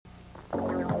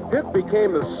Pitt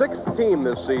became the 6th team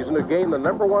this season to gain the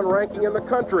 #1 ranking in the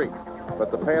country. But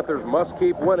the Panthers must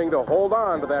keep winning to hold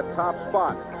on to that top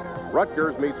spot.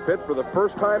 Rutgers meets Pitt for the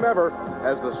first time ever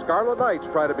as the Scarlet Knights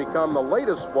try to become the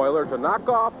latest spoiler to knock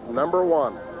off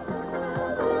 #1.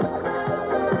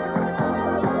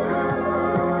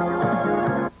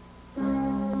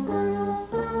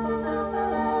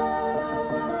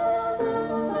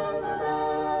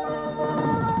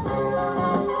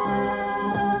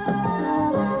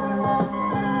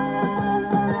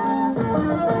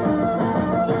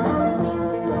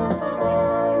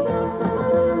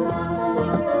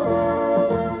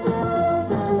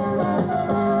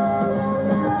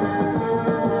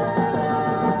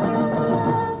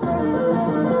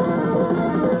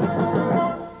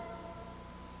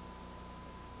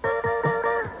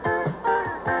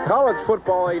 College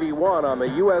Football 81 on the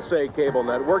USA Cable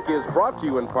Network is brought to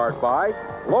you in part by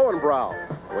Lowenbrau.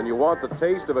 When you want the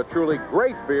taste of a truly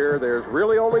great beer, there's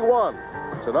really only one.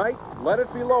 Tonight, let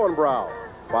it be Lowenbrau.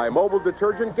 By Mobile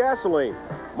Detergent Gasoline.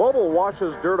 Mobile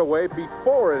washes dirt away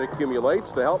before it accumulates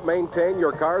to help maintain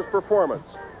your car's performance.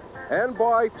 And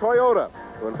by Toyota,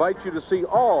 who invites you to see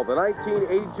all the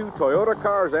 1982 Toyota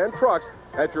cars and trucks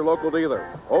at your local dealer.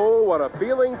 Oh, what a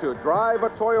feeling to drive a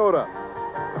Toyota.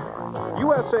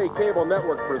 USA Cable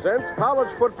Network presents College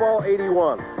Football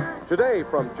 81. Today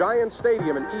from Giant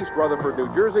Stadium in East Rutherford,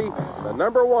 New Jersey, the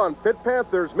 #1 Pitt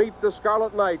Panthers meet the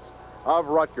Scarlet Knights of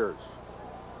Rutgers.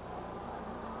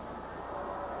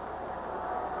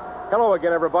 Hello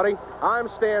again, everybody. I'm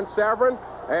Stan Savran,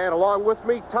 and along with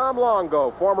me, Tom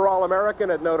Longo, former All-American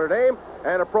at Notre Dame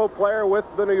and a pro player with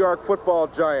the New York Football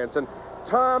Giants. And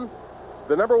Tom,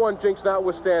 the #1 jinx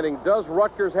notwithstanding, does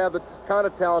Rutgers have the kind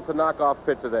of talent to knock off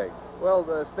Pitt today? Well,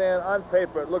 Stan, on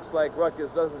paper, it looks like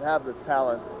Rutgers doesn't have the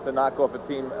talent to knock off a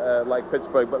team like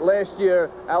Pittsburgh. But last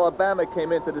year, Alabama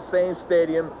came into the same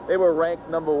stadium. They were ranked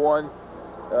 #1.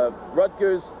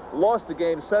 Rutgers lost the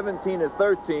game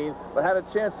 17-13, but had a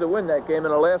chance to win that game.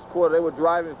 In the last quarter, they were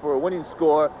driving for a winning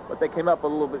score, but they came up a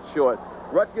little bit short.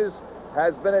 Rutgers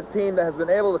has been a team that has been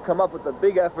able to come up with a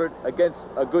big effort against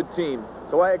a good team.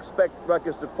 So I expect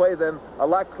Rutgers to play them a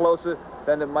lot closer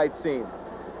than it might seem.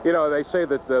 You know, they say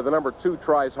that the #2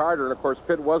 tries harder, and of course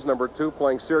Pitt was #2,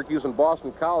 playing Syracuse and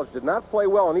Boston College. Did not play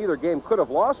well in either game, could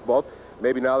have lost both.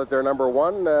 Maybe now that they're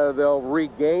 #1, they'll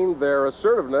regain their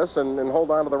assertiveness and hold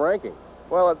on to the ranking.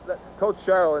 Well, Coach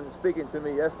Scarlet, speaking to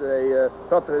me yesterday,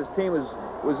 thought that his team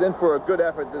was in for a good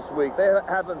effort this week. They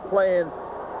have been playing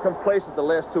complacent the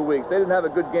last 2 weeks. They didn't have a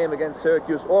good game against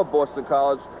Syracuse or Boston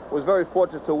College. Was very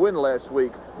fortunate to win last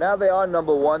week. Now they are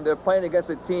 #1. They're playing against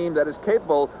a team that is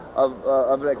capable of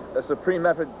a supreme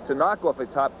effort to knock off a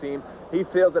top team. He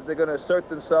feels that they're going to assert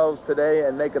themselves today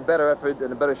and make a better effort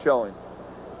and a better showing.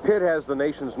 Pitt has the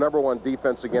nation's #1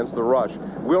 defense against the rush.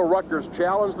 Will Rutgers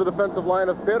challenge the defensive line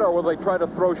of Pitt, or will they try to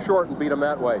throw short and beat them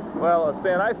that way? Well,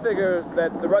 Stan, I figure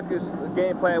that the Rutgers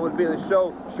game plan would be to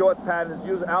show short patterns,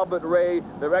 use Albert Ray,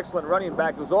 their excellent running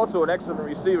back, who's also an excellent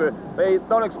receiver. They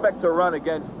don't expect to run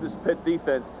against this Pitt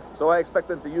defense, so I expect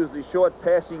them to use the short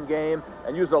passing game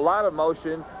and use a lot of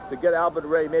motion to get Albert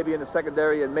Ray maybe in the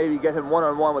secondary and maybe get him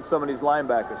one-on-one with some of these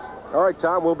linebackers. All right,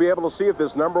 Tom, we'll be able to see if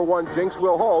this #1 jinx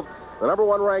will hold. The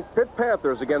 #1 ranked Pitt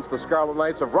Panthers against the Scarlet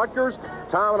Knights of Rutgers.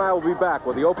 Tom and I will be back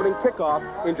with the opening kickoff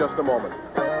in just a moment.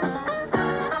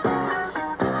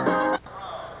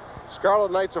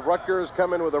 Scarlet Knights of Rutgers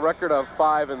come in with a record of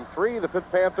 5-3. The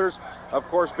Pitt Panthers, of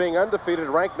course, being undefeated,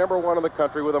 ranked #1 in the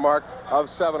country with a mark of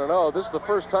 7-0. This is the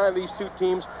first time these two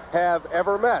teams have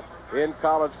ever met in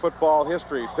college football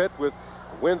history. Pitt with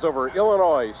wins over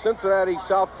Illinois, Cincinnati,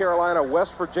 South Carolina,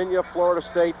 West Virginia, Florida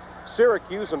State,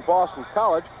 Syracuse, and Boston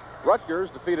College. Rutgers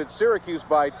defeated Syracuse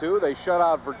by 2. They shut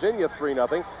out Virginia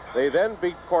 3-0. They then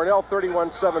beat Cornell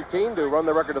 31-17 to run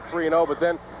the record to 3-0, but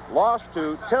then lost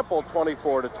to Temple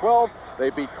 24-12. They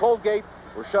beat Colgate,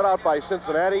 were shut out by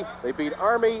Cincinnati. They beat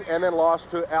Army and then lost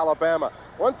to Alabama.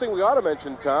 One thing we ought to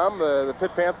mention, Tom, the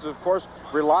Pitt Panthers, of course,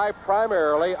 rely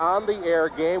primarily on the air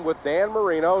game with Dan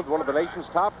Marino, one of the nation's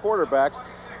top quarterbacks.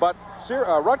 But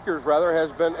Rutgers,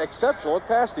 has been exceptional at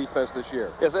pass defense this year.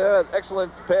 Yes, they had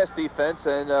excellent pass defense,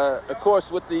 and of course,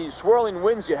 with the swirling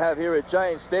winds you have here at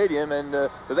Giant Stadium, and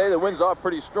today the winds are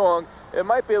pretty strong, it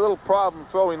might be a little problem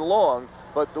throwing long,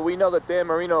 but we know that Dan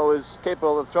Marino is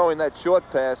capable of throwing that short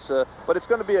pass, but it's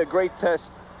going to be a great test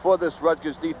for this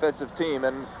Rutgers defensive team,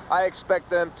 and I expect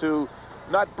them to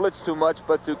not blitz too much,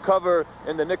 but to cover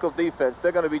in the nickel defense.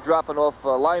 They're going to be dropping off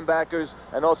linebackers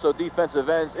and also defensive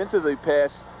ends into the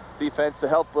pass defense to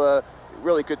help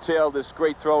really curtail this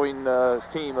great throwing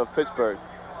team of Pittsburgh.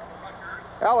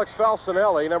 Alex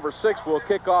Falcinelli, number 6, will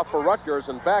kick off for Rutgers,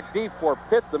 and back deep for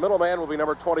Pitt, the middleman will be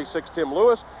number 26, Tim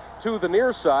Lewis. To the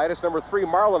near side, it's number 3,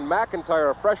 Marlon McIntyre,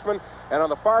 a freshman, and on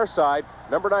the far side,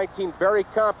 number 19, Barry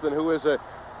Compton, who is a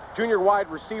junior wide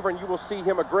receiver, and you will see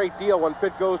him a great deal when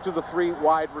Pitt goes to the 3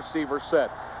 wide receiver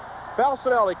set.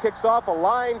 Falcinelli kicks off a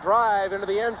line drive into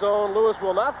the end zone. Lewis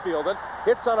will not field it.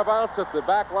 Hits on a bounce at the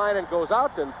back line and goes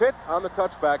out, and Pitt on the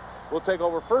touchback will take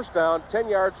over first down, 10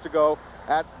 yards to go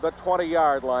at the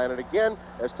 20-yard line. And again,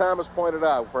 as Thomas pointed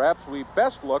out, perhaps we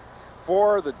best look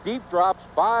for the deep drops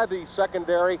by the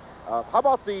secondary. How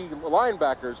about the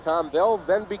linebackers, Tom? They'll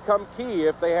then become key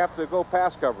if they have to go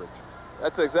pass coverage.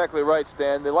 That's exactly right,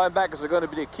 Stan. The linebackers are going to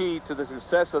be the key to the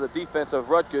success of the defense of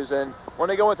Rutgers. And when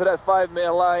they go into that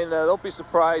 5-man line, don't be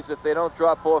surprised if they don't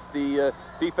drop off the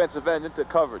defensive end into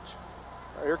coverage.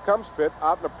 Here comes Pitt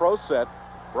out in a pro set.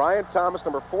 Brian Thomas,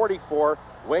 number 44,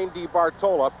 Wayne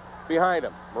DiBartola behind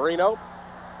him. Marino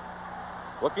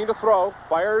looking to throw,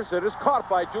 fires. It is caught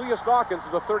by Julius Dawkins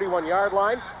at the 31-yard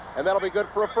line, and that'll be good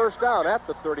for a first down at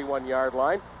the 31-yard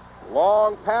line.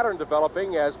 Long pattern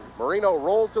developing as Marino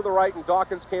rolled to the right and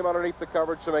Dawkins came underneath the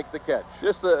coverage to make the catch.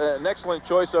 Just an excellent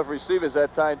choice of receivers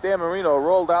that time. Dan Marino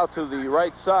rolled out to the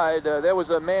right side. There was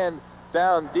a man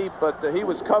down deep, but he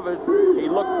was covered. He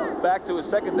looked back to his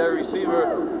secondary receiver,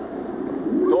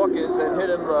 Dawkins, and hit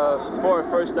him for a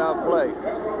first down play.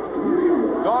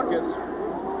 Dawkins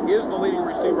is the leading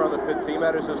receiver on the Pitt team.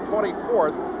 That is his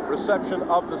 24th reception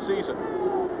of the season.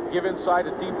 Give inside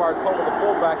to DiBartola, the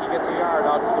fullback. He gets a yard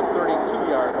out to the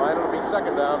 32-yard line. It'll be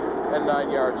second down and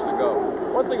 9 yards to go.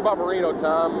 One thing about Marino,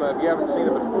 Tom, if you haven't seen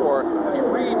him before, he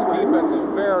reads defenses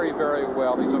very, very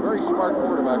well. He's a very smart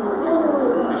quarterback for a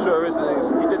junior. He sure is.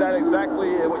 He did that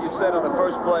exactly what you said on the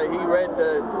first play. He read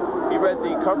the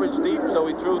coverage deep, so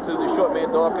he threw to the short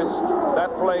man Dawkins.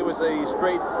 That play was a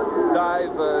straight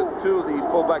dive to the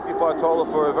fullback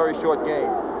DiBartola for a very short gain.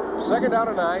 Second down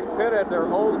and 9. Pitt at their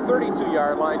own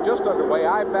 32-yard line, just underway.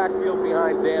 Eye backfield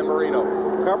behind Dan Marino.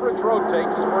 Coverage rotates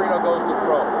as Marino goes to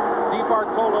throw.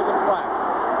 DiBartola the flat.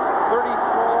 34,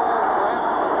 left,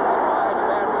 35, and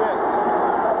that's it.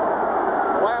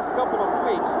 The last couple of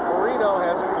weeks, Marino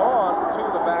has gone to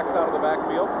the backside of the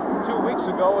backfield. 2 weeks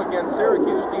ago against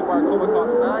Syracuse, DiBartola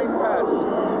caught 9 passes.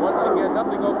 Once again,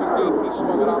 nothing open deep. He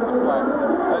swung it out the flat.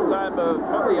 That time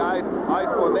from the I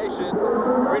formation,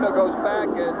 Marino goes back,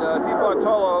 and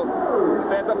DiBartola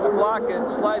stands up to block and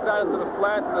slides out into the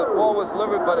flat. The ball was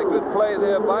delivered, but a good play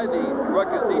there by the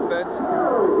Rutgers defense.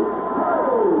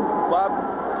 Bob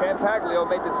Campaglio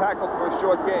made the tackle for a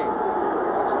short gain.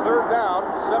 It's third down,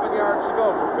 7 yards to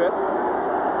go for Pitt.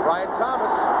 Brian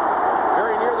Thomas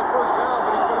very near the first down,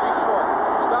 but he's going to be short.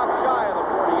 Stopped shy of the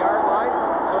 40-yard line,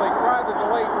 so they tried the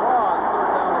delayed draw on third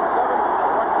down and 7.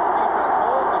 Rutgers defense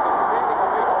holds. They get a standing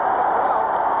ovation from the crowd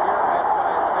here at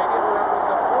Giant Stadium. Remember,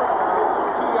 it's a fourth down,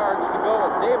 2 yards to go,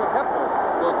 and David Hepner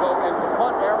will go into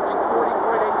punt, averaging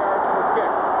 40.8 yards per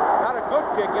kick. Not a good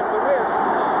kick into the wind.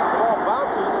 The ball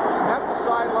bounces at the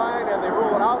sideline, and they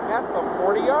rule it out at the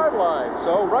 40-yard line.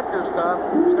 So Rutgers,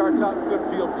 Tom, starts out in good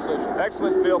field position.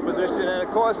 Excellent field position, and of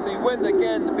course the wind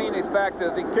again being a factor.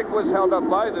 The kick was held up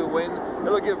by the wind.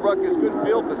 It'll give Rutgers good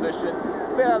field position.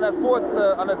 On that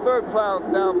on the third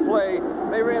down play,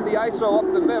 they ran the ISO up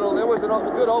the middle. There was a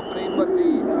good opening, but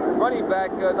the running back,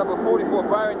 number 44,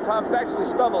 Brian Thomas, actually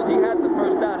stumbled. He had the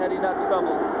first down had he not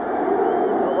stumbled.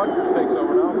 Well, Rutgers takes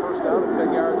over now. First down and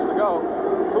 10 yards to go.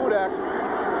 Hudak,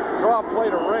 draw play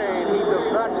to Rain. He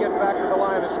does not get back to the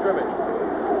line of scrimmage.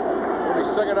 It'll be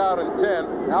second out and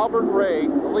 10. Albert Ray,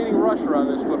 the leading rusher on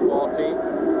this football team,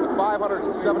 with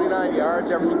 579 yards,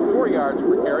 averaging 4 yards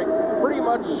per carry. Pretty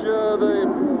much the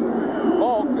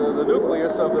bulk, the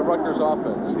nucleus of the Rutgers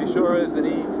offense. He sure is, and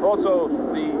he's also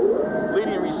the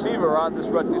leading receiver on this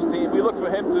Rutgers team. We look for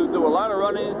him to do a lot of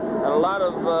running and a lot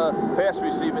of pass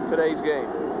receiving today's game.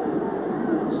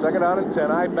 Second out and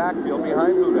 10, eye backfield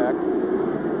behind Hudak.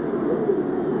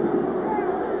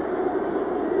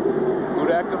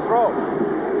 Hudak to throw.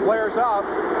 Flares out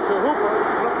to Hooper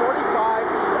to the 45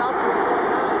 and out to the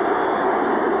 49.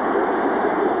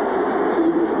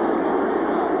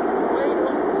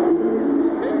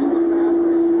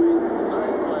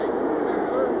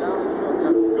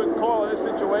 Good call in this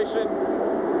situation.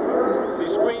 The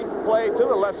screen play to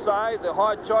the left side. The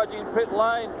hard charging Pitt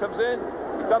line comes in.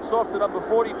 He dumps off to number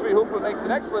 43. Hooper makes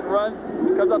an excellent run.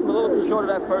 He comes up a little bit short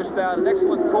of that first down. An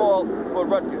excellent call for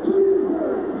Rutgers.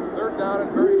 Third down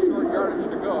and very short yardage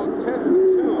to go.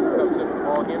 10-2 comes in the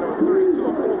ball game. Number 32,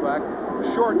 a fullback.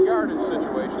 Short yardage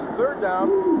situation. Third down,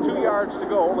 2 yards to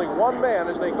go. Only one man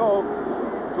as they go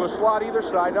to a slot either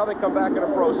side. Now they come back in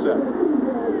a pro set.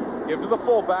 Give to the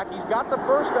fullback. He's got the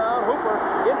first down. Hooper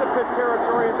into Pitt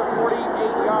territory at the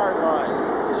 48-yard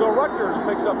line. So Rutgers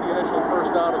picks up the initial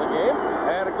first down of the game,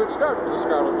 and a good start for the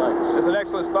Scarlet Knights. It's an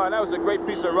excellent start. That was a great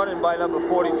piece of running by number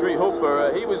 43,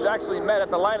 Hooper. He was actually met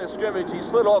at the line of scrimmage. He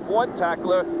slid off one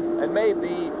tackler and made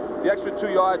the extra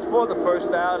 2 yards for the first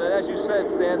down. And as you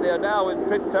said, Stan, they're now in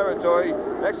Pitt territory.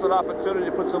 Excellent opportunity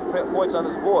to put some points on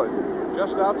this board.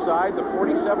 Just outside the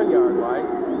 47-yard line.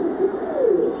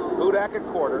 Hudak at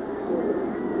quarter.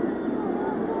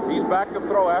 He's back to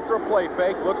throw after a play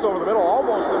fake. Looks over the middle,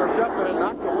 almost intercepted and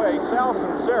knocked away. Sal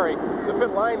Sinceri, the Pitt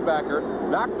linebacker,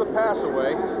 knocked the pass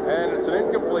away, and it's an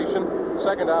incompletion.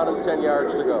 Second down and 10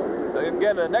 yards to go.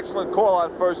 Again, an excellent call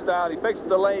on first down. He fakes the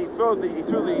delay, he threw the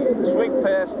swing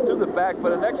pass to the back,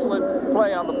 but an excellent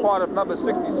play on the part of number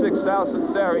 66, Sal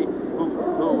Sinceri,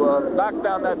 who knocked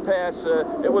down that pass.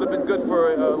 It would have been good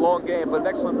for a long game, but an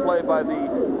excellent play by the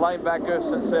linebacker,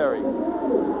 Sinceri.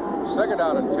 Second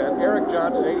down and 10. Eric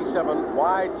Johnson, 87,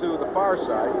 wide to the far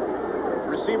side.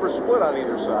 Receivers split on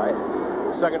either side.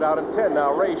 Second down and 10.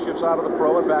 Now Ray shifts out of the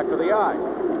pro and back to the I.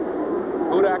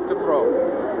 Hudak to throw.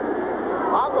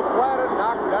 On the flat and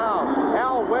knocked down.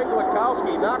 Al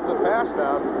Weglikowski knocked the pass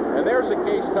down. And there's a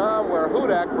case, Tom, where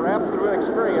Hudak, perhaps through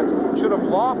inexperience, should have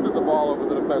lofted the ball over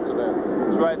the defensive end.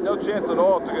 That's right. No chance at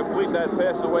all to complete that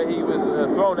pass the way he was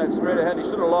throwing that straight ahead. He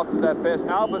should have lofted that pass.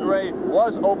 Albert Ray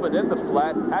was open in the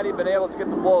flat. Had he been able to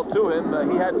get the ball to him,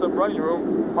 he had some running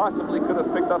room. Possibly could have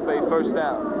picked up a first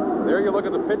down. There you look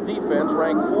at the Pitt defense,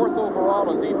 ranked 4th overall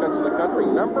in defense in the country,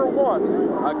 number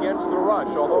 1 against the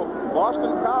rush. Although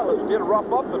Boston College did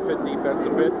rough up the Pitt defense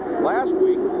a bit last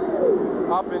week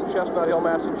up in Chestnut Hill,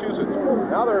 Massachusetts.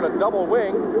 Now they're in a double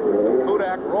wing.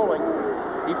 Hudak rolling.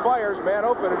 He fires, man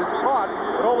open, it is caught,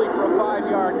 but only for a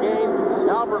 5-yard gain.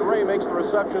 Albert Ray makes the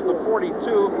reception at the 42,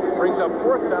 brings up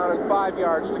 4th down and 5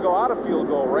 yards to go out of field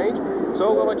goal range.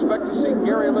 So we'll expect to see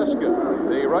Gary Liska,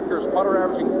 the Rutgers punter,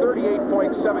 averaging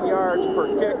 38.7 yards per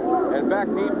kick, and back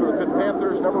deep for the Pitt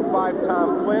Panthers, number 5,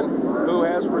 Tom Flynn, who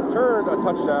has returned a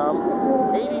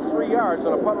touchdown, 83 yards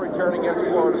on a punt return against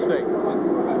Florida State.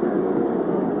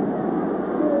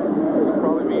 He'll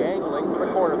probably be angling for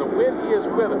the corner. The wind is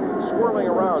with him, swirling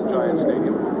around Giant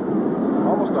Stadium.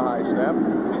 Almost a high snap.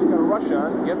 He's got a rush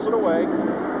on, gets it away.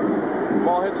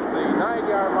 Ball hits the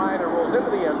 9-yard line and rolls into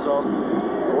the end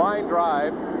zone. Line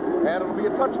drive, and it'll be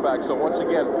a touchback. So once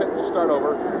again, Pitt will start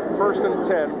over. 1st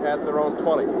and 10 at their own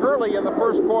 20. Early in the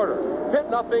first quarter. Pitt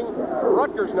nothing,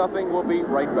 Rutgers nothing. We'll be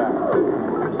right back.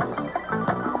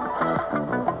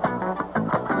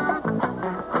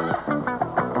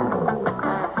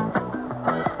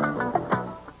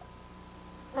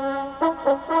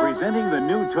 Presenting the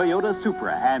new Toyota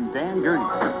Supra and Dan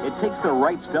Gurney. It takes the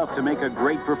right stuff to make a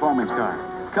great performance car.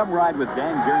 Come ride with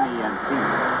Dan Gurney and see.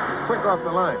 It's quick off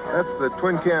the line. That's the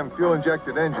twin-cam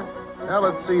fuel-injected engine. Now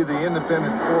let's see the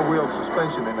independent four-wheel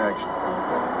suspension in action.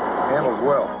 Handles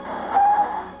well.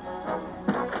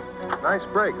 Nice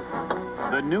brake.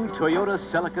 The new Toyota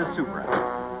Celica Supra.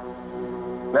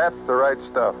 That's the right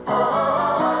stuff.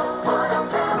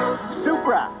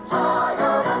 Supra!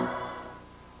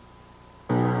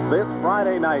 This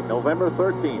Friday night, November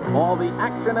 13th, all the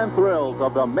action and thrills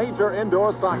of the Major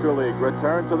Indoor Soccer League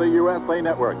return to the USA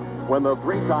Network when the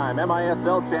 3-time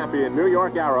MISL champion New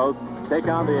York Arrows take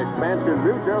on the expansion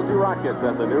New Jersey Rockets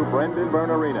at the new Brendan Byrne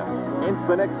Arena.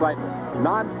 Instant excitement,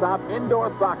 non-stop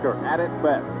indoor soccer at its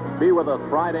best. Be with us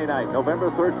Friday night,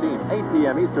 November 13th, 8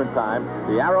 p.m. Eastern Time,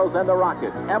 the Arrows and the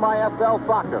Rockets, MISL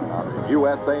Soccer on the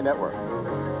USA Network.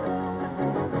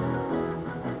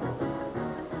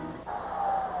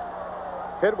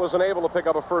 Pitt was unable to pick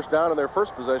up a first down in their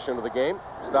first possession of the game,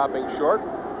 stopping short,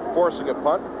 forcing a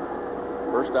punt.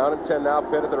 First down and 10 now,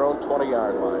 Pitt at their own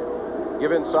 20-yard line.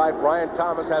 Give inside, Brian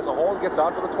Thomas has a hole and gets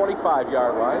out to the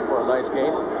 25-yard line for a nice gain,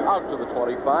 out to the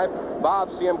 25. Bob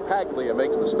Ciampaglia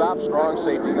makes the stop, strong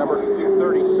safety, number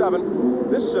 37.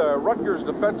 This Rutgers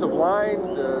defensive line,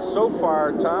 so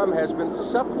far, Tom, has been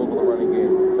susceptible to the running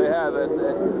game. They have,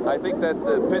 and I think that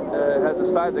Pitt has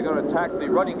decided they're going to attack the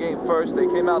running game first. They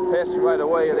came out passing right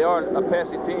away. They are a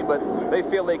passing team, but they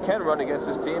feel they can run against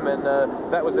this team, and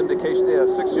that was indication they had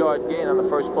a 6-yard gain on the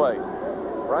first play.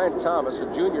 Brian Thomas,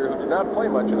 a junior who did not play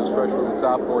much in his freshman and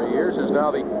sophomore years, is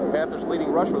now the Panthers'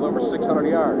 leading rusher with over 600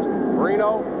 yards.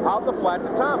 Marino out the flat to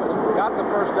Thomas. Got the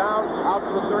first down out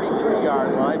to the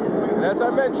 33-yard line. And as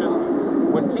I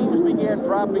mentioned, when teams began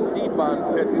dropping deep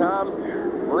on Pitt, Tom,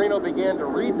 Marino began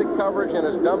to read the coverage and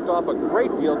has dumped off a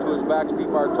great deal to his back,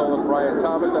 Steve Bartol and Brian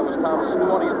Thomas. That was Thomas'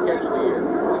 20th catch of the year.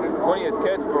 20th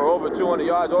catch for over 200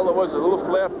 yards. All it was a little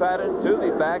flare pattern to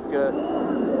the back.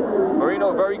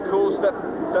 Marino, very cool,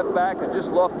 set back and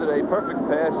just lofted a perfect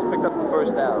pass, picked up the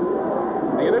first down.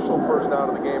 The initial first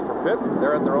down of the game for Pitt.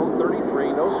 They're at their own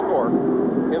 33, no score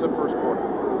in the first quarter.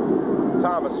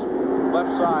 Thomas,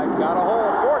 left side, got a hole,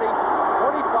 40,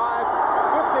 45,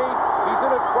 50. He's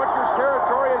in Rutgers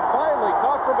territory and finally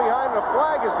caught from behind, and a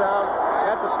flag is down.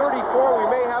 At the 34, we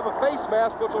may have a face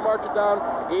mask, which will march it down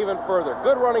even further.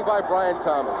 Good running by Brian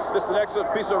Thomas. This is an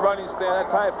excellent piece of running, Stan. That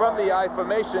time from the I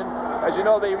formation. As you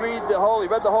know, they read the hole. He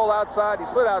read the hole outside. He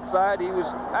slid outside. He was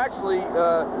actually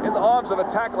in the arms of a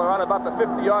tackler on about the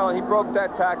 50-yard line. He broke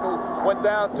that tackle, went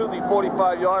down to the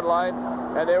 45-yard line,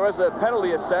 and there was a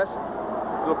penalty assessed.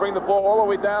 It'll bring the ball all the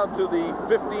way down to the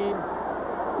 15,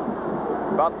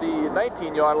 about the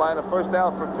 19-yard line, a first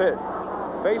down for Pitt.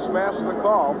 Face mask the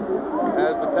call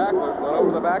as the tacklers went over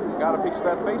the back and got a piece of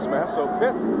that face mask. So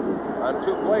Pitt on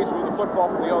 2 plays with the football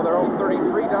from their own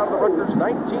 33 down to the Rutgers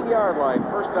 19-yard line.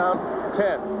 First down,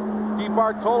 10.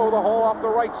 DiBartolo with a hole off the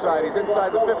right side. He's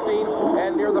inside the 15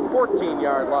 and near the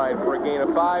 14-yard line for a gain of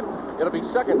 5. It'll be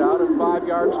second down and 5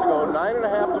 yards to go.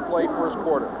 9.5 to play first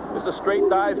quarter. This is a straight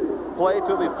dive play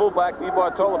to the fullback.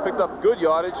 DiBartolo picked up good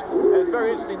yardage. And it's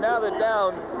very interesting. Now they're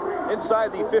down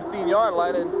inside the 15-yard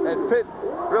line, and Pitt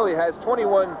really has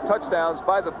 21 touchdowns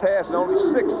by the pass and only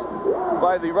 6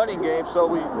 by the running game, so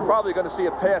we're probably going to see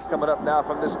a pass coming up now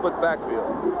from this split backfield.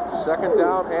 Second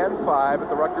down and 5 at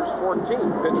the Rutgers 14.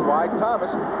 Pitch wide,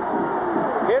 Thomas.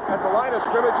 Hit at the line of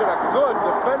scrimmage, and a good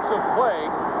defensive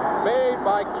play made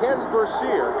by Ken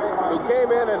Bercier, who came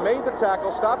in and made the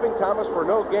tackle, stopping Thomas for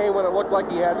no gain when it looked like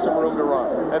he had some room to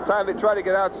run. At time they tried to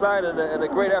get outside, and a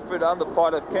great effort on the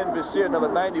part of Ken Bercier, number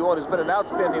 91, has been an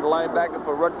outstanding linebacker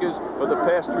for Rutgers for the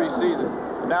past 3 seasons.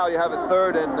 And now you have a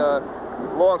third and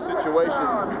long situation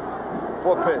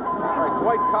for Pitt. All right,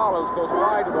 Dwight Collins goes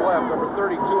wide to the left, number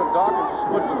 32, and Dawkins is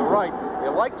split to the right. They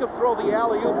like to throw the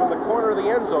alley-oop in the corner of the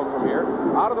end zone from here.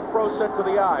 Out of the pro set to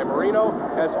the I. Marino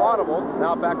has audible,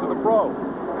 now back to the pro.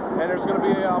 And there's going to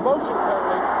be a motion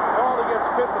penalty called against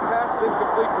Pitt. The pass is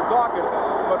incomplete for Dawkins.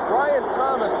 But Brian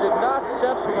Thomas did not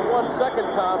set for the 1 second,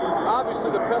 Tom. Obviously,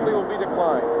 the penalty will be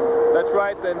declined. That's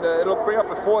right, and it'll bring up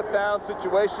a 4th down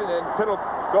situation, and Pitt will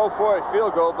go for a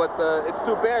field goal, but it's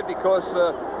too bad because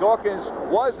Dawkins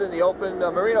was in the open.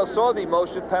 Marino saw the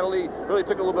motion penalty, really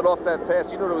took a little bit off that pass.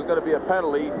 He knew there was going to be a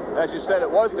penalty. As you said, it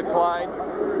was declined.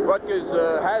 Rutgers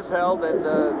has held, and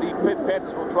the Pitt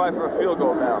Panthers will try for a field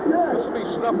goal now. This will be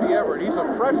Snuffy Everett. He's a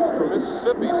freshman from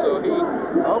Mississippi, so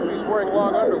I hope he's wearing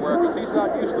long underwear because he's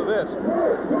not used to this.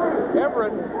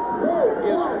 Everett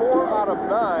is 4 out of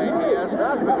 9. He has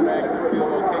not been an active field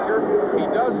goal kicker. He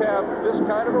does have this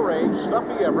kind of a range.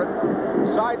 Snuffy Everett,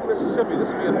 side Mississippi. This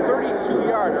will be a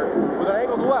 32-yarder with an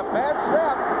angle to left. Bad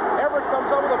snap. Everett comes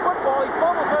up with a football. He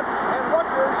fumbles it, and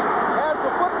Rutgers has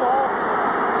the football,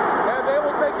 and they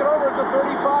will take it over at the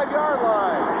 35-yard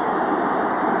line.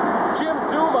 Jim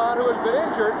Dumont, who has been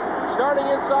injured, starting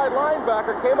inside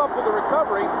linebacker, came up with a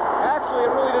recovery. Actually,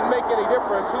 it really didn't make any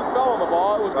difference who fell on the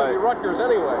ball. It was going to be Rutgers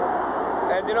anyway.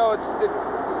 And, you know,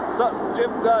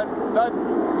 Jim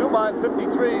Dumont,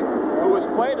 53, who was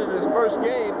playing in his first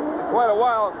game in quite a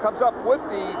while, comes up with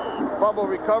the fumble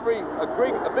recovery. A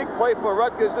big play for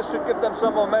Rutgers. This should give them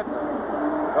some momentum.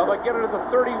 Well, they get it at the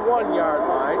 31-yard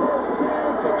line.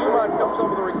 So Dumont comes up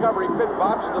with a recovery. Pitt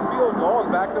botches the field goal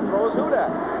and back to throw his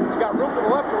Hudak. He's got room to the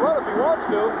left to run if he wants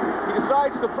to. He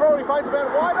decides to throw, and he finds a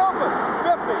man wide open.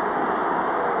 50.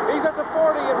 He's at the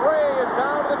 40, and Ray is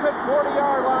down to the Pitt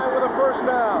 40-yard line with a first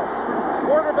down.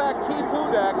 Quarterback Keith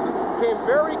Hudak came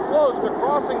very close to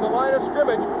crossing the line of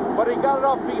scrimmage, but he got it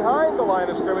up behind the line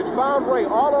of scrimmage, found Ray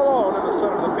all alone in the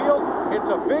center of the field. It's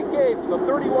a big gain from the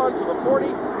 31 to the 40.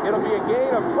 It'll be a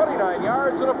gain of 29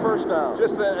 yards and a first down.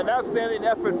 Just an outstanding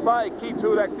effort by Keith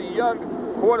Hudak, the young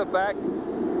quarterback.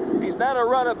 He's not a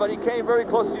runner, but he came very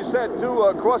close, as you said,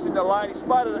 to crossing the line. He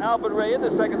spotted Albert Ray in the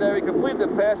secondary, completed the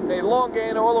pass, and a long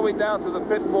gain all the way down to the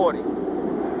Pitt 40.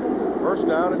 First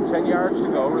down and 10 yards to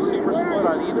go. Receivers split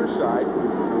on either side.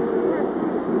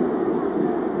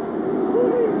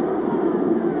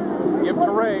 Give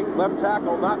to Ray, left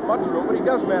tackle, not much room, but he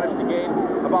does manage to gain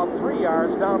about 3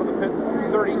 yards down to the Pitt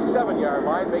 37-yard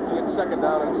line, making it second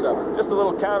down and 7. Just a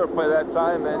little counterplay that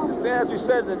time, and as we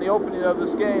said in the opening of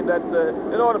this game, that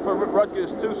in order for Rutgers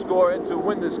to score and to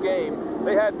win this game,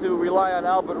 they had to rely on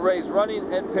Albert Ray's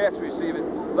running and pass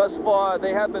receiving. Thus far,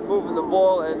 they have been moving the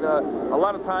ball, and a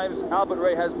lot of times Albert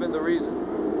Ray has been the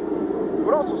reason. It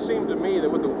would also seem to me that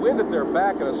with the wind at their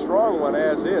back and a strong one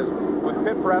as is, with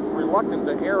Pitt perhaps reluctant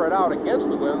to air it out against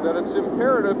the wind, that it's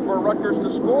imperative for Rutgers to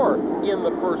score in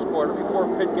the first quarter before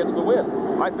Pitt gets the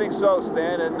win. I think so,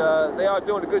 Stan, and they are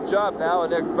doing a good job now, and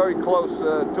they're very close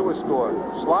to a score.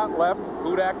 Slot left,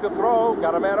 Hudak to throw,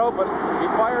 got a man open. He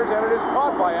fires, and it is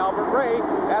caught by Albert Ray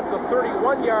at the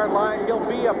 31-yard line. He'll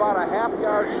be about a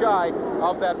half-yard shy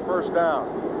of that first down.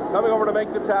 Coming over to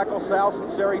make the tackle, Sal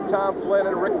Sinceri, Tom Flynn,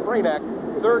 and Rick Franack.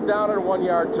 Third down and 1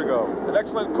 yard to go. An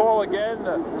excellent call again.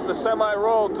 It's a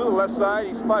semi-roll to the left side.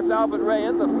 He spots Albert Ray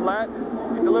in the flat.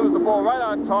 He delivers the ball right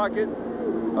on target.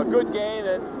 A good gain,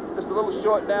 and just a little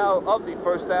short now of the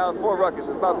first down for Rutgers.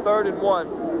 It's about 3rd and 1.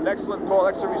 An excellent call,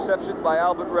 excellent reception by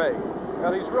Albert Ray.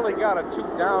 Now, he's really got a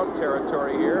 2-down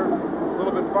territory here. A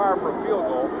little bit far for a field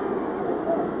goal.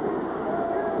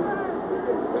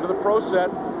 Into the pro set.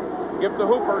 Give to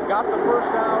Hooper. Got the first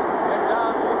down and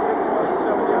down to the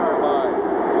 27-yard line.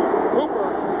 Hooper,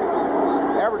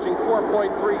 averaging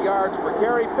 4.3 yards per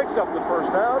carry, picks up the first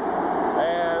down.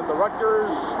 And the Rutgers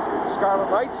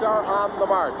Scarlet Knights are on the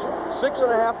march.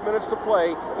 6.5 minutes to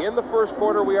play in the first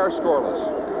quarter. We are scoreless.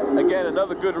 Again,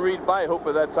 another good read by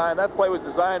Hooper that time. That play was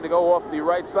designed to go off the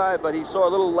right side, but he saw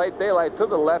a little late daylight to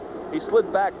the left. He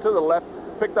slid back to the left,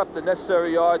 picked up the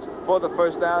necessary yards for the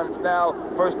first down. It's now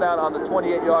first down on the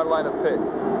 28-yard line of Pitt.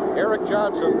 Eric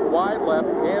Johnson wide left,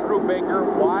 Andrew Baker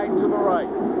wide to the right.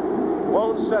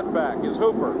 Lone setback is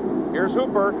Hooper. Here's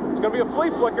Hooper. It's going to be a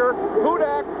flea flicker.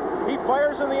 Hudak, he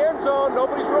fires in the end zone.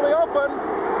 Nobody's really open.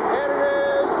 And it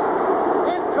is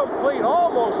incomplete,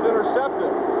 almost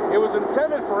intercepted. It was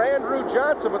intended for Andrew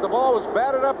Johnson, but the ball was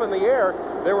batted up in the air.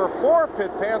 There were 4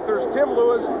 Pitt Panthers, Tim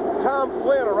Lewis, Tom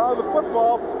Flynn around the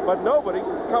football, but nobody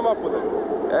come up with it.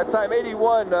 At time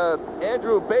 81,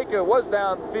 Andrew Baker was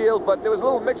downfield, but there was a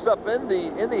little mix-up in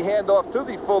the handoff to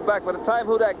the fullback. By the time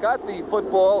Hudak got the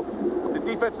football, the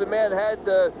defensive man had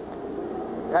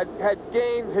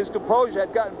gained his composure,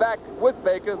 had gotten back with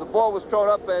Baker. The ball was thrown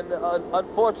up, and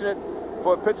unfortunate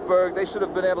for Pittsburgh, they should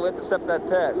have been able to intercept that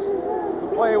pass.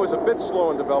 The play was a bit slow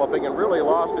in developing and really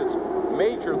lost its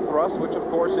major thrust, which of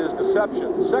course is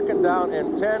deception. Second down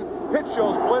and 10. Pitt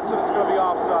shows blitz, and it's going to be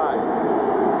offside.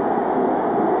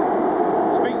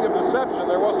 Speaking of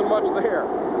deception, there wasn't much there.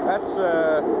 That's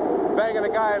banging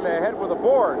a guy in the head with a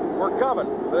board. We're coming.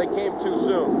 They came too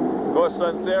soon. Of course,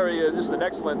 Sinceri is just an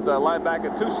excellent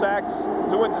linebacker. 2 sacks,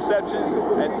 2 interceptions,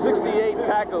 and 68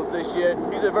 tackles this year.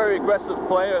 He's a very aggressive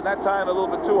player, and that time a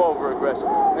little bit too over-aggressive.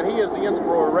 And he is the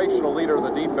inspirational leader of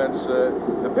the defense.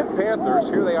 The Pitt Panthers,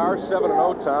 here they are, 7-0,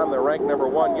 Tom. They're ranked number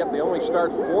 1, yet they only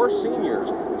start 4 seniors,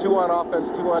 2 on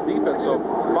offense, 2 on defense. So,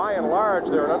 by and large,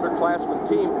 they're an underclassmen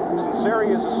team.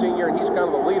 Sinceri is a senior, and he's kind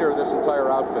of the leader of this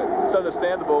entire outfit. It's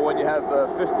understandable when you have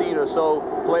 15 or so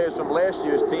players from last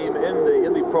year's team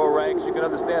in the pro ranks. You can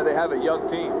understand they have a young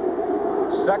team.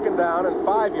 Second down and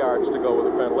 5 yards to go with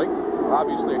a penalty.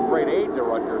 Obviously a great aid to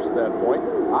Rutgers at that point.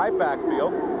 High backfield.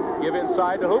 Give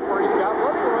inside to Hooper. He's got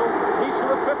running room. He's to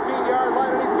the 15-yard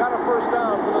line, and he's got a first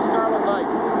down for the Scarlet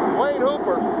Knights. Wayne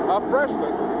Hooper, a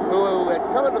freshman who had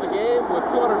come into the game with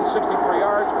 263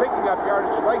 yards, picking up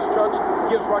yardage in nice chunks,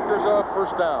 gives Rutgers a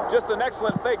first down. Just an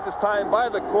excellent fake this time by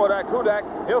the quarterback, Hudak.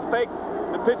 He'll fake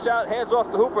the pitch out, hands off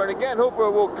to Hooper, and again,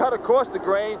 Hooper will cut across the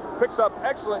grain, picks up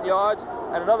excellent yards,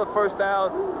 and another first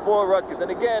down for Rutgers. And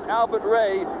again, Albert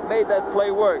Ray made that play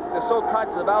work. They're so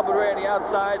conscious of Albert Ray on the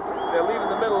outside, they're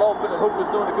leaving the middle open, and Hooper's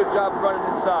doing a good job running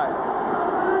inside.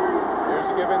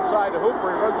 Here's a give inside to Hooper.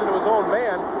 He runs into his own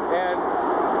man and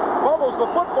fumbles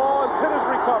the football, and Pitt is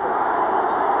recovered.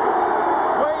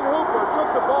 Wayne Hooper took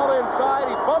the ball inside.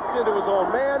 He bumped into his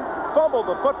own man, fumbled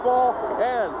the football,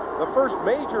 and the first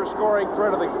major scoring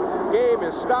threat of the game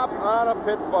is stopped on a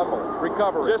Pitt fumble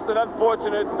recovery. Just an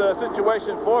unfortunate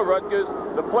situation for Rutgers.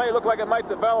 The play looked like it might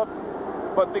develop,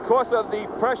 but because of the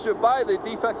pressure by the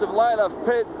defensive line of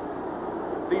Pitt,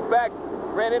 the back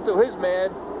ran into his man,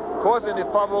 causing the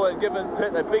fumble and giving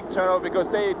Pitt a big turnover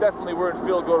because they definitely were in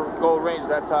field goal range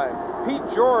that time.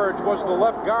 Pete George was the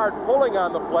left guard pulling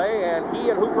on the play, and he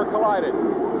and Hooper collided.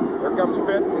 Here comes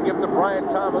Pitt and give to Brian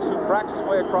Thomas, who cracks his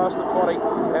way across the 20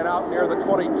 and out near the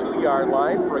 22-yard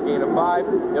line for a gain of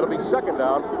 5. It'll be second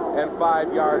down and 5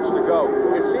 yards to go.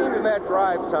 It seemed in that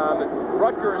drive, Tom, that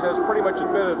Rutgers has pretty much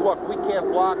admitted, look, we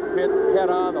can't block Pitt head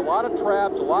on. A lot of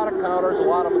traps, a lot of counters, a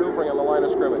lot of maneuvering on the line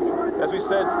of scrimmage. As we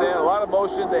said, Stan, a lot of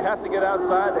motion. They have to get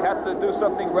outside. They have to do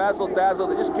something razzle-dazzle.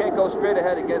 They just can't go straight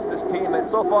ahead against this team, and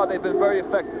so far they've been very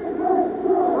effective.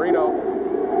 Marino,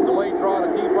 delayed draw to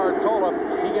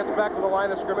DiBartola. He gets back to the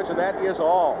line of scrimmage, and that is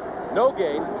all. No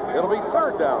gain. It'll be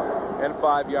third down and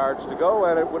 5 yards to go,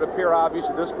 and it would appear obvious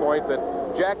at this point that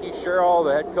Jackie Sherrill,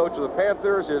 the head coach of the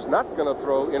Panthers, is not going to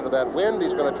throw into that wind.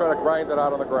 He's going to try to grind it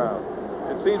out on the ground.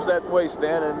 It seems that way,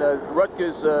 Stan, and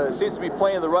Rutgers seems to be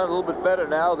playing the run a little bit better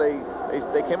now. They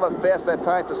came up fast that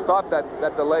time to stop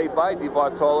that delay by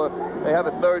DeBartola. They have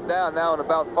a third down now and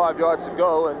about 5 yards to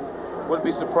go, and wouldn't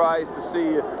be surprised to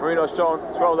see Marino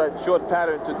throw that short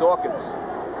pattern to Dawkins.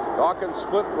 Dawkins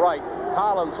split right,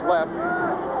 Collins left.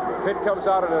 Pitt comes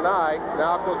out in an I.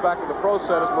 Now it goes back to the pro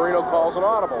set as Marino calls an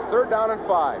audible. 3rd down and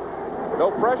 5.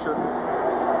 No pressure.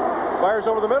 Fires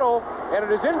over the middle, and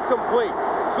it is incomplete.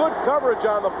 Good coverage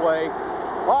on the play,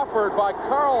 offered by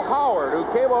Carl Howard, who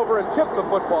came over and tipped the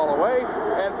football away,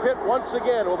 and Pitt once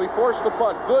again will be forced to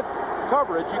punt. Good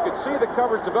coverage. You could see the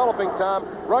coverage developing, Tom.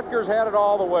 Rutgers had it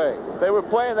all the way. They were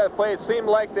playing that play. It seemed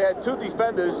like they had two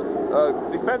defenders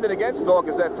defending against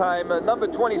Dawkins that time. Number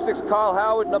 26, Carl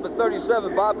Howard, number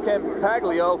 37, Bob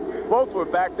Campaglio, both were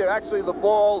back there. Actually, the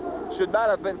ball should not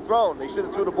have been thrown. They should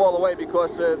have threw the ball away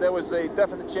because there was a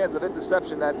definite chance of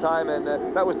interception that time, and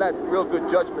that was not real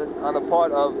good judgment on the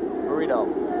part of Marino.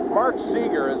 Mark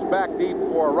Seeger is back deep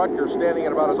for Rutgers, standing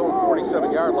at about his own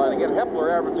 47-yard line. Again, Hepler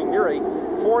averaging nearly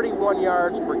 41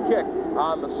 yards per kick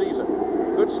on the season.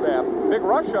 Good snap. Big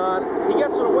rush on. He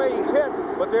gets it away. He's hit,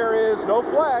 but there is no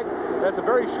flag. That's a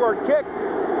very short kick,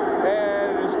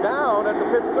 and it is down at the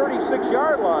Pitt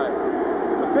 36-yard line.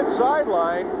 The Pitt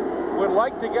sideline would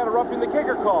like to get a roughing the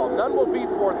kicker call. None will be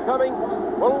forthcoming.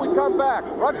 When we come back,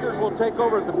 Rutgers will take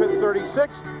over at the Pitt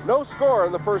 36. No score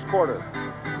in the first quarter.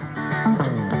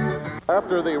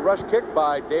 After the rush kick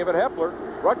by David Hepler,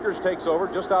 Rutgers takes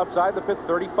over just outside the Pitt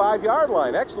 35-yard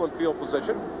line. Excellent field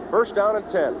position. 1st down and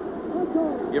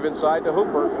 10. Give inside to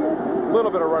Hooper. A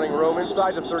little bit of running room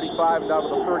inside the 35 and down to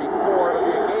the 34. It'll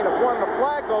be a gain of 1. The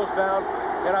flag goes down,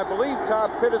 and I believe Tom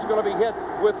Pitt is going to be hit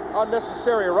with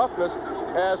unnecessary roughness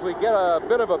as we get a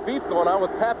bit of a beef going on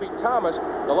with Pappy Thomas,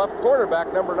 the left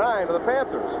quarterback, number 9 of the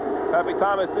Panthers. Pappy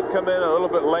Thomas did come in a little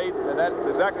bit late, and that's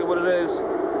exactly what it is.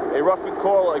 A roughing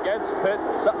call against Pitt,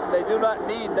 something they do not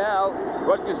need now.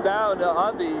 Rutgers down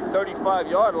on the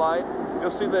 35-yard line.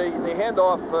 You'll see the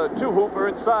handoff to Hooper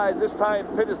inside. This time,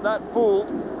 Pitt is not fooled.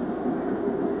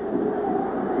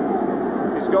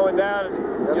 He's going down,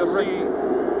 and you'll see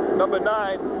number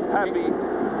 9, Pappy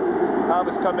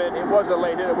Thomas, come in. It was a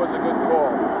late hit. It was a good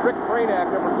call. Rick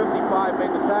Cranack, number 55,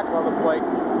 made the tackle on the play.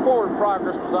 Forward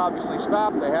progress was obviously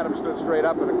stopped. They had him stood straight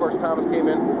up, and of course Thomas came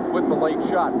in with the late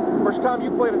shot. Of course, Tom, you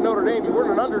played at Notre Dame. You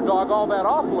weren't an underdog all that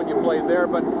often when you played there,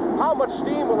 but how much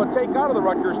steam will it take out of the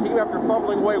Rutgers team after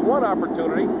fumbling away one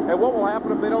opportunity, and what will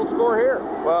happen if they don't score here?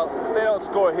 Well, if they don't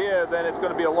score here, then it's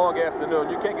going to be a long afternoon.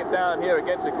 You can't get down here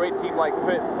against a great team like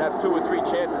Pitt and have 2 or 3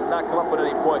 chances and not come up with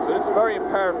any points. So it's very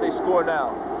imperative they score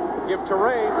now. Give to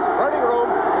Ray, running room,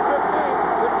 the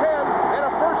 15, the 10, and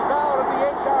a 1st down at the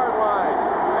 8-yard line.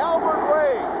 Albert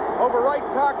Ray, over right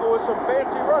tackle with some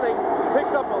fancy running,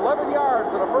 picks up 11 yards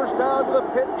and a 1st down to the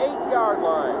Pitt 8-yard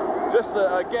line. Just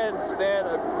again, Stan,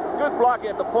 a good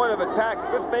blocking at the point of attack,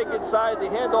 good fake inside, the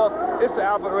handoff is to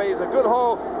Albert Ray. It's a good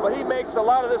hole, but he makes a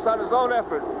lot of this on his own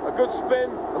effort. A good spin,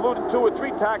 eluded 2 or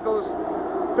 3 tackles,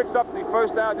 picks up the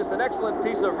 1st down. Just an excellent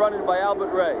piece of running by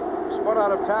Albert Ray. Spun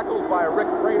out of tackles by Rick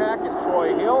Cranack and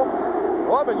Troy Hill.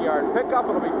 11-yard pickup.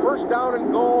 It'll be 1st down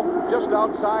and goal just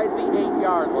outside the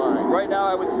 8-yard line. Right now,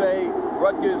 I would say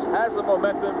Rutgers has the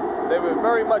momentum. They were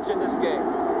very much in this game.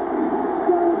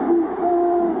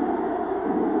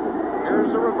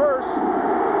 Here's a reverse.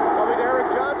 Coming to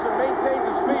Eric Johnson, maintains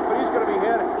his feet, but he's going to be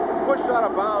hit, pushed out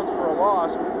of bounds for a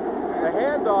loss. The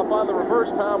handoff on the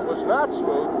reverse, Tom, was not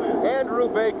smooth.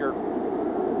 Andrew Baker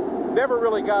never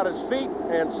really got his feet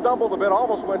and stumbled a bit,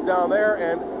 almost went down there,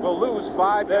 and will lose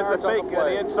 5 yards on the play. There's the fake on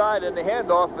the inside and the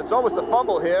handoff. It's almost a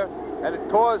fumble here, and it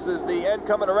causes the end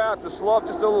coming around to slow up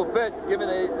just a little bit, giving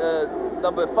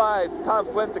number 5, Tom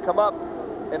Flynn, to come up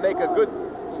and make a good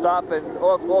stop, and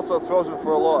also throws him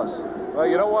for a loss. Well,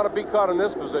 you don't want to be caught in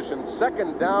this position.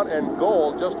 2nd down and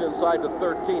goal just inside the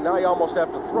 13. Now you almost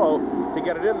have to throw to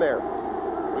get it in there.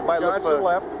 We might Johnson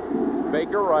left,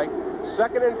 Baker right.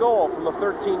 2nd and goal from the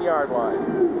 13-yard line.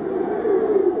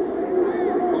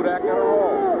 Hudak on a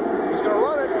roll. He's going to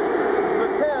run it to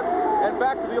the 10 and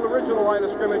back to the original line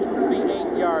of scrimmage, the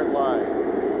 8-yard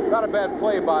line. Not a bad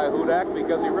play by Hudak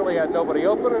because he really had nobody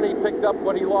open, and he picked up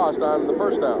what he lost on the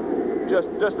 1st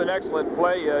down. Just an excellent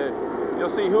play.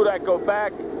 You'll see Hudak go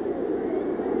back,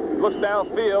 looks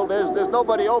downfield. There's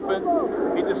nobody open.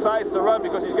 He decides to run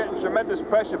because he's getting tremendous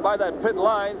pressure by that Pitt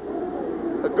line.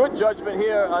 A good judgment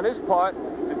here on his part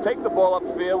to take the ball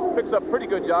upfield, picks up pretty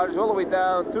good yardage all the way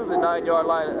down to the 9-yard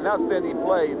line. An outstanding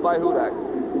play by Hudak.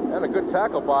 And a good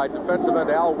tackle by defensive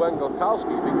end Al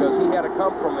Wengelkowski, because he had to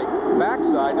come from the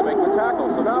backside to make the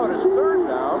tackle. So now it is third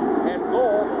down and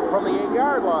goal from the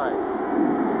 8-yard line.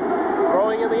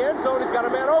 Throwing in the end zone, he's got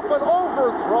a man open,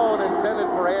 overthrown,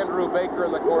 intended for Andrew Baker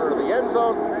in the corner of the end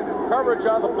zone. Coverage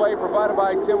on the play provided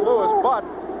by Tim Lewis, but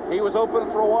he was open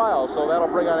for a while, so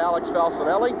that'll bring on Alex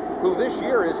Falcinelli, who this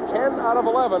year is 10 out of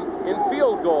 11 in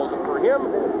field goals. And for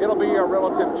him, it'll be a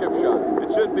relative chip shot.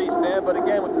 It should be, Stan, but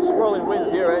again, with the swirling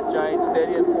winds here at Giant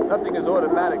Stadium, nothing is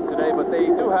automatic today, but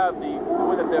they do have the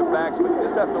wind at their backs, but you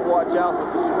just have to watch out for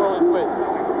the swirling wind,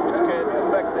 which can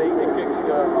affect a kick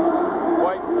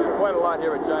quite a lot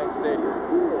here at Giant Stadium.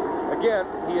 Again,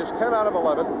 he is 10 out of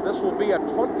 11. This will be a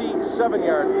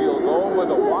 27-yard field goal with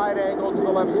a wide angle to the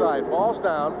left side. Ball's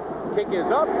down. Kick is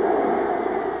up.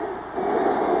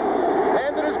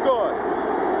 And it is good.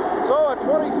 So a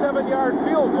 27-yard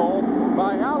field goal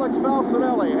by Alex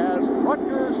Falcinelli has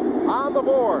Rutgers on the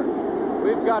board.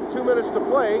 We've got 2 minutes to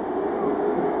play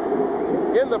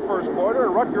in the first quarter,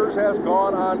 and Rutgers has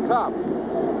gone on top.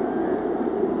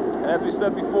 And as we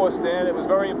said before, Stan, it was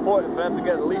very important for them to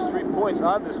get at least 3 points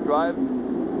on this drive.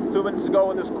 It's 2 minutes to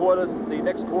go in this quarter. The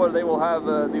next quarter, they will have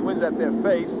the winds at their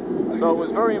face. So it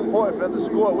was very important for them to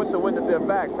score with the wind at their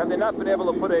backs. Had they not been able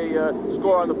to put a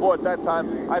score on the board at that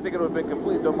time, I think it would have been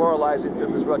completely demoralizing to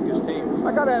this Rutgers team.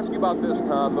 I got to ask you about this,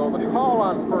 Tom, though. The call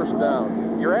on first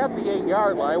down. You're at the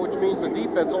 8-yard line, which means the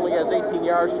defense only has 18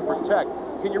 yards to protect.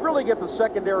 Can you really get the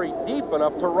secondary deep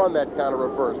enough to run that kind of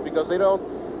reverse? Because they don't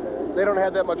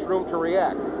have that much room to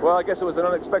react. Well, I guess it was an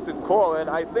unexpected call, and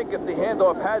I think if the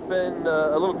handoff had been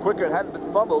a little quicker and hadn't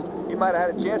been fumbled, he might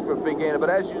have had a chance for a big gain. But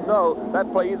as you know,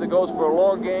 that play either goes for a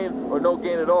long gain or no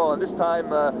gain at all. And this time,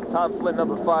 Tom Flynn,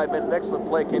 number 5, made an excellent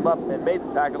play, came up and made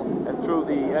the tackle and threw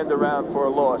the end around for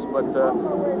a loss. But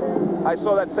I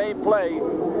saw that same play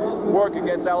work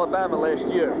against Alabama last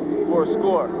year for a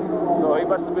score. So he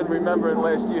must have been remembering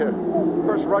last year. Of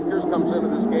course, Rutgers comes into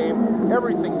this game,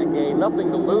 everything to gain, nothing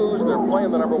to lose. They're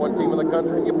playing the #1 team in the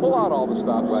country, and you pull out all the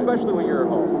stops, especially when you're at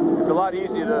home. It's a lot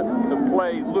easier to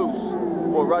play loose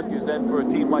for Rutgers than for a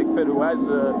team like Pitt, who has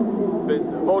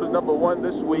been voted #1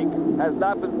 this week, has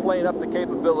not been playing up to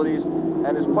capabilities,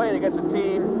 and is playing against a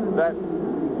team that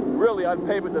really on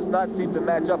paper does not seem to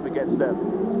match up against them.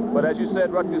 But as you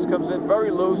said, Rutgers comes in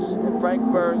very loose, and Frank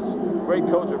Burns, great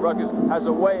coach at Rutgers, has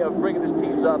a way of bringing his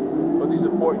teams up for these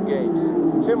important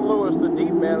games. Tim Lewis, the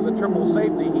deep man in the triple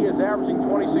safety, he is averaging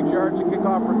 26 yards a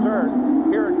kickoff return.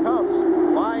 Here it comes.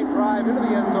 Line drive into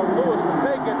the end zone. Lewis will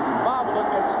take it, bobble it,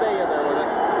 and stay in there with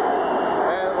it.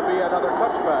 And it'll be another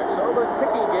touchback. So the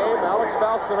kicking game, Alex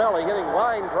Falcinelli hitting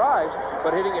line drives,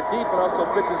 but hitting it deep enough so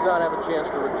Pitt does not have a chance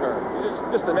to return.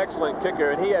 He's just an excellent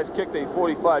kicker, and he has kicked a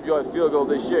 45-yard field goal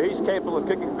this year. He's capable of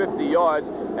kicking 50 yards.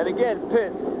 And again,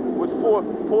 Pitt, with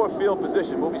poor field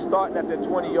position, will be starting at their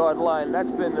 20-yard line. And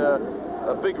that's been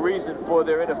a big reason for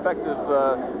their ineffectiveness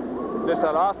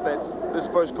on offense this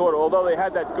first quarter, although they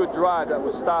had that good drive that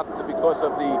was stopped because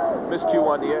of the miscue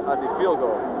on the field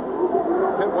goal.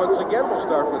 Pitt once again will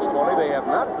start from its 20. They have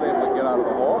not been able to get out of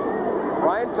the hole.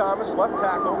 Brian Thomas, left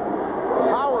tackle,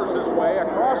 powers his way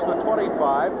across the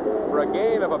 25 for a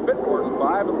gain of a bit more than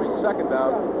 5. It'll be second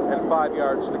down and 5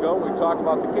 yards to go. We talk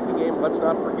about the kicking game. Let's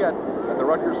not forget that the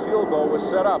Rutgers field goal was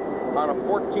set up on a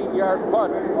 14-yard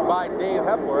punt by Dave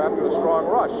Hepler after a strong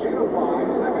rush.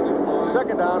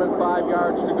 Second down and 5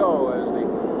 yards to go as the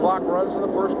clock runs in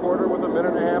the first quarter with a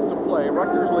minute and a half to play.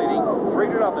 Rutgers leading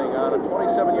 3-0 on a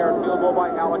 27-yard field goal by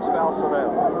Alex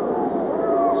Falcinelli.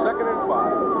 Second and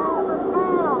 5.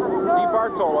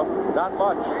 DiBartola, not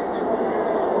much.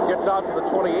 Gets out to the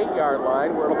 28-yard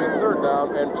line where it'll be third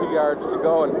down and 2 yards to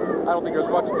go. And I don't think there's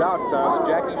much doubt, Tom,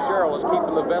 that Jackie Sherrill is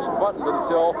keeping the vest buttoned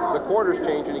until the quarters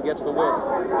change and he gets the win.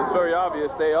 It's very obvious.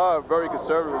 They are very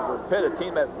conservative with Pitt, a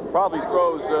team that probably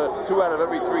throws 2 out of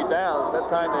every 3 downs.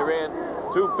 That time they ran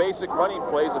 2 basic running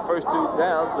plays the first 2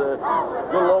 downs. A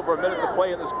little over a minute to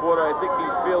play in this quarter. I think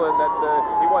he's feeling that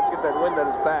he wants to get that wind at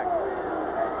his back.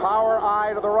 Power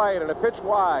eye to the right and a pitch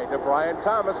wide to Brian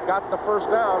Thomas. Got the first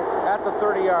down at the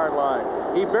 30-yard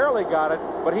line. He barely got it,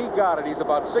 but he got it. He's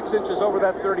about 6 inches over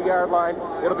that 30-yard line.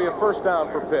 It'll be a first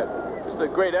down for Pitt. Just a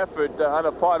great effort on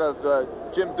the part of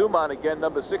Jim Dumont again,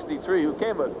 number 53,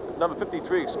 number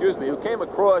 53, excuse me, who came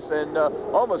across and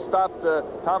almost stopped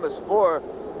Thomas for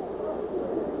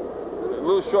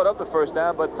Lewis short of the first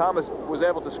down, but Thomas was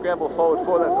able to scramble forward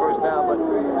for that first down. But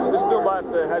this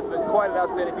Dumont has been quite an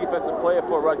outstanding defensive player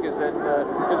for Rutgers, and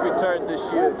his return this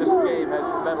game has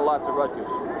meant a lot to Rutgers.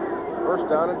 First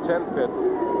down and 10 Pitt.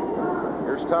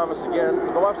 Here's Thomas again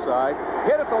to the left side.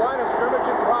 Hit at the line of scrimmage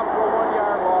and dropped for a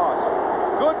 1-yard loss.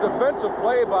 Good defensive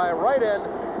play by right end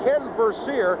Ken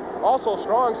Versier. Also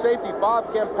strong safety Bob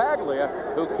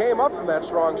Campaglia, who came up from that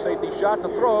strong safety shot to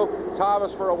throw Thomas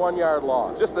for a 1-yard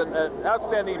loss. Just an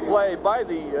outstanding play by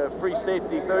the free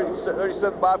safety,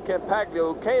 37 Bob Campaglia,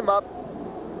 who came up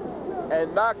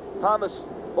and knocked Thomas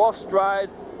off stride,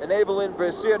 enabling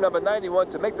Versier, number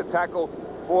 91, to make the tackle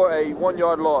for a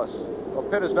 1-yard loss. Well,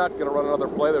 Pitt is not going to run another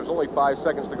play. There's only 5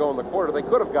 seconds to go in the quarter. They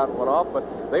could have gotten one off, but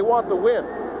they want the win,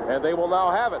 and they will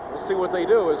now have it. We'll see what they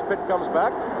do as Pitt comes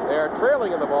back. They are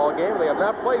trailing in the ball game. They have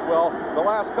not played well the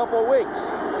last couple of weeks.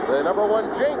 The number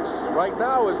 1 jinx right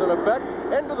now is in effect.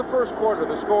 End of the first quarter.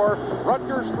 The score,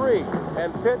 Rutgers 3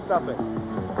 and Pitt nothing.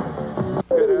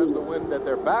 Pitt has the wind at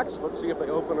their backs. Let's see if they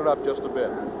open it up just a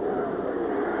bit.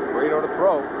 Marino to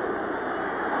throw.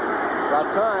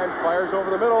 Got time. Fires over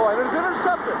the middle, and it is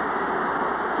intercepted.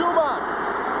 Dumont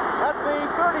at the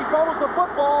 30, fumbles the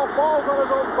football, falls on his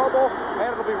own fumble,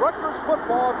 and it'll be Rutgers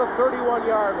football at the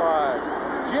 31-yard line.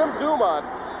 Jim Dumont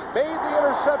made the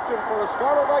interception for the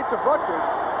Scarlet Knights of Rutgers.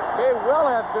 May well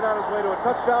have been on his way to a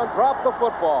touchdown, dropped the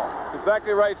football.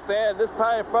 Exactly right, Stan. This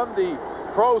time from the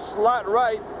pro slot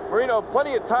right. Marino,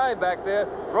 plenty of time back there,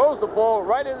 throws the ball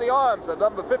right in the arms of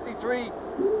number 53,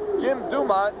 Jim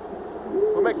Dumont,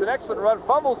 who makes an excellent run,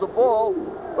 fumbles the ball,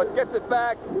 but gets it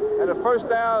back, and a first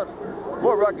down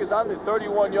for Rutgers on the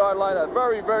 31-yard line. A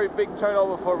very, very big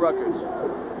turnover for Rutgers.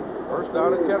 First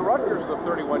down and 10, Rutgers, the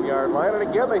 31-yard line, and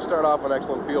again they start off in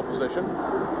excellent field position.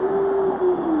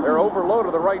 They're overload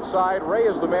to the right side. Ray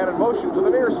is the man in motion to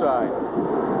the near side.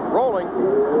 Rolling,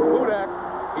 Hudak,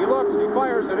 he looks, he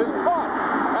fires, it is caught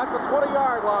at the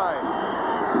 20-yard line.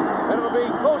 And it'll be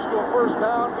close to a first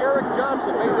down. Eric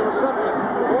Johnson made the reception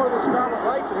for the Scarlet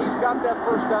Knights, and he's got that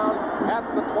first down at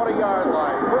the 20-yard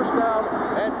line. First down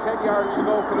and 10 yards to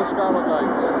go for the Scarlet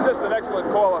Knights. Just an excellent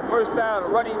call. A first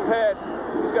down, running pass.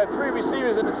 He's got 3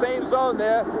 receivers in the same zone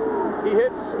there. He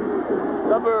hits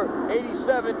number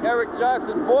 87, Eric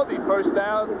Johnson, for the first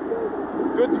down.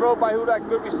 Good throw by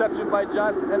Hudak, good reception by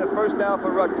Johnson, and a first down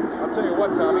for Rutgers. I'll tell you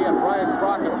what, Tom, he had Brian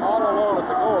Crockett all alone at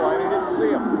the goal line. He didn't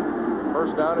see him.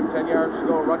 First down and 10 yards to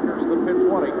go. Rutgers to the Pitt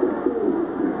 20.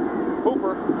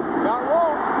 Hooper got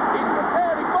room. He's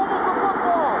prepared. He fumbles the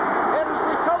football and is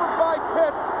recovered by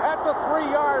Pitt at the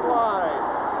 3-yard line.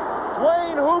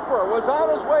 Dwayne Hooper was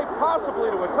on his way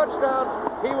possibly to a touchdown.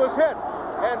 He was hit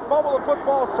and fumbled the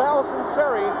football. Sal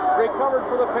Sinceri recovered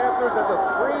for the Panthers at the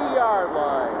 3-yard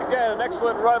line. Again, an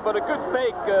excellent run, but a good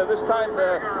fake. This time,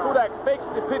 Hudak fakes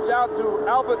the pitch out to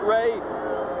Albert Ray.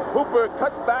 Hooper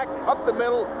cuts back up the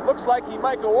middle. Looks like he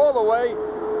might go all the way.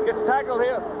 Gets tackled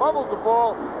here, fumbles the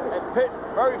ball, and Pitt,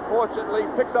 very fortunately,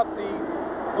 picks up the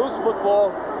loose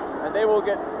football, and they will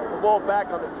get the ball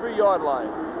back on the 3-yard line.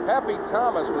 Happy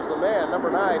Thomas was the man, number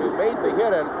 9, who made the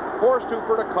hit and forced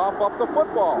Hooper to cough up the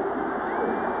football.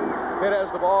 Pitt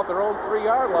has the ball at their own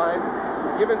 3-yard line.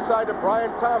 Give inside to Brian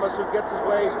Thomas, who gets his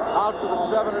way out to the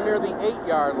 7 and near the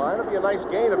 8-yard line. It'll be a nice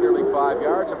gain of nearly 5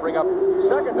 yards and bring up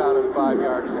second down and 5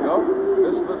 yards to go.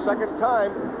 This is the second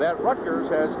time that Rutgers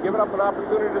has given up an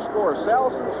opportunity to score. Sal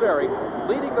Sinceri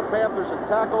leading the Panthers in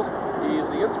tackles. He's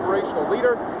the inspirational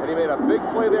leader, and he made a big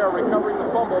play there recovering the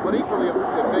fumble, but equally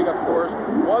big, of course,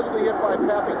 was the hit by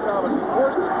Pappy Thomas, who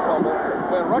forced the fumble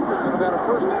when Rutgers would have had a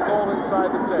first and goal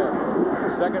inside the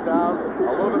 10. Second down,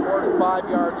 a little bit more than 5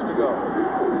 yards to go.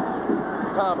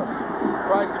 Thomas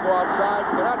tries to go outside,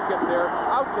 cannot get there,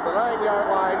 out to the 9-yard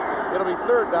line. It'll be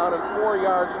third down and 4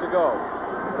 yards to go.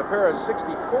 And a pair of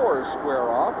 64s square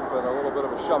off and a little bit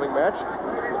of a shoving match.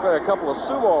 Look at a couple of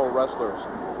sumo wrestlers.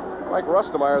 Mike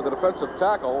Rustemeyer, the defensive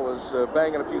tackle, was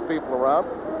banging a few people around,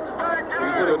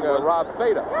 including Rob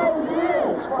Fada.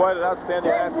 He's quite an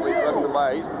outstanding athlete,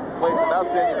 Rustemeyer. He's played some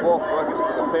outstanding ball for Rutgers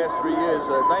for the past 3 years.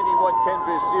 91 Ken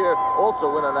Versier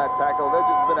also went on that tackle. They've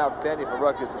just been outstanding for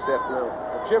Rutgers this afternoon.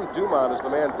 Jim Dumont is the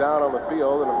man down on the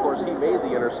field, and of course he made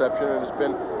the interception and has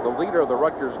been the leader of the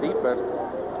Rutgers defense.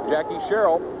 Jackie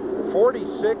Sherrill,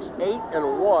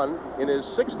 46-8-1 in his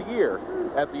 6th year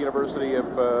at the University of,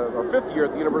 or 5th year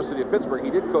at the University of Pittsburgh.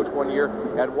 He did coach 1 year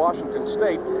at Washington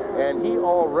State, and he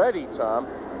already, Tom,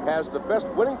 has the best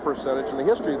winning percentage in the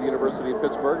history of the University of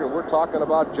Pittsburgh, and we're talking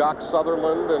about Jock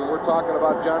Sutherland, and we're talking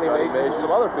about Johnny Mason and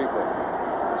some other people.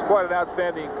 He's quite an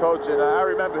outstanding coach, and I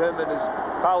remember him in his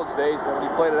college days when he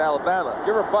played at Alabama. Did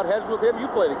you ever butt heads with him? You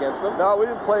played against him. No, we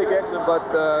didn't play against him, but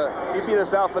he beat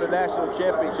us out for the national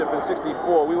championship in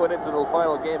 '64. We went into the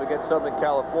final game against Southern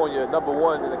California,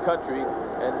 #1 in the country,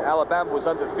 and Alabama was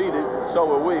undefeated, so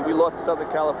were we. We lost to Southern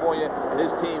California, and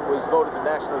his team was voted the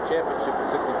national championship in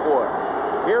 '64.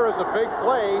 Here is a big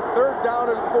play, third down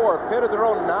and 4. Pitt at their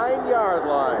own 9-yard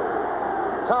line.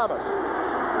 Thomas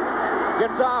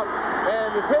gets out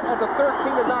and is hit at the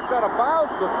 13 and knocked out of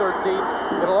bounds to the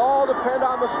 13. It'll all depend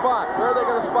on the spot. Where are they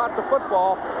going to spot the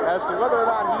football as to whether or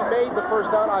not he made the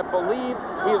first down? I believe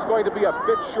he is going to be a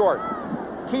bit short.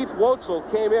 Keith Wotzel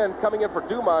coming in for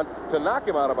Dumont to knock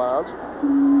him out of bounds.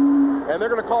 And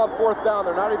they're going to call it fourth down.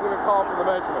 They're not even going to call for the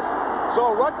measurement.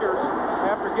 So Rutgers,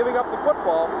 after giving up the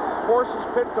football, forces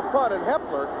Pitt to punt, and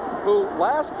Hepler, who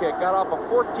last kick got off a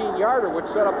 14-yarder, which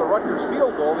set up the Rutgers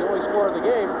field goal, the only score of the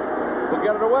game, will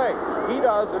get it away. He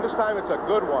does, and this time it's a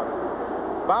good one.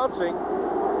 Bouncing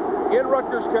in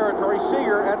Rutgers territory,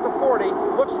 Seeger at the 40,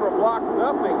 looks for a block,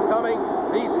 nothing coming.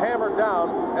 He's hammered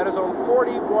down at his own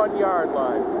 41-yard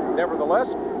line.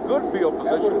 Nevertheless, good field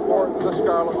position for the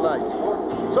Scarlet Knights.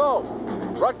 So,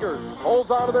 Rutgers holds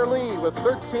on to their lead with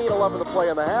 13-11 to play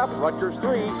in the half. Rutgers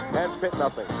 3 and Pitt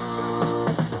nothing.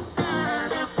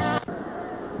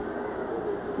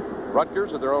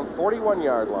 Rutgers at their own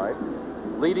 41-yard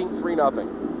line, leading 3-0.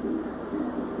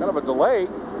 Kind of a delay,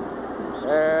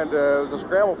 and it was a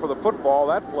scramble for the football.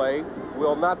 That play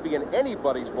will not be in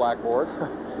anybody's blackboard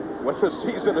when the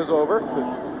season is over,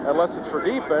 unless it's for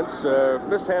defense.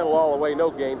 Mishandle all the way,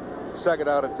 no gain. Second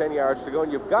out at 10 yards to go,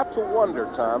 and you've got to wonder,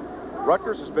 Tom,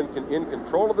 Rutgers has been in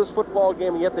control of this football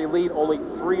game, and yet they lead only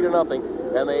 3-0,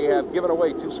 and they have given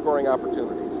away 2 scoring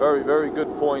opportunities. Very, very good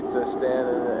point, Stan.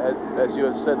 As you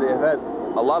have said, they have had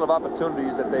a lot of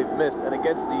opportunities that they've missed, and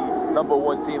against the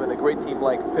 #1 team and a great team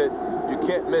like Pitt, you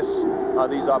can't miss on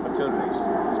these opportunities.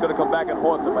 It's going to come back and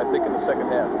haunt them, I think, in the second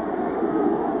half.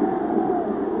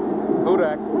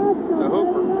 Hudak to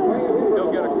Hooper.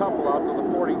 He'll get a couple out to the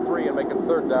 43 and make it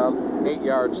third down, 8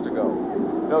 yards to go.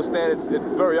 No, Stan, it's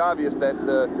very obvious that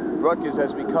Rutgers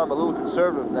has become a little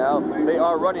conservative now. They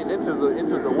are running into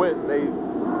the wind. They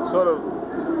sort of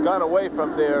gone away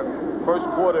from their first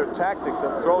quarter tactics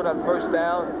of throwing on first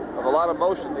down, of a lot of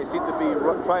motion. They seem to be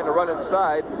trying to run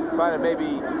inside, trying to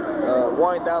maybe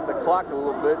wind down the clock a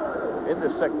little bit in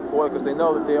the second quarter, because they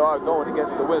know that they are going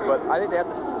against the wind. But I think they have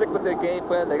to stick with their game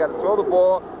plan. They got to throw the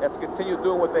ball. They have to continue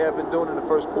doing what they have been doing in the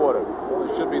first quarter. Well,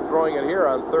 they should be throwing it here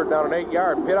on third down and 8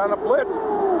 yards. Pitt on a blitz.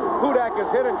 Hudak is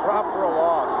hit and dropped for a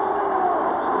loss.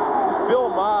 Bill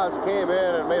Maas came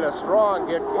in and made a strong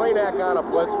get. Klanak on a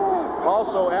blitz.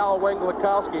 Also, Al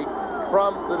Wenglikowski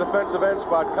from the defensive end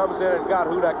spot comes in and got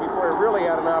Hudak before he really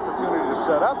had an opportunity to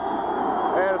set up.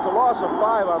 And it's a loss of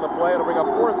 5 on the play. It'll bring up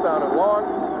fourth down and long.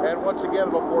 And once again,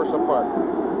 it'll force a punt.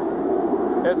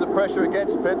 There's the pressure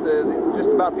against Pitt.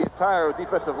 Just about the entire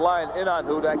defensive line in on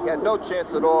Hudak. He had no chance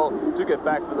at all to get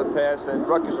back for the pass, and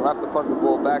Rutgers will have to punt the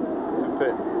ball back to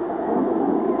Pitt.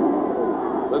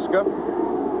 Liska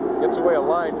gets away a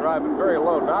line drive, but very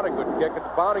low. Not a good kick.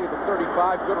 It's bounding at the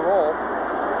 35. Good roll.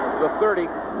 The 30.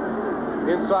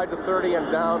 Inside the 30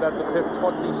 and down at the Pitt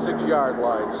 26-yard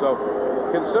line. So,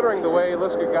 considering the way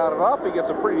Liska got it off, he gets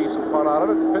a pretty decent punt out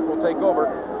of it. Pitt will take over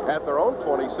at their own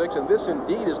 26, and this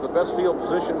indeed is the best field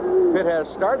position Pitt has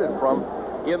started from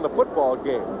in the football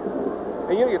game.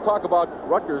 And you talk about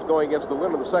Rutgers going against the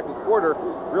wind in the second quarter.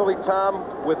 Really, Tom,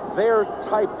 with their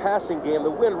type passing game,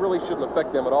 the wind really shouldn't affect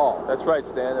them at all. That's right,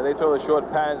 Stan. And they throw the short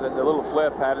patterns and the little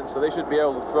flare patterns, so they should be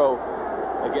able to throw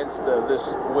against this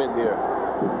wind here.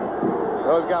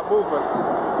 Now we've got movement.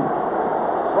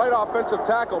 Right offensive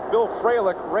tackle, Bill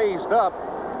Freilich raised up,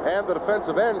 and the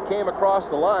defensive end came across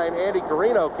the line. Andy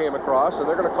Carino came across, and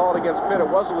they're going to call it against Pitt. It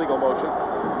was a legal motion.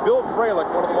 Bill Freilich,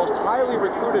 one of the most highly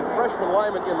recruited freshman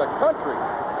linemen in the country.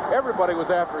 Everybody was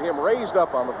after him, raised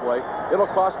up on the play. It'll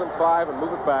cost them 5 and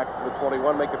move it back to the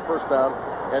 21, make it first down,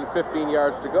 and 15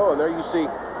 yards to go. And there you see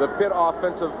the Pitt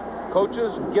offensive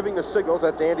coaches giving the signals.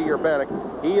 That's Andy Urbanek.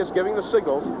 He is giving the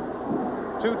signals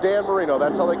to Dan Marino.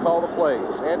 That's how they call the plays.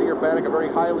 Andy Urbanek, a very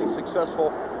highly successful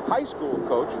high school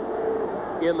coach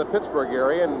in the Pittsburgh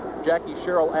area, and Jackie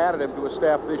Sherrill added him to his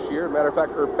staff this year. Matter of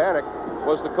fact, Urbanek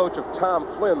was the coach of Tom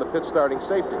Flynn, the Pitt starting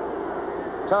safety.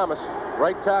 Thomas,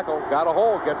 right tackle, got a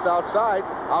hole, gets outside,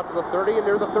 out to the 30 and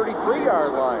near the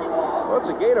 33-yard line. Well,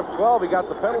 it's a gain of 12. He got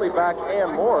the penalty back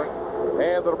and more.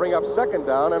 And it'll bring up second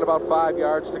down and about 5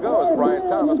 yards to go as Brian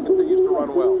Thomas continues to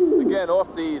run well. Again, off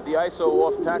the ISO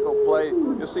off-tackle play,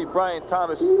 you'll see Brian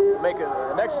Thomas make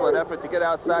an excellent effort to get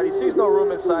outside. He sees no room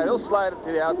inside. He'll slide it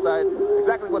to the outside.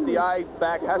 Exactly what the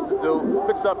I-back has to do.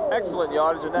 Picks up excellent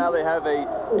yardage, and now they have a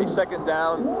second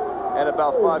down and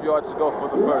about 5 yards to go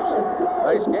for the first.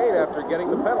 Nice gain after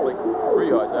getting the penalty. 3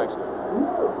 yards, actually.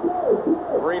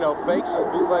 Marino fakes and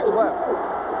bootlegs left.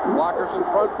 Blockers in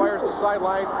front, fires the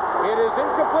sideline. It is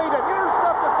incomplete and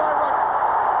intercepted by Rutgers.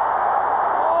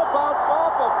 All bounced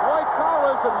off of Dwight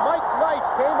Collins, and Mike Knight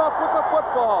came up with the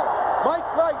football. Mike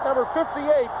Knight, number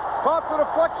 58, caught the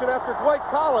deflection after Dwight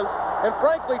Collins And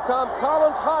frankly, Tom,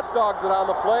 Collins hot dogged it on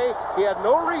the play. He had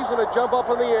no reason to jump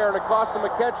up in the air, and it cost him a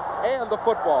catch and the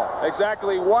football.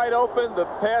 Exactly, wide open. The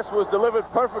pass was delivered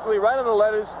perfectly right on the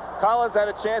letters. Collins had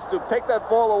a chance to take that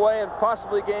ball away and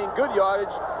possibly gain good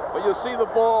yardage, but you'll see the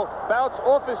ball bounce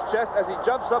off his chest as he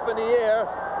jumps up in the air,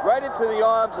 right into the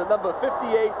arms of number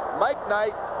 58, Mike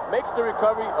Knight. Makes the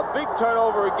recovery, a big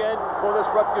turnover again for this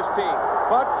Rutgers team.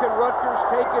 But can Rutgers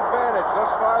take advantage?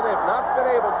 Thus far, they've not been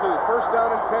able to. First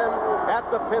down and 10 at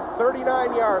the Pitt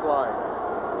 39-yard line.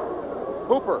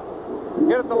 Hooper,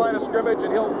 get at the line of scrimmage,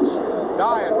 and he'll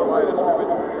die at the line of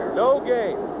scrimmage. No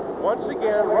gain. Once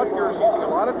again, Rutgers using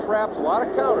a lot of traps, a lot of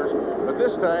counters, but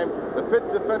this time, the Pitt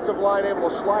defensive line able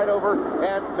to slide over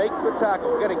and make the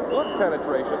tackle, getting good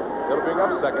penetration. It'll bring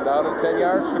up second down and 10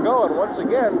 yards to go, and once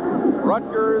again,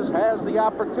 Rutgers has the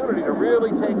opportunity to really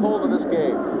take hold of this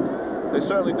game. They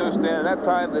certainly do, Stan. At that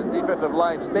time, the defensive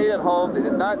line stayed at home. They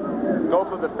did not go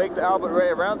for the fake to Albert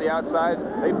Ray around the outside.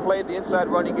 They played the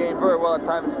inside running game very well at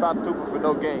times and stopped Hooper for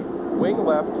no gain. Wing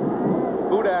left,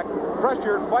 Hudak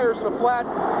pressured, fires in the flat,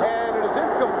 and it is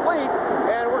incomplete,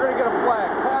 and we're going to get a flag.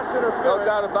 Pass interference. No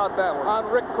doubt about that one. On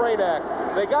Rick Cranack.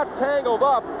 They got tangled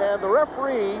up, and the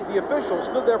referee, the official,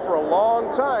 stood there for a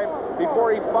long time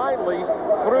before he finally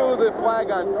threw the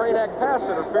flag on Cranack. Pass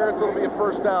interference. It'll be a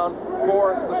first down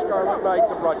for the Scarlet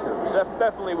Knights of Rutgers. That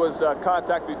definitely was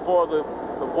contact before the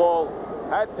ball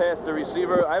had passed the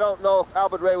receiver. I don't know if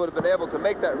Albert Ray would have been able to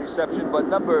make that reception, but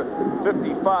number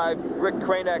 55, Rick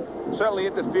Cranack, certainly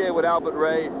interfered with Albert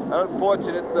Ray. An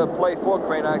unfortunate play for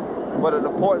Cranack, but an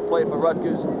important play for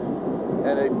Rutgers,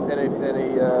 and a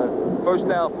first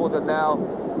down for them now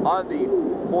on the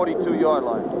 42-yard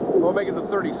line. We'll make it the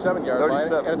 37-yard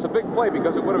line, and it's a big play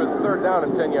because it would have been third down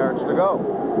and 10 yards to go.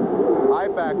 High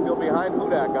backfield behind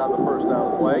Hudak on the first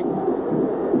down play.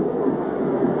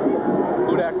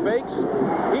 Hudak fakes.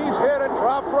 He's hit and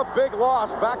dropped for a big loss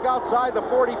back outside the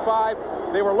 45.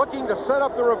 They were looking to set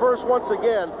up the reverse once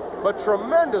again, but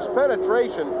tremendous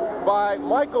penetration by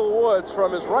Michael Woods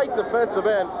from his right defensive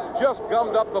end just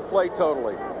gummed up the play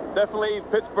totally. Definitely,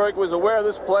 Pittsburgh was aware of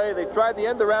this play. They tried the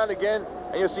end around again,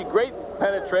 and you'll see great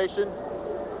penetration.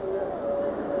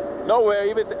 Nowhere,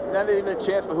 not even a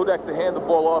chance for Hudak to hand the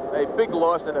ball off. A big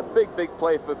loss and a big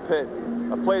play for Pitt.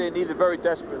 A play they needed very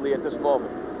desperately at this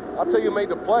moment. I'll tell you who made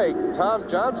the play. Tom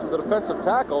Johnson, the defensive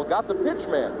tackle, got the pitch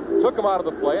man, took him out of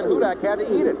the play, and Hudak had to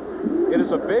eat it. It is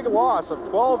a big loss of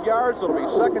 12 yards. It'll be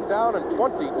second down and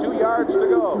 22 yards to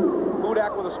go.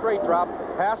 Hudak with a straight drop,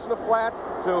 pass in the flat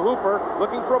to Hooper,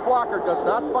 looking for a blocker, does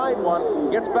not find one,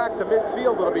 gets back to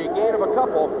midfield. It'll be a gain of a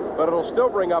couple, but it'll still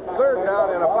bring up third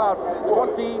down and about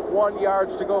 21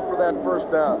 yards to go for that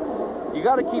first down. You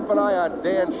got to keep an eye on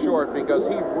Dan Short because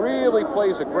he really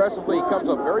plays aggressively. He comes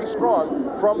up very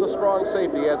strong from the strong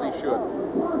safety, as he should.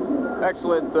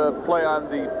 Excellent play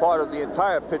on the part of the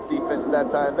entire Pitt defense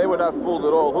that time. They were not fooled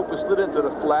at all. Hooper slid into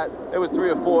the flat. There was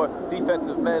 3 or 4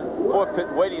 defensive men for Pitt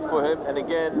waiting for him, and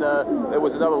again, there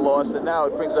was another loss, and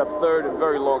now it brings up third and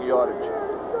very long yardage.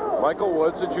 Michael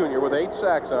Woods, a junior, with 8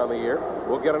 sacks on the year.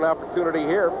 We'll get an opportunity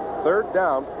here. Third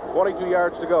down, 22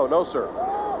 yards to go. No, sir.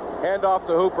 Hand off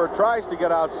to Hooper, tries to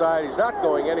get outside. He's not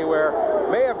going anywhere.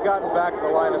 May have gotten back to the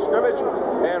line of scrimmage,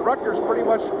 and Rutgers pretty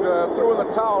much threw in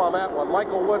the towel on that one.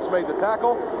 Michael Woods made the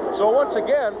tackle. So once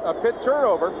again, a Pitt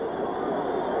turnover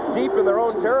deep in their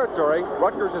own territory.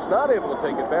 Rutgers is not able to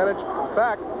take advantage. In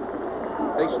fact,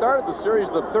 they started the series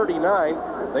at the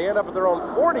 39. They end up at their own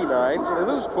 49, so they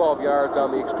lose 12 yards on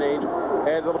the exchange,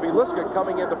 and it'll be Liska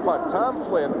coming in to punt. Tom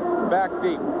Flynn back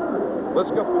deep.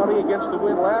 Liska punting against the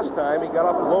wind last time. He got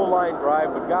off a low-line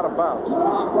drive, but got a bounce.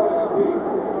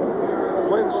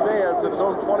 Flynn stands at his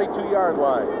own 22-yard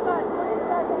line.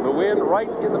 The wind right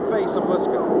in the face of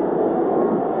Liska.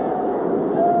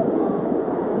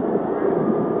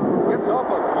 Gets off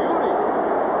a beauty.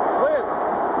 Flynn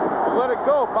will let it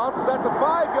go. Bounces at the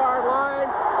 5-yard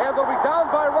line, and they'll be down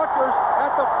by Rutgers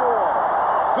at the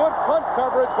 4. Good punt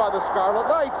coverage by the Scarlet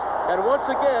Knights, and once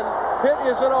again, Pitt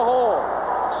is in a hole.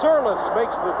 Surlis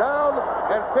makes the down,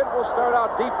 and Pitt will start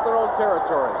out deep in their own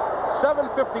territory.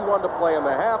 7:51 to play in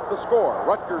the half. The score,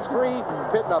 Rutgers 3,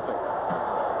 Pitt nothing.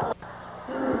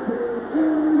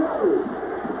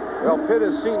 Well, Pitt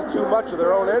has seen too much of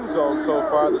their own end zone so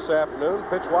far this afternoon.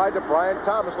 Pitch wide to Brian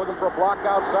Thomas, looking for a block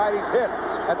outside. He's hit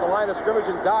at the line of scrimmage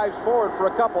and dives forward for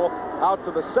a couple out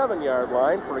to the 7-yard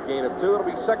line for a gain of 2. It'll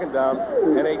be second down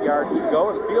and 8 yards to go,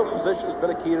 and field position has been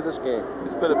a key to this game.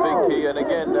 It's been a big key, and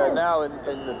again, now in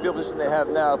the field position they have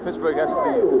now, Pittsburgh has to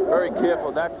be very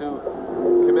careful not to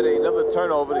commit another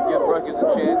turnover to give Rutgers a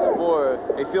chance for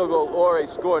a field goal or a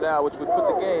score now, which would put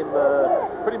the game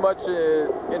pretty much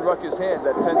in Rutgers' hands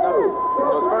at 10-0.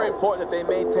 So it's very important that they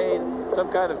maintain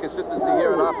some kind of consistency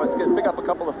here on offense, pick up a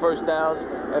couple of first downs,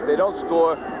 and if they don't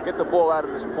score, get the ball out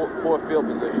of this poor field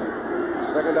position.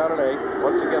 2nd down and 8.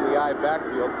 Once again, the I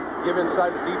backfield. Give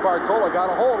inside to DiBartola.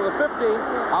 Got a hold of the 15,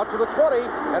 out to the 20,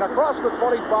 and across the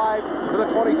 25 to the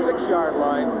 26-yard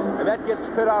line. And that gets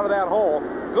Pitt out of that hole.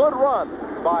 Good run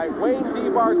by Wayne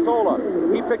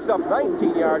DiBartola. He picks up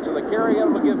 19 yards in the carry,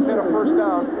 and will give Pitt a first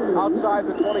down outside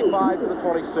the 25 to the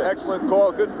 26. Excellent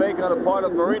call. Good fake on the part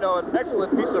of Marino. An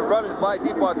excellent piece of running by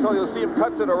DiBartola. You'll see him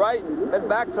cut to the right, then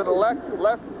back to the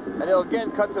left, and he'll again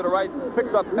cut to the right,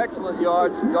 picks up excellent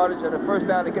yardage, and a first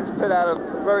down. It gets Pitt out of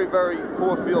very, very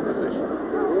poor field position.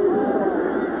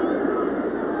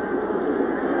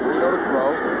 Marino to throw.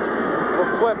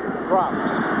 Little flip, drops.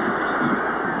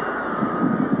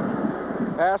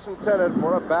 Pass intended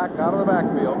for a back out of the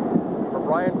backfield for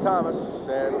Brian Thomas,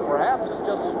 and perhaps it's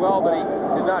just as well that he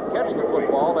did not catch the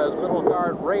football, as middle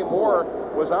guard Ray Moore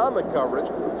was on the coverage,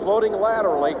 floating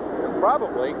laterally, and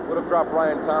probably would have dropped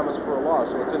Brian Thomas for a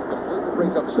loss, so it's incomplete. It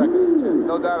brings up 2nd and 10.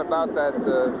 No doubt about that.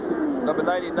 Number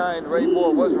 99, Ray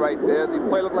Moore, was right there. The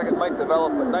play looked like it might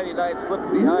develop, but 99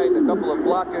 slipped behind a couple of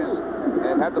blockers,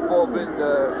 and had the ball been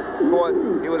caught,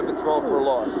 he would have been thrown for a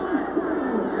loss.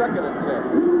 2nd and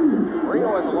 10.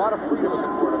 Marino has a lot of freedom as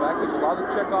a quarterback. He's allowed to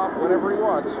check off whenever he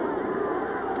wants.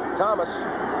 Thomas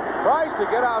tries to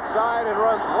get outside and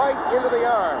runs right into the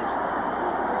arms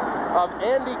of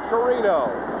Andy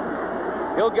Carino.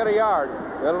 He'll get a yard.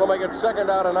 Then it'll make it 2nd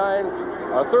down and 9,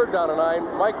 or 3rd down and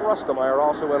 9. Mike Rustemeyer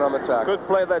also in on the tackle. Good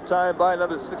play that time by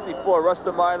number 64,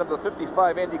 Rustemeyer, number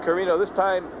 55, Andy Carino. This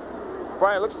time,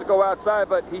 Brian looks to go outside,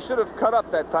 but he should have cut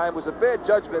up that time. It was a bad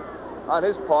judgment on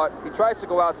his part. He tries to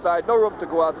go outside, no room to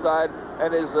go outside, and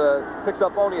picks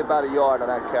up only about a yard on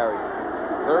that carry.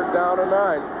 3rd down and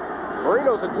 9.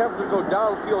 Marino's attempted to go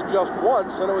downfield just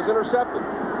once, and it was intercepted.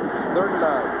 3rd and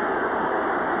 9.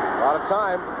 A lot of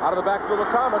time out of the backfield of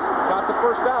Thomas. Got the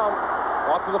first down,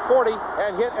 off to the 40,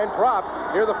 and hit and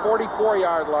dropped near the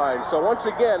 44-yard line. So once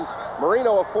again,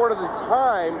 Marino afforded the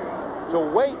time to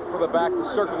wait for the back to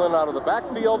circle in out of the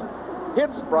backfield.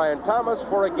 Hits Brian Thomas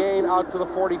for a gain out to the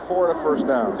 44 and a first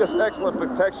down. Just excellent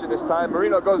protection this time.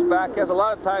 Marino goes back, has a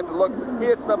lot of time to look. He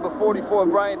hits number 44,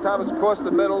 Brian Thomas, across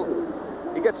the middle.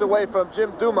 He gets away from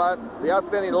Jim Dumont, the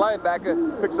outstanding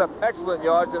linebacker, picks up excellent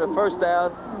yards and a first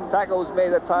down. Tackle was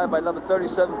made that time by number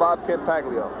 37, Bob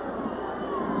Campaglio.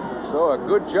 So a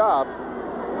good job.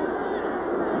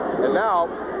 And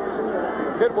now,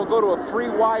 Pitt will go to a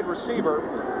 3-wide receiver.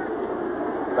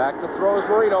 Back to throw is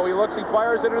Marino. He looks, he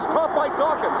fires, and it is caught by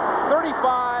Dawkins.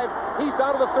 35. He's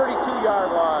down to the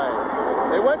 32-yard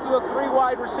line. They went to the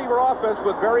 3-wide receiver offense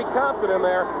with Barry Compton in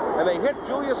there, and they hit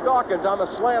Julius Dawkins on the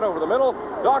slant over the middle.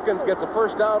 Dawkins gets a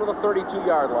first down to the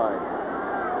 32-yard line.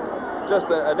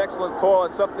 Just an excellent call,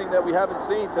 and something that we haven't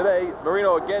seen today.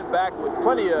 Marino again back with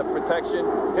plenty of protection.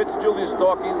 Hits Julius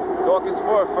Dawkins. Dawkins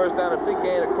for a first down, a big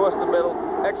gain across the middle.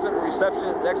 Excellent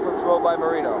reception, excellent throw by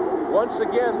Marino. Once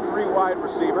again, 3-wide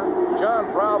receiver.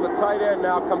 John Brown, the tight end,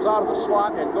 now comes out of the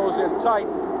slot and goes in tight.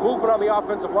 Movement on the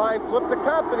offensive line. Flip to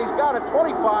Compton. He's got it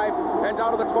 25 and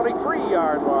down to the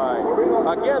 23-yard line.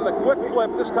 Again, the quick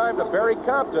flip, this time to Barry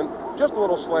Compton. Just a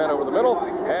little slant over the middle,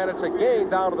 and it's a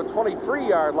gain down to the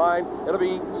 23-yard line. It'll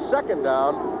be 2nd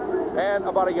down and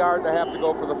about a yard and a half to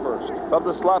go for the first. From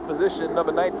the slot position,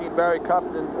 number 19, Barry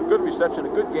Compton, a good reception,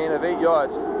 a good gain of 8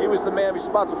 yards. He was the man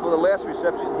responsible for the last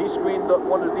reception. He screened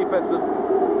one of the defensive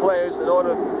players in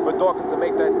order for Dawkins to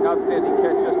make that outstanding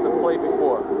catch just the play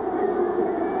before.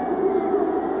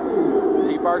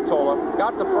 Bartola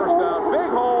got the first down.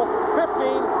 Big hole,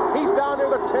 15. He's down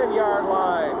near the 10-yard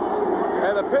line.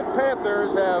 And the Pitt Panthers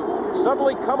have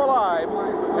suddenly come alive,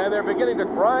 and they're beginning to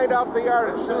grind out the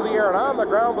yardage through the air and on the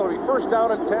ground. They'll be first down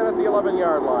and 10 at the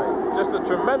 11-yard line. Just a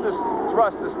tremendous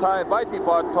thrust this time by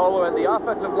DiBartola and the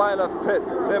offensive line of Pitt.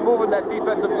 They're moving that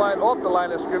defensive line off the line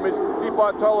of scrimmage.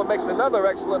 DiBartola makes another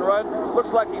excellent run.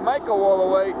 Looks like he might go all the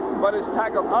way, but is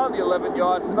tackled on the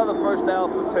 11-yard. Another first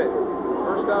down for Pitt.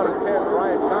 First down and 10.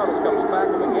 Brian Thomas comes back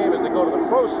in the game as they go to the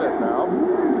pro set now.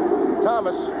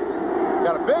 Thomas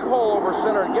got a big hole over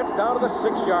center and gets down to the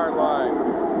 6-yard line.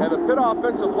 And the Pitt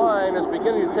offensive line is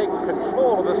beginning to take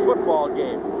control of this football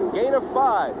game. Gain of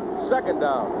 5. 2nd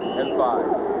down and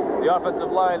 5. The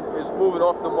offensive line is moving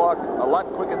off the mark a lot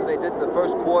quicker than they did in the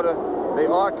first quarter. They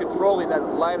are controlling that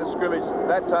line of scrimmage.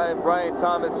 That time, Brian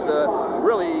Thomas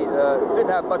really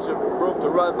didn't have much of room to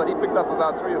run, but he picked up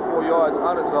about 3 or 4 yards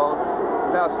on his own.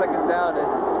 now second down and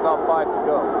about 5 to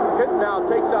go. Pitt now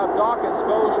takes out Dawkins,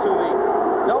 goes to the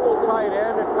double tight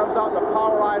end. It comes out in the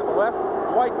power eye to the left.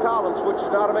 Dwight Collins switches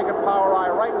now to make it power eye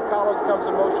right, and Collins comes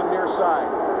in motion near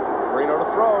side. Marino to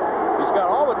throw. He's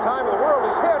got all the time in the world.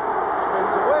 He's hit.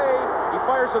 Spins away. He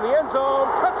fires in the end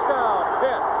zone. Touchdown,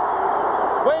 Pitt.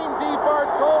 Wayne D.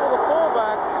 Bartola, the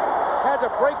fullback, had to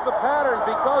break the pattern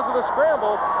because of the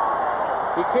scramble.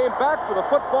 He came back for the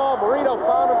football. Marino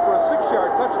found him for a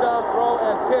 6-yard touchdown throw,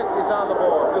 and Pitt is on the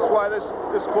board. This is why this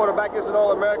quarterback is an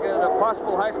All-American and a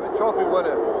possible Heisman Trophy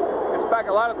winner. It's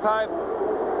back a lot of time.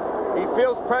 He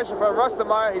feels pressure from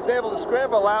Rustemeyer. He's able to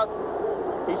scramble out.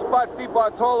 He spots Di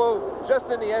Bartolo just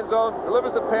in the end zone,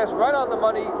 delivers the pass right on the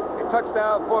money. A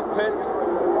touchdown for Pitt.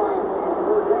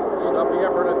 Stuffy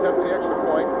effort attempts the extra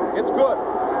point. It's good.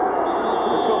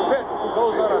 And so Pitt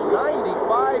goes on a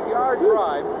 95-yard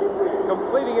drive,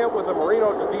 completing it with a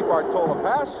Marino to Di Bartola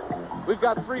pass. We've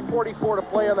got 3:44 to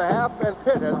play in the half, and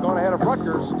Pitt has gone ahead of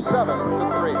Rutgers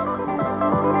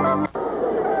 7-3.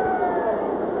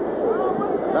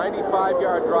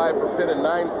 95-yard drive for Pitt in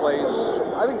 9 plays.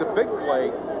 I think the big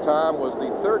play, Tom, was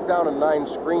the 3rd down and 9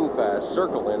 screen pass,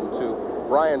 circle into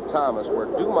Brian Thomas, where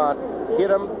Dumont hit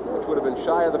him, which would have been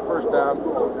shy of the first down.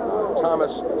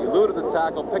 Thomas eluded the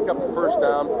tackle, picked up the first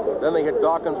down. Then they hit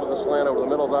Dawkins with a slant over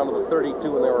the middle down to the 32,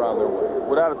 and they were on their way.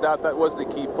 Without a doubt, that was the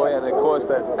key play, and it caused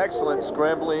that excellent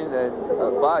scrambling and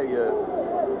by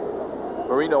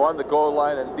Marino on the goal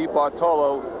line, and Di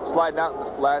Bartolo sliding out in the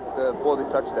flat for the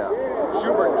touchdown.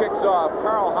 Schubert kicks off.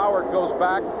 Carl Howard goes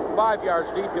back 5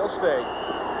 yards deep. He'll stay.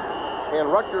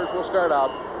 And Rutgers will start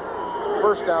out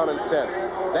 1st down and 10.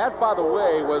 That, by the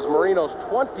way, was Marino's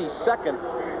 22nd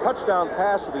touchdown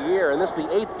pass of the year, and this is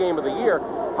the 8th game of the year.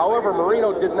 However,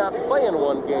 Marino did not play in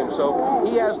 1 game, so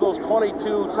he has those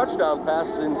 22 touchdown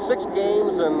passes in 6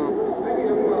 games and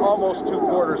almost 2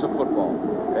 quarters of football.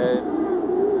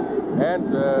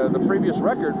 And the previous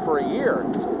record for a year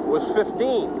was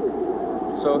 15.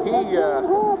 So he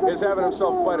is having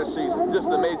himself quite a season. Just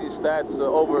amazing stats,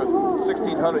 over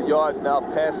 1,600 yards now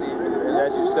passing, and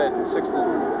as you said,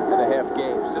 6.5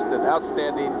 games. Just an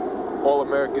outstanding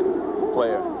All-American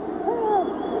player.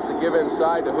 It's a give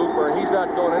inside to Hooper. He's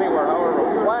not going anywhere. However,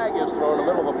 a flag is thrown in the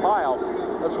middle of a pile.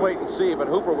 Let's wait and see, but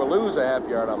Hooper will lose a half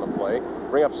yard on the play.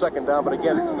 Bring up 2nd down, but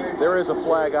again, there is a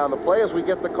flag on the play as we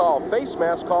get the call. Face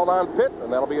mask called on Pitt,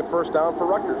 and that'll be a 1st down for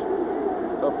Rutgers.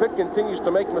 So Pitt continues to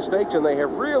make mistakes, and they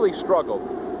have really struggled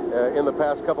in the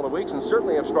past couple of weeks, and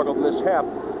certainly have struggled in this half.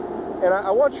 And I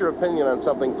want your opinion on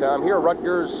something, Tom. Here,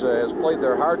 Rutgers has played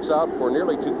their hearts out for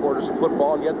nearly 2 quarters of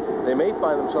football, and yet they may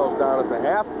find themselves down at the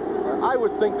half. I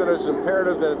would think that it's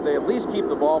imperative that they at least keep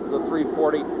the ball for the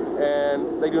 3:40,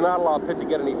 and they do not allow Pitt to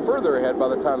get any further ahead by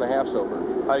the time the half's over.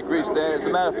 I agree, Stan. As a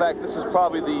matter of fact, this is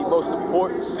probably the most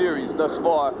important series thus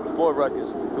far for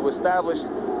Rutgers, to establish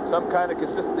some kind of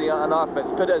consistency on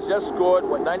offense. Pitt has just scored,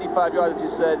 95 yards, as you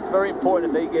said. It's very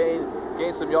important if they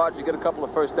gain some yards, you get a couple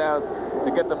of 1st downs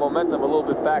to get the momentum a little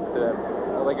bit back to them.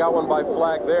 Well, they got one by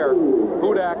flag there.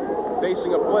 Hudak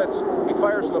facing a blitz. He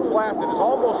fires in the flat that is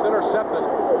almost intercepted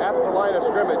at the line of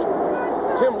scrimmage.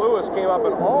 Tim Lewis came up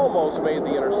and almost made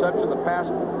the interception. The pass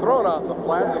thrown out the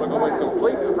flat. It'll go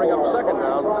incomplete to bring up 2nd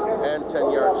down and 10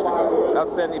 yards to go.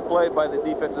 Outstanding play by the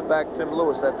defensive back, Tim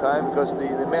Lewis, that time, because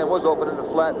the man was open in the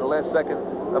flat in the last second.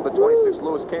 Number 26,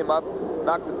 Lewis, came up,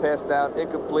 knocked the pass down,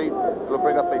 incomplete. It'll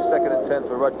bring up a 2nd and 10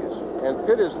 for Rutgers. And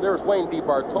Pitt is, there's Wayne D.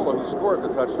 Bartola, who scored the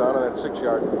touchdown on that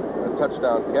 6-yard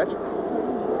touchdown catch.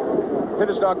 Pitt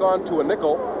has now gone to a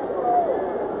nickel,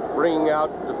 bringing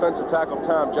out defensive tackle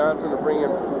Tom Johnson to bring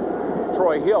in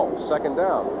Troy Hill, 2nd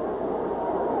down.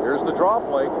 Here's the draw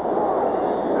play.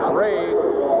 Ray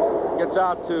gets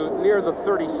out to near the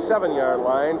 37-yard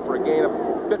line for a gain of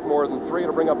a bit more than 3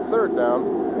 to bring up 3rd down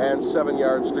and 7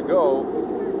 yards to go.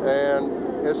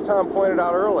 And as Tom pointed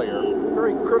out earlier,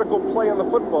 very critical play in the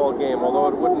football game, although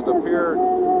it wouldn't appear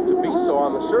to be so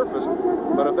on the surface.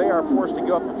 But if they are forced to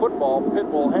give up the football, Pitt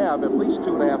will have at least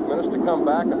 2.5 minutes to come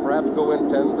back and perhaps go in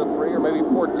 10-3 or maybe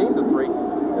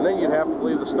 14-3. And then you'd have to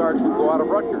believe the starch would go out of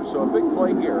Rutgers. So a big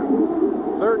play here.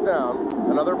 3rd down,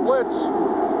 another blitz.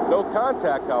 No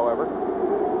contact, however.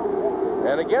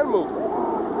 And again, movement.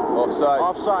 Offside.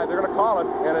 Offside. They're going to call it,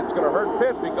 and it's going to hurt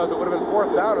Pitt because it would have been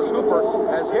 4th down as Hooper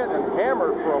has hit and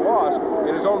hammered for a loss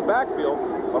in his own backfield.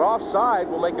 But offside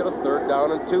will make it a 3rd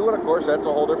down and 2, and of course that's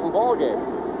a whole different ball game.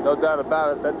 No doubt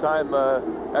about it. That time,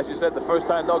 as you said, the first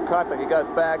time, no contact. He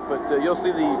got back, but you'll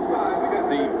see the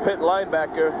Pitt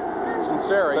linebacker,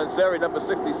 Sunseri, number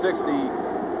 66, the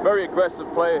very aggressive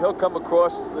player. He'll come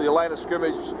across the line of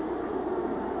scrimmage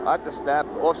at the snap,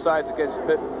 offsides against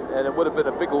Pitt, and it would have been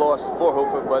a big loss for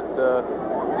Hooper, but the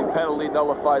penalty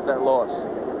nullifies that loss.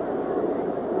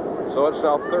 So it's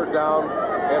now 3rd down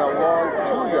and a long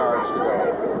 2 yards to go.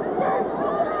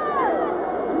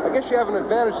 I guess you have an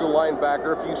advantage as a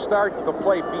linebacker if you start the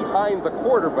play behind the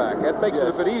quarterback. That makes it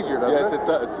a bit easier, doesn't it? Yes, it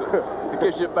does. It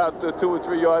gives you about a 2 or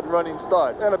 3 yard running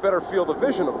start. And a better field of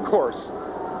vision, of course.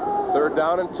 3rd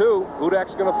down and 2.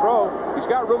 Hudak's going to throw. He's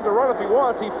got room to run if he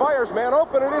wants. He fires, man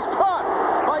open, and is caught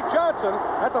by Johnson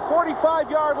at the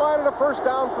 45-yard line, and a 1st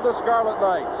down for the Scarlet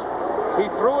Knights. He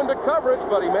threw into coverage,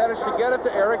 but he managed to get it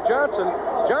to Eric Johnson.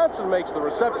 Johnson makes the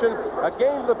reception. A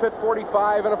gain to the Pitt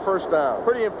 45 and a 1st down.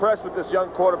 Pretty impressed with this young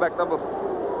quarterback, number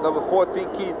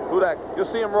 14, Keith Hudak.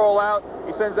 You'll see him roll out.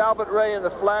 He sends Albert Ray in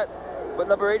the flat. But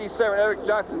number 87, Eric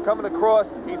Johnson, coming across.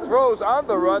 He throws on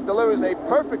the run, delivers a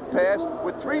perfect pass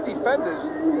with 3 defenders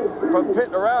from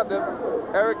Pitt around him.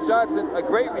 Eric Johnson, a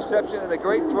great reception and a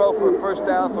great throw for a 1st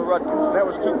down for Rutgers. That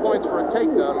was 2 points for a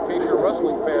takedown, in case you're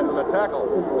wrestling fans, and a tackle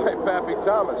by Pappy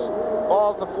Thomas.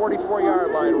 Ball at the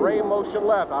 44-yard line. Ray motion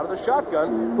left out of the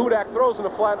shotgun. Hudak throws in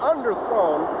the flat,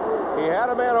 underthrown. He had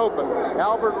a man open,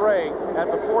 Albert Ray, at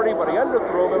the 40, but he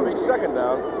underthrew him. It'll be 2nd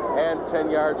down and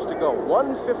 10 yards to go.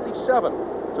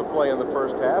 1:57 to play in the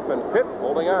 1st half, and Pitt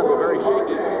holding on to a very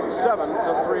shaky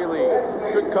 7-3 lead.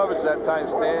 Good coverage that time,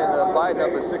 Stan, by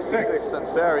number 66,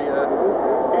 Ansari.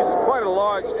 He's quite a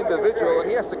large individual,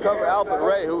 and he has to cover Albert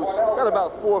Ray, who's got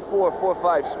about 4.4,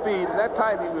 4.5 speed, and that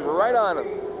time he was right on him.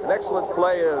 An excellent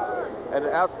play and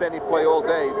an outstanding play all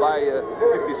day by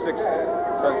 66,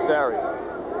 Ansari.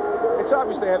 It's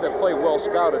obvious they had that play well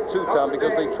scouted, too, Tom,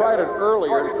 because they tried it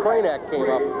earlier, and Kranak came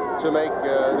up to make,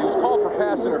 he was called for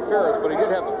pass interference, but he did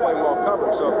have the play well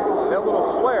covered. So that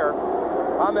little flare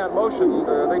on that motion,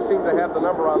 they seem to have the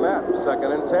number on that. 2nd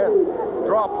and 10.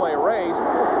 Draw play raised.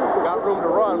 Got room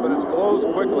to run, but it's closed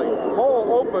quickly.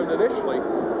 Hole opened initially,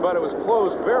 but it was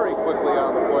closed very quickly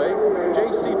on the play.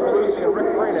 J.C. Pelusi and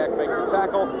Rick Kranak make the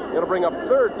tackle. It'll bring up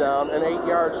 3rd down and 8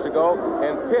 yards to go,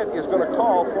 and Pitt is going to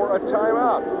call for a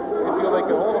timeout. They feel they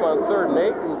can hold them on 3rd and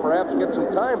 8 and perhaps get some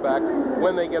time back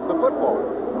when they get the football.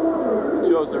 It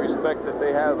shows the respect that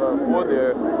they have for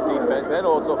their defense and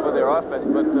also for their offense,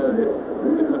 but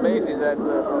it's amazing that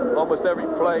almost every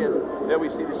play, and there we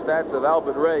see the stats of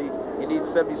Albert Ray, he needs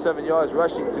 77 yards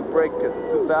rushing to break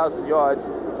 2,000 yards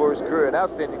for his career, an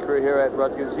outstanding career here at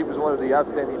Rutgers. He was one of the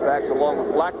outstanding backs along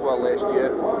with Blackwell last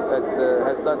year that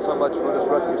has done so much for this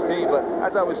Rutgers team. But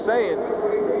as I was saying,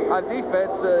 on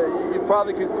defense, you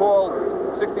probably could call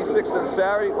 66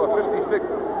 Ansari or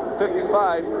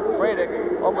 55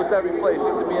 Kranak. Almost every play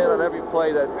seems to be in on every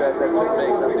play that Pitt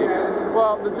makes on defense.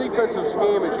 Well, the defensive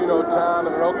scheme, as you know, Tom,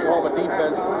 in an Oklahoma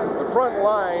defense, the front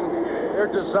line,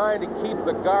 they're designed to keep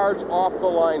the guards off the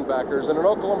linebackers. And an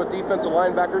Oklahoma defensive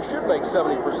linebacker should make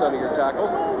 70% of your tackles.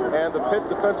 And the Pitt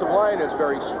defensive line is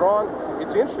very strong.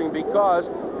 It's interesting because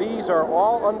these are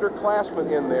all underclassmen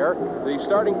in there. The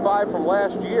starting 5 from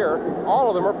last year, all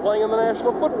of them are playing in the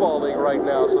National Football League right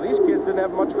now. So these kids didn't have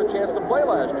much of a chance to play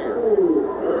last year.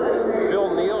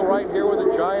 Bill Neal right here with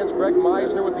the Giants. Greg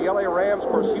Meisner with the LA Rams. Of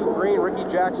course, Hugh Green, Ricky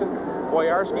Jackson,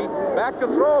 Boyarski. Back to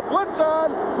throw. Blitz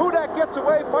on. Hudak gets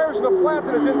away, fires in the flat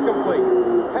that is incomplete.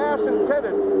 Pass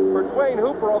intended for Dwayne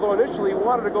Hooper, although initially he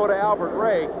wanted to go to Albert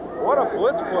Ray. What a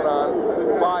blitz put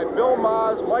on by Bill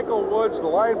Maas, Michael Woods. The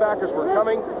linebackers were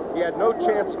coming. He had no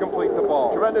chance to complete the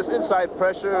ball. Tremendous inside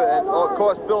pressure, and of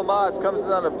course Bill Maas comes in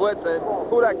on a blitz, and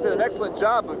Hudak did an excellent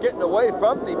job of getting away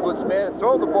from the blitz man and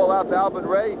throwing the ball out to Albert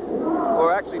Ray,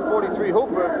 or actually 43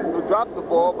 Hooper, who dropped the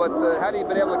ball, but had he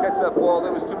been able to catch that ball,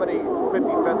 there was too many Pitt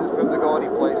defenders for him to go any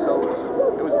place, so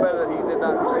it was better that he did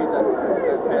not receive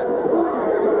that pass.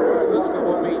 Liska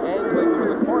will be angling for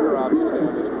the corner, obviously,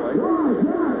 on this play.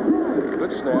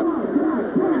 Good snap.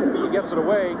 He gets it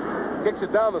away, kicks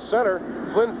it down the center.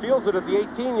 Flynn fields it at the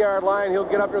 18-yard line. He'll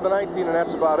get up near the 19, and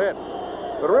that's about it.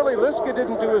 But really, Liska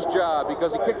didn't do his job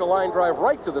because he kicked a line drive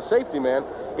right to the safety man.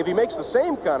 If he makes the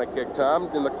same kind of kick, Tom,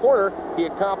 in the corner, he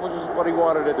accomplishes what he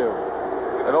wanted to do.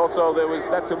 And also, there was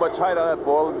not too much height on that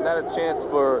ball, not a chance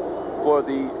for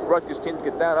the Rutgers team to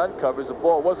get down on covers. The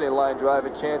ball wasn't a line drive,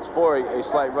 a chance for a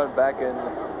slight run back, and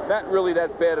not really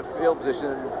that bad a field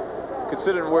position.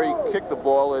 Considering where he kicked the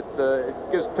ball, it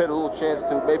gives Pitt a little chance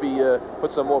to maybe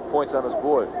put some more points on his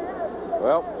board.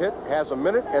 Well, Pitt has 1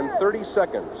 minute and 30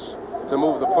 seconds to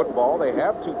move the football. They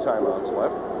have 2 timeouts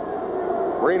left.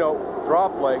 Reno, draw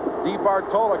play.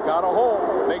 DiBartola got a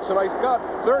hole, makes a nice cut.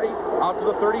 30, out to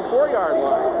the 34-yard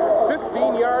line.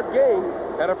 15-yard gain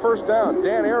and a 1st down.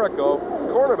 Dan Errico,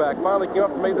 cornerback, finally came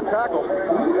up and made the tackle.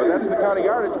 But that's the kind of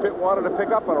yardage Pitt wanted to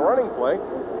pick up on a running play.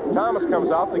 Thomas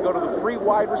comes out. They go to the three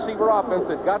wide receiver offense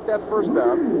that got that first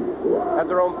down at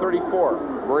their own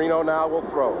 34. Marino now will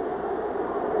throw.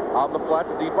 Out in the flat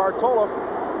to DiBartolo.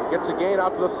 Gets a gain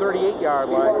out to the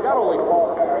 38-yard line. Got only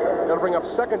 4. Going to bring up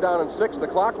 2nd down and 6. The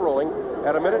clock rolling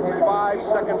at 1 minute and 5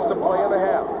 seconds to play in the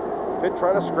half. Pitt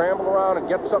trying to scramble around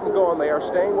and get something going. They are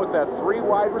staying with that three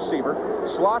wide receiver.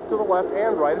 Slot to the left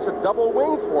and right. It's a double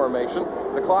wing formation.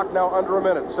 The clock now under 1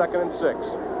 minute. 2nd and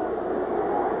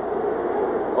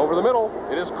 6. Over the middle,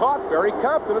 it is caught. Very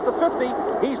confident at the 50.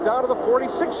 He's down to the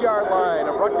 46-yard line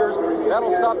of Rutgers.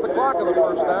 That'll stop the clock on the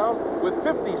first down with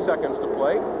 50 seconds to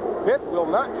play. Pitt will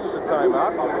not use a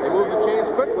timeout. They move the chains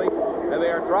quickly, and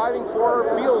they are driving for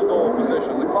field goal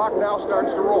position. The clock now starts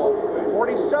to roll.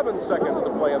 47 seconds to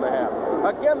play in the half.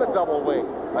 Again, the double wing.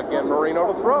 Again,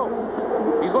 Marino to throw.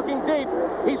 He's looking deep.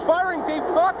 He's firing deep.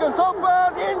 Dawkins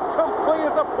open. Incomplete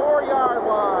at the 4-yard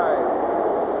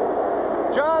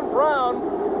line. John Brown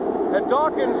and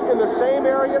Dawkins in the same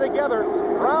area together.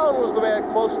 Brown was the man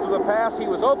close to the pass. He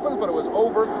was open, but it was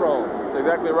overthrown. That's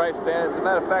exactly right, Stan. As a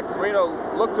matter of fact, Marino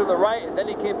looked to the right, and then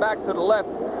he came back to the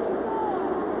left.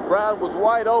 Brown was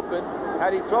wide open.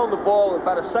 Had he thrown the ball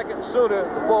about a second sooner,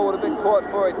 the ball would have been caught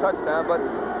for a touchdown, but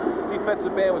the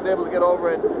defensive man was able to get over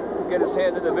and get his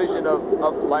hand in the vision of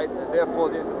Light, and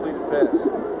therefore the incompleted pass.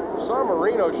 Saw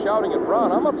Marino shouting at Brown.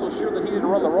 I'm not so sure that he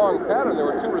didn't run the wrong pattern. There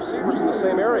were two receivers in the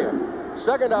same area.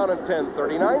 2nd down and 10,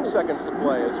 39 seconds to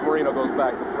play as Marino goes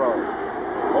back to throw.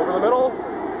 Over the middle.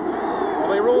 Will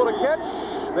they rule it a catch?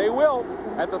 They will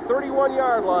at the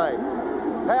 31-yard line.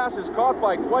 Pass is caught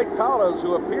by Dwight Collins,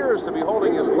 who appears to be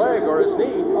holding his leg or his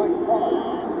knee.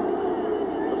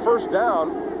 The first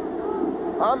down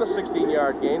on the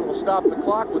 16-yard gain will stop the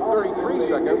clock with 33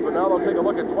 seconds, but now they'll take a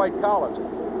look at Dwight Collins.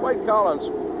 Dwight Collins,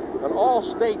 an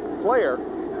all-state player,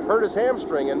 hurt his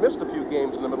hamstring and missed a few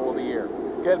games in the middle of the year.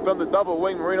 Again, from the double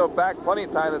wing, Marino back, plenty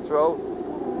of time to throw.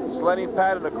 Sledding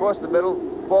pattern across the middle.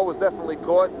 Ball was definitely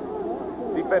caught.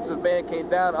 Defensive man came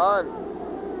down on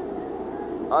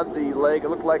the leg. It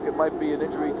looked like it might be an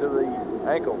injury to the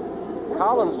ankle.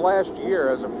 Collins last year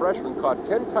as a freshman caught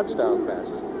 10 touchdown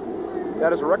passes.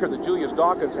 That is a record that Julius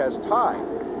Dawkins has tied.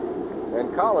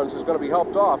 And Collins is going to be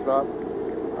helped off. Now,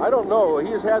 I don't know.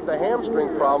 He has had the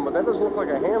hamstring problem, but that doesn't look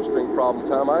like a hamstring problem,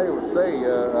 Tom. I would say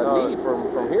a knee from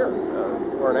here,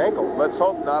 or an ankle. Let's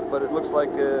hope not, but it looks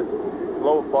like the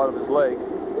lower part of his leg.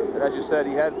 And as you said,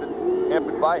 he had been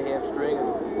hampered by hamstring,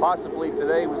 and possibly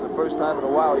today was the first time in a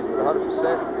while he's been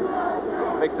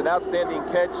 100%. Makes an outstanding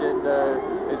catch and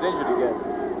is injured again.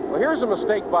 Well, here's a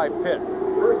mistake by Pitt.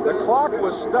 The clock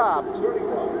was stopped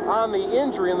on the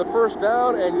injury in the first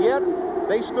down, and yet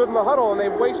they stood in the huddle and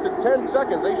they've wasted 10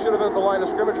 seconds. They should have been at the line of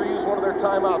scrimmage or used one of their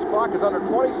timeouts. Clock is under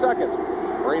 20 seconds.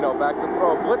 Marino back to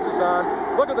throw. Blitz is on.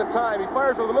 Look at the time. He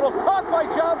fires over the middle. Caught by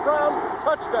John Brown.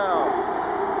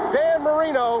 Touchdown. Dan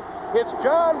Marino hits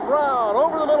John Brown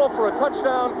over the middle for a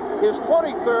touchdown. His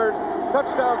 23rd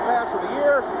touchdown pass of the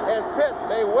year. And Pitt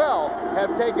may well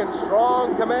have taken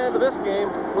strong command of this game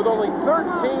with only 13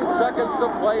 seconds to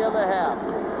play in the half.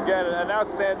 Again, an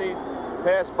outstanding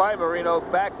pass by Marino,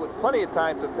 back with plenty of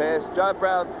time to pass. John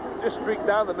Brown just streaked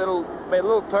down the middle, made a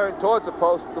little turn towards the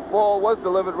post. The ball was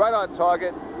delivered right on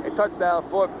target. A touchdown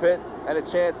for Pitt and a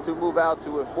chance to move out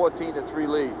to a 14-3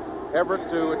 lead.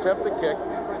 Everett to attempt the kick.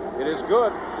 It is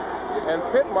good. And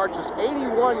Pitt marches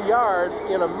 81 yards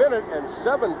in 1 minute and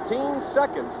 17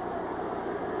 seconds.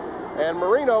 And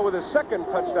Marino with his second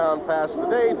touchdown pass of the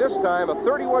day, this time a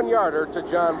 31-yarder to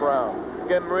John Brown.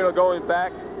 Again, Marino going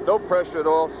back. No pressure at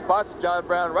all. Spots John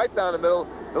Brown right down the middle.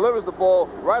 Delivers the ball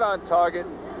right on target.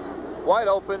 Wide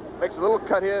open. Makes a little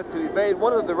cut here to evade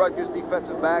one of the Rutgers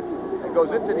defensive backs and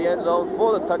goes into the end zone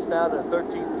for the touchdown and a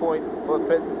 13-point for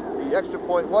Pitt. The extra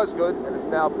point was good, and it's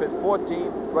now Pitt 14,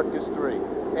 Rutgers 3.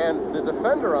 And the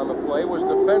defender on the play was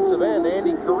defensive end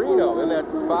Andy Carino in that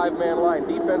 5-man line.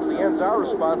 Defense, the ends are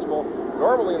responsible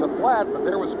normally in the flat, but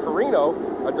there was Carino,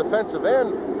 a defensive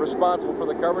end, responsible for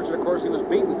the coverage, and of course he was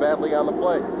beaten badly on the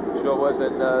play. Sure was,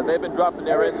 and they've been dropping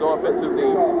their ends off into the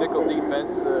nickel defense,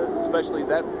 especially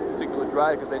that particular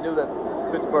drive, because they knew that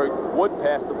Pittsburgh would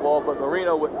pass the ball, but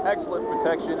Marino with excellent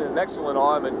protection and an excellent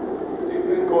arm, and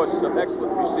of course some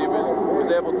excellent receivers, was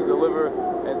able to deliver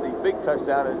and the big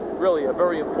touchdown, and really a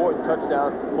very important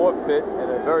touchdown for Pitt,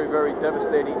 and a very, very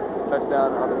devastating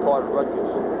touchdown on the part of Rutgers.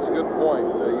 That's a good point.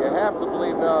 You have to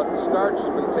believe now the starch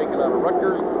has been taken out of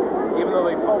Rutgers, even though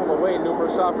they fumbled away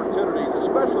numerous opportunities,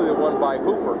 especially the one by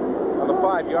Hooper on the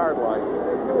 5-yard line.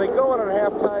 If they go in at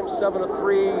halftime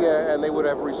 7-3, and they would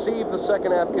have received the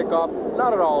second half kickoff,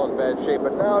 not at all in bad shape,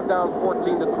 but now down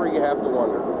 14-3, you have to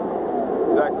wonder.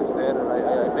 Exactly, Stan, and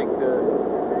I think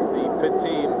the Pitt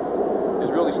team is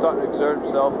really starting to exert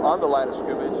himself on the line of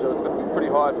scrimmage, so it's going to be pretty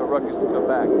hard for Rutgers to come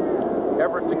back.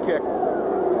 Everett to kick.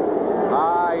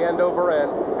 High end over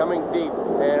end, coming deep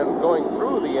and going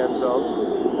through the end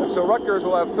zone. And so Rutgers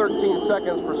will have 13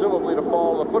 seconds, presumably, to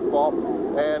fall the football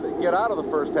and get out of the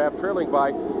first half trailing by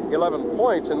 11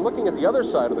 points. And looking at the other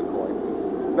side of the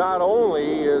coin, not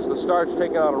only is the starch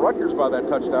taken out of Rutgers by that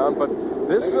touchdown, but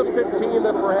this is a Pitt team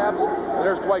that perhaps, and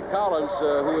there's Dwight Collins,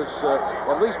 who is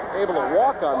at least able to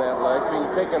walk on that leg,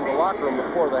 being taken to the locker room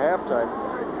before the halftime.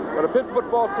 But a Pitt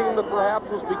football team that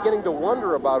perhaps was beginning to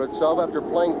wonder about itself after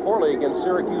playing poorly against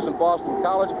Syracuse and Boston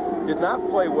College, did not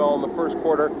play well in the first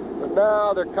quarter, but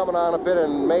now they're coming on a bit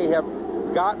and may have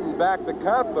gotten back the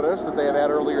confidence that they have had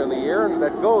earlier in the year, and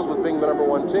that goes with being the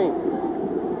 #1 team.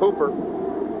 Hooper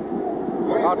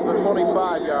out to the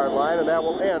 25-yard line, and that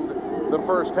will end the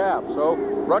first half. So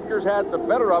Rutgers had the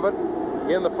better of it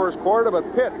in the first quarter, but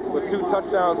Pitt, with 2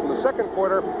 touchdowns in the second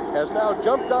quarter, has now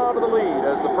jumped out of the lead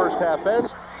as the first half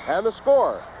ends. And the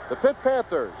score, the Pitt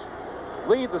Panthers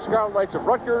lead the Scarlet Knights of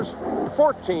Rutgers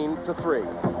 14-3.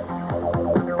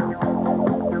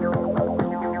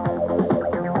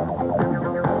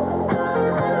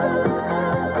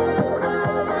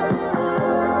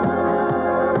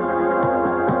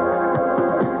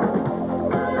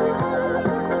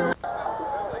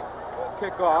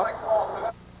 Kickoff.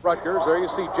 Rutgers. There you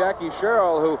see Jackie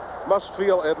Sherrill, who must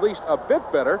feel at least a bit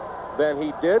better than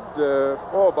he did,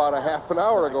 about a half an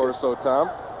hour ago or so, Tom.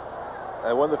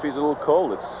 I wonder if he's a little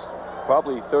cold. It's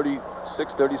probably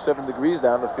 36, 37 degrees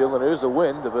down the field, and there's a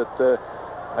wind, but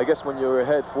I guess when you're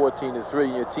ahead 14-3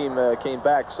 and your team came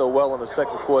back so well in the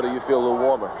second quarter, you feel a little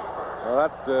warmer. Well,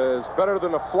 that is better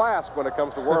than a flask when it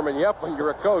comes to warming you up when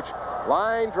you're a coach.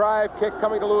 Line drive kick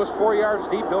coming to Lewis 4 yards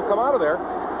deep. He'll come out of there.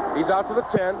 He's out to the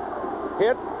 10.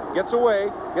 Hit. Gets away,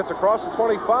 gets across the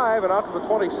 25 and out to the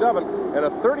 27, and a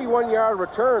 31-yard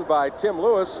return by Tim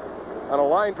Lewis on a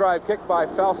line drive kick by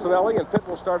Falcinelli, and Pitt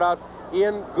will start out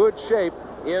in good shape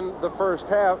in the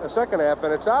second half,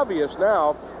 and it's obvious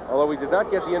now, although we did not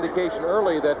get the indication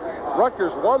early, that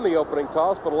Rutgers won the opening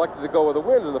toss but elected to go with the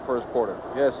wind in the first quarter.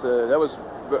 Yes, that was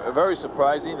very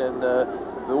surprising, and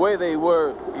the way they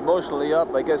were emotionally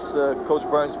up, I guess Coach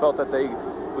Burns felt that they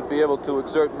would be able to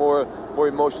exert more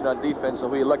emotion on defense,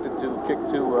 and we elected to kick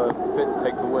to Pitt and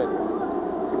take the win.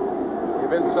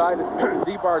 Give inside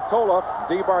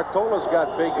DiBartola. DiBartola's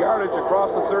got big yardage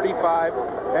across the 35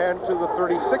 and to the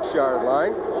 36-yard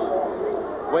line.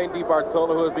 Wayne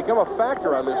DiBartola, who has become a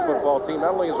factor on this football team,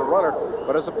 not only as a runner,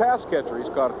 but as a pass catcher.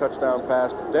 He's caught a touchdown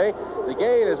pass today. The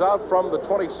gain is out from the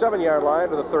 27-yard line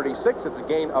to the 36. It's a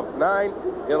gain of 9.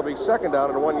 It'll be second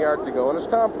down and 1 yard to go. And as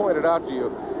Tom pointed out to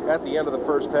you at the end of the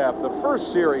first half, the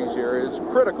first series here is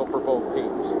critical for both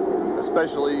teams.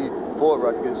 Especially for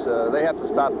Rutgers. They have to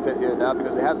stop Pitt here now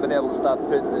because they haven't been able to stop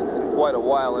Pitt in quite a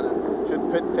while. And should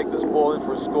Pitt take this ball in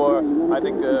for a score, I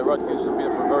think Rutgers will be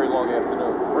in for a very long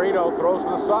afternoon. Marino throws to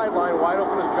the sideline. Wide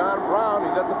open is John Brown.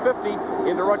 He's at the 50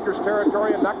 into Rutgers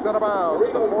territory and knocked out of bounds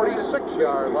at the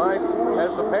 46-yard line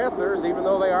as the Panthers, even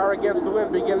though they are against the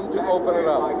wind, begin to open it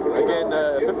up. Again,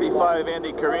 55,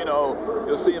 Andy Carino.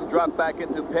 You'll see him drop back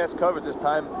into pass coverage this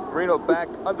time. Marino back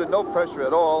under no pressure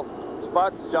at all.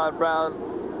 Spots John Brown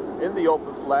in the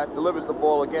open flat, delivers the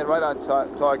ball again right on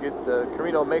target.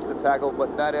 Carino makes the tackle,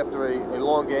 but not after a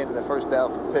long gain in the first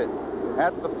down for Pitt.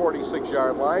 At the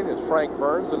 46-yard line is Frank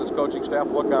Burns and his coaching staff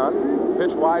look on.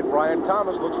 Pitch wide, Brian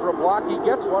Thomas looks for a block. He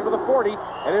gets one to the 40,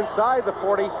 and inside the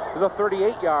 40 to the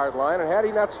 38-yard line. And had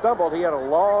he not stumbled, he had a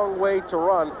long way to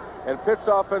run. And Pitt's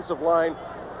offensive line,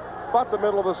 about the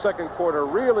middle of the second quarter,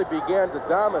 really began to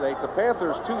dominate. The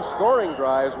Panthers' 2 scoring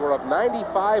drives were of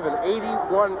 95 and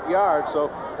 81 yards, so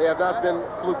they have not been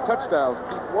fluke touchdowns.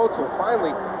 Keith Wotzel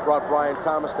finally brought Brian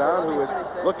Thomas down, who is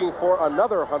looking for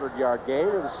another 100-yard gain,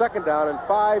 and the second down and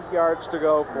 5 yards to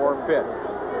go for Pitt.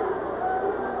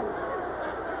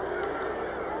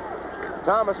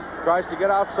 Thomas tries to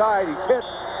get outside. He's hit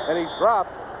and he's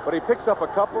dropped, but he picks up a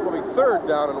couple. It'll be third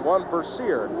down and 1.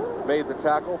 Bercier made the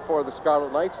tackle for the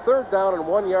Scarlet Knights. Third down and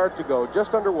 1 yard to go,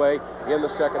 just underway in the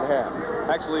second half.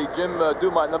 Actually, Jim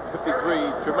Dumont, number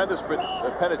 53, tremendous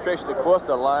penetration across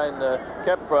the line,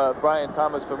 kept Brian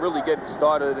Thomas from really getting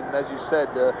started, and as you said,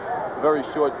 very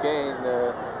short gain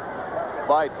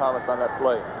by Thomas on that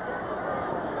play.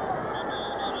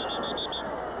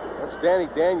 That's Danny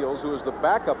Daniels, who is the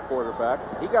backup quarterback.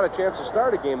 He got a chance to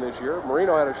start a game this year.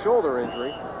 Marino had a shoulder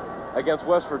injury against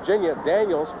West Virginia.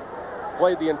 Daniels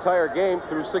played the entire game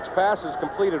through 6 passes,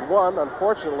 completed 1.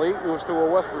 Unfortunately, it was to a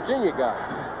West Virginia guy.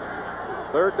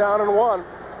 Third down and 1.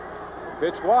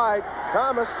 Pitch wide.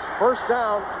 Thomas, first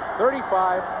down,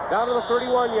 35. down to the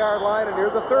 31-yard line and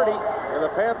near the 30. And the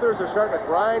Panthers are starting to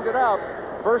grind it out.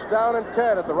 First down and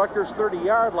 10 at the Rutgers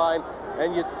 30-yard line.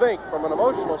 And you'd think, from an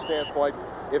emotional standpoint,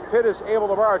 if Pitt is able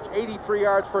to march 83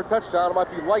 yards for a touchdown, it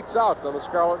might be lights out on the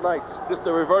Scarlet Knights. Just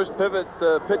a reverse pivot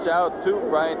pitch out to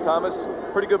Brian Thomas.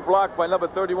 Pretty good block by number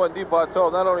 31,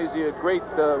 DeBartolo. Not only is he a great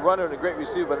runner and a great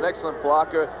receiver, but an excellent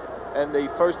blocker. And the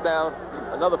first down,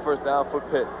 another first down for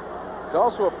Pitt. He's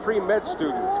also a pre-med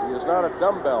student. He is not a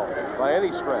dumbbell by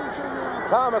any stretch.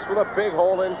 Thomas with a big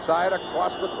hole inside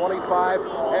across the 25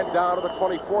 and down to the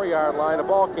 24-yard line. The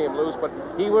ball came loose, but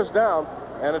he was down.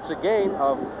 And it's a gain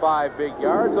of 5 big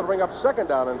yards. It'll bring up second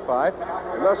down and 5.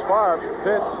 And thus far,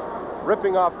 Pitt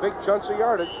ripping off big chunks of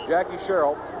yardage. Jackie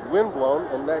Sherrill, windblown.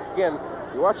 And that, again,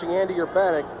 you're watching Andy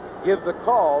Urbanek give the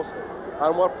calls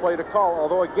on what play to call.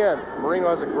 Although, again, Marino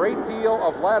has a great deal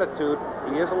of latitude.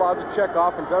 He is allowed to check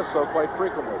off and does so quite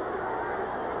frequently.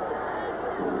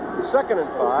 Second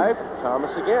and 5. Thomas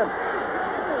again.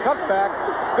 Cut back,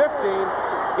 15.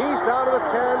 He's down to the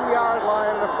 10-yard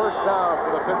line and a first down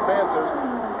for the Pitt Panthers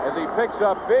as he picks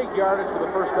up big yardage for the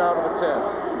first down to the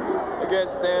 10. Again,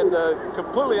 Stan,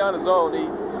 completely on his own. The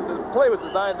play was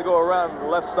designed to go around the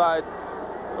left side.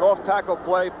 An off-tackle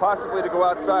play, possibly to go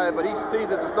outside, but he sees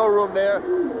that there's no room there.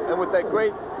 And with that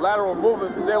great lateral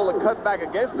movement, he's able to cut back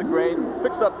against the grain,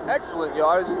 picks up excellent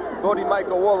yards. Thought he might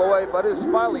go all the way, but is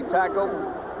finally tackled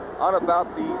on about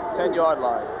the 10-yard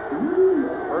line.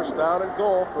 First down and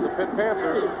goal for the Pitt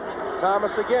Panthers.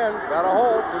 Thomas again, got a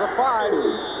hold to the 5.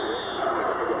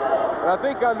 And I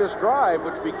think on this drive,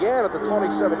 which began at the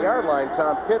 27-yard line,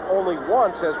 Tom, Pitt only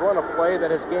once has run a play that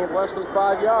has gained less than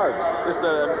 5 yards. Just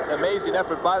an amazing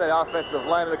effort by that offensive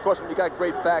line. And of course, when you got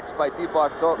great backs by like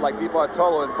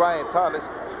DeBartolo and Brian Thomas,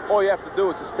 all you have to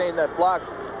do is sustain that block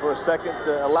for a second,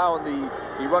 allowing the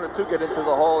runner to get into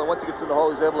the hole. And once he gets in the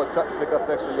hole, he's able to cut and pick up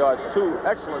extra yards. 2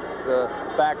 excellent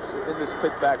backs in this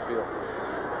Pitt backfield.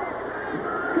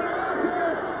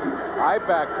 High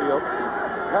backfield.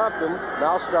 Compton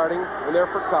now starting in there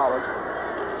for Collins.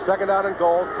 Second down and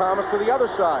goal. Thomas to the other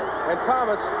side. And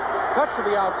Thomas cuts to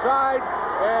the outside,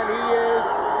 and he is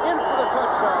in for the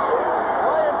touchdown.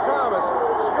 Brian Thomas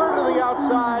skirted to the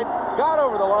outside, got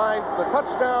over the line for the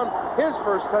touchdown, his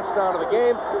first touchdown of the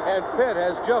game, and Pitt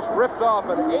has just ripped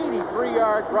off an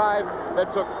 83-yard drive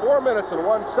that took 4 minutes and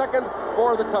 1 second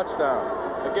for the touchdown.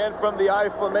 Again, from the I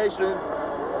formation,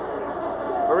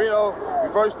 Marino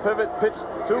reverse pivot, pitch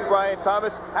to Brian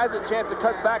Thomas, has a chance to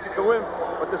cut back at the rim,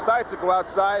 but decides to go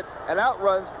outside and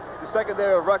outruns the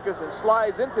secondary of Rutgers and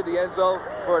slides into the end zone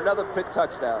for another Pitt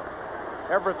touchdown.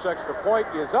 Everett's extra point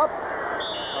is up.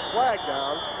 A flag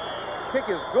down. Kick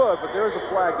is good, but there is a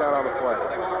flag down on the play.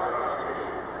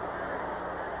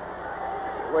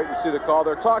 Wait to see the call.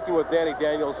 They're talking with Danny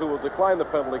Daniels, who will decline the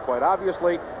penalty quite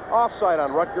obviously. Offside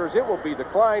on Rutgers. It will be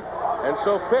declined. And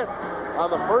so Pitt, on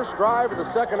the first drive of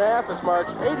the second half, has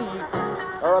marched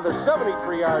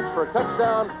 73 yards for a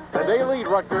touchdown, and they lead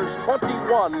Rutgers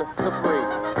 21-3.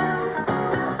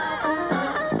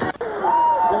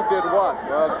 Who did what?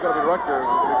 Well, it's going to be Rutgers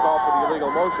as we call for the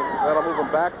illegal motion. That'll move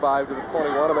them back 5 to the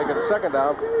 21 to make it a second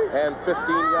down and 15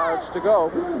 yards to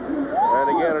go. And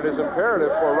again, it is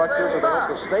imperative for Rutgers if they hope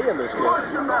to stay in this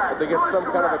game that they get some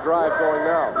kind of a drive going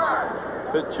now.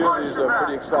 Pitt cheerleaders are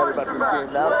pretty excited about this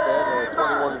game now, Stan.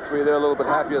 21-3. They're a little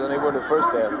bit happier than they were in the first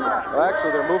half. Well,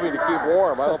 actually, they're moving to keep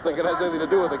warm. I don't think it has anything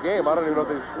to do with the game. I don't even know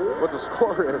what the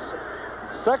score is.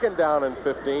 Second down and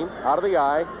 15. Out of the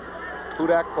eye.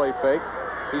 Hudak play fake.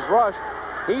 He's rushed.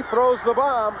 He throws the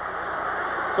bomb.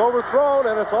 It's overthrown,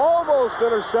 and it's almost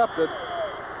intercepted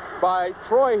by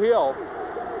Troy Hill.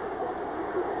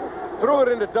 Threw it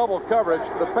into double coverage.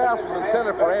 The pass was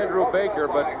intended for Andrew Baker,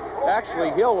 but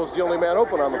actually Hill was the only man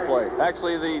open on the play.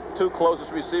 Actually, the 2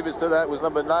 closest receivers to that was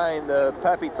number 9,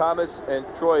 Pappy Thomas, and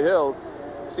Troy Hill.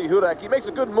 See Hudak, he makes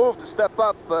a good move to step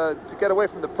up to get away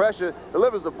from the pressure,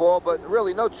 delivers the ball, but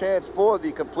really no chance for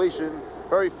the completion.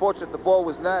 Very fortunate the ball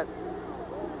was not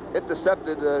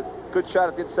intercepted. A good shot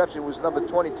at the interception was number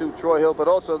 22, Troy Hill, but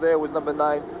also there was number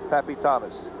 9, Pappy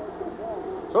Thomas.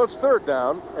 So it's third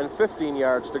down and 15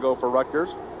 yards to go for Rutgers.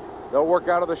 They'll work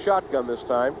out of the shotgun this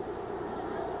time.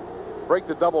 Break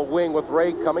the double wing with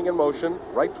Ray coming in motion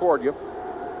right toward you.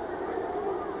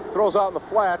 Throws out in the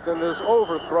flat and is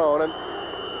overthrown. And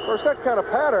of course, that kind of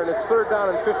pattern, it's third down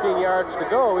and 15 yards to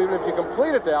go. Even if you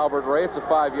complete it to Albert Ray, it's a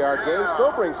 5-yard gain.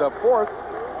 Still brings up fourth.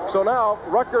 So now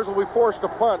Rutgers will be forced to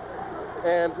punt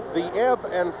And the ebb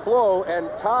and flow and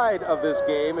tide of this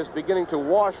game is beginning to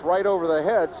wash right over the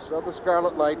heads of the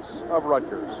Scarlet Knights of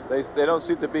Rutgers. They don't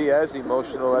seem to be as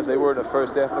emotional as they were in the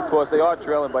first half. And of course, they are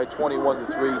trailing by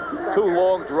 21-3. 2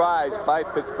 long drives by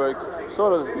Pittsburgh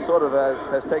sort of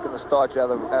has taken the starch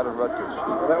out of Rutgers.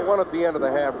 Well, that one at the end of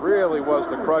the half really was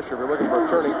the crusher if you're looking for a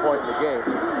turning point in the game.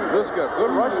 Liska,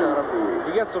 good rush on him.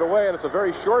 He gets it away, and it's a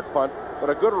very short punt, but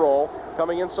a good roll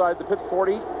coming inside the Pitt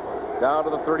 40. Down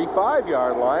to the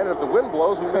 35-yard line, and if the wind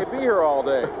blows, we may be here all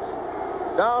day.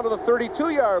 Down to the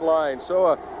 32-yard line, so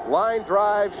a line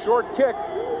drive, short kick,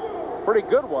 pretty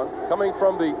good one, coming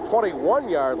from the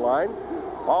 21-yard line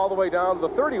all the way down to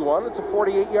the 31. It's a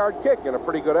 48-yard kick, and a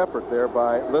pretty good effort there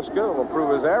by Liska. It'll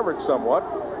improve his average somewhat.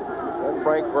 And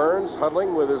Frank Burns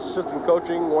huddling with his assistant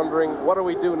coaching, wondering, what do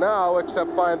we do now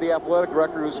except find the athletic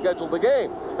director who scheduled the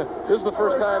game? This is the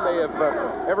first time they have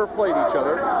ever played each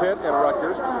other, Pitt and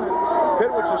Rutgers. Pitt,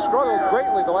 which has struggled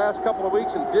greatly the last couple of weeks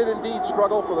and did indeed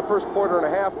struggle for the first quarter and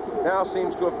a half, now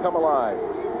seems to have come alive.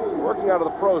 Working out of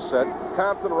the pro set,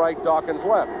 Compton right, Dawkins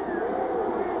left.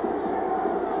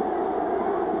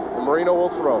 And Marino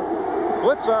will throw.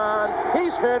 Blitz on,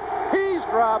 he's hit, he's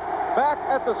dropped. Back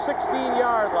at the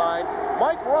 16-yard line,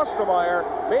 Mike Rustemeyer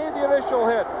made the initial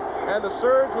hit, and the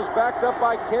surge was backed up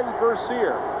by Ken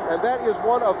Bercier. And that is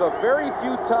one of the very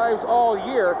few times all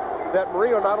year that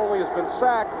Marino not only has been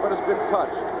sacked, but has been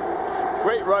touched.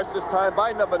 Great rush this time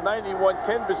by number 91,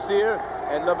 Ken Bercier,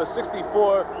 and number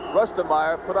 64,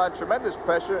 Rustemeyer, put on tremendous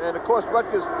pressure. And of course,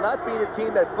 Rutgers not being a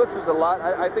team that blitzes a lot,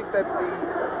 I think that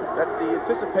the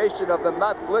anticipation of them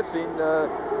not blitzing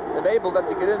enabled them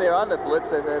to get in there on the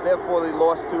blitz, and therefore they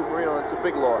lost to Marino. It's a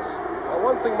big loss. Now,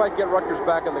 one thing might get Rutgers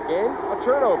back in the game, a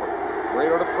turnover.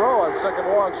 Marino to throw on second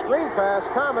long screen pass.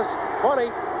 Thomas, 20,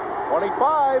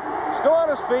 25, still on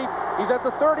his feet. He's at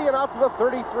the 30 and out to the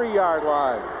 33-yard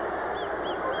line.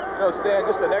 No, Stan,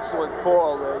 just an excellent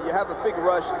call. You have a big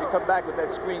rush, and you come back with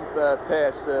that screen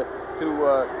pass to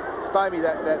stymie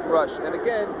that rush. And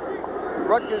again,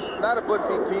 Rutgers not a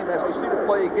blitzing team. As we see the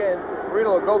play again,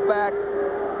 Marino will go back.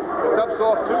 It dumps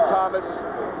off to Thomas.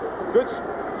 Good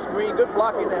screen, good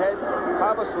blocking ahead.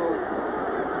 Thomas will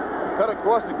cut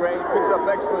across the grain, picks up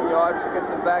excellent yards, gets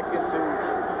him back into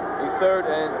a 3rd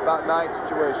and about 9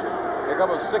 situation. Here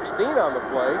comes a 16 on the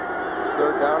play.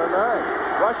 3rd down and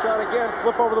 9. Rush on again,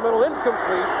 flip over the middle,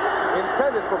 incomplete.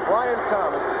 Intended for Brian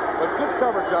Thomas, but good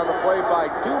coverage on the play by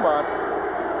Dumont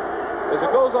as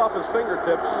it goes off his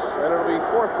fingertips, and it'll be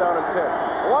 4th down and 10.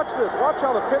 Now watch this. Watch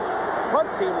how the Pitt punt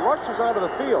team rushes onto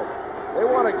the field. They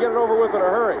want to get it over with in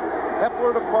a hurry.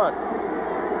 Hepler to punt.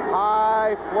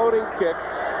 High floating kick.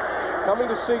 Coming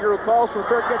to Seeger, who calls for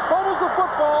fair catch. Fumbles the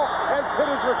football, and Pitt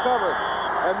is recovered.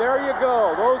 And there you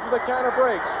go. Those are the kind of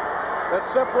breaks that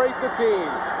separate the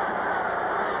teams.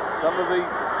 Some of the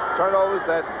turnovers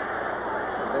that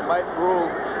they might rule.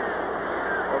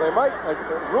 Well, they might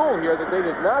rule here that they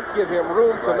did not give him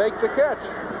room to make the catch.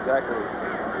 Exactly.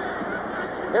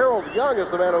 Harold Young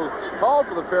is the man who called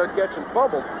for the fair catch and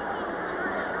fumbled.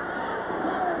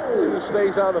 See who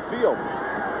stays on the field.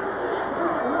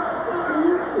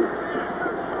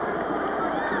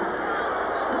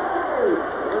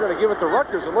 They're going to give it to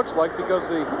Rutgers, it looks like, because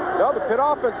the Pitt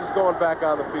offense is going back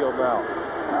on the field now.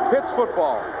 Pitt's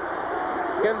football.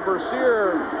 Ken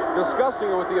Bercier discussing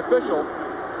it with the official.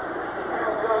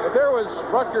 If there was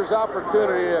Rutgers'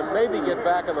 opportunity to maybe get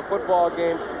back in the football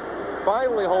game,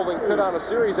 finally holding Pitt on a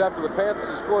series after the Panthers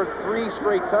had scored 3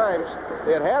 straight times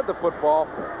they had the football,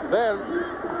 then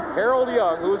Harold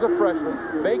Young, who is a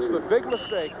freshman, makes the big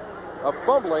mistake of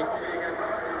fumbling,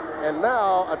 and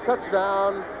now a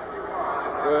touchdown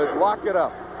would lock it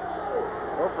up.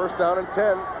 Well, 1st down and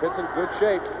 10. Pitt's in good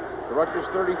shape. The Rutgers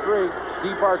 33.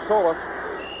 Di Bartola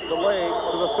delayed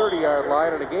to the 30-yard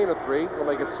line, and a gain of 3 will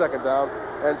make it 2nd down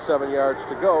and 7 yards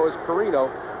to go as Carino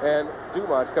and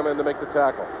Dumont come in to make the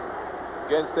tackle.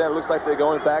 Again, Stan, it looks like they're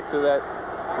going back to that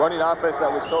running offense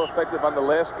that was so effective on the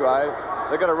last drive.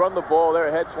 They're going to run the ball. They're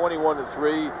ahead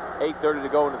 21-3, 8:30 to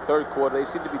go in the 3rd quarter. They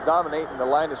seem to be dominating the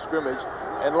line of scrimmage.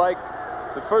 And like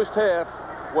the first half,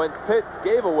 when Pitt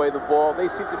gave away the ball, they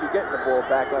seem to be getting the ball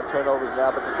back on turnovers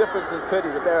now. But the difference in Pitt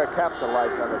is that they're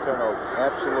capitalizing on the turnovers.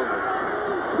 Absolutely.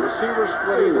 Receivers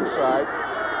split either side.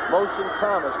 Motion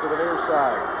Thomas to the near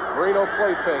side. Marino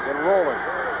play fake and rolling.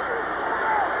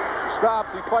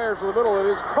 Stops, he fires to the middle, it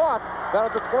is caught down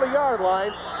at the 20-yard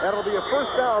line. That'll be a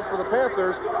 1st down for the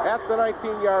Panthers at the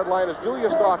 19-yard line as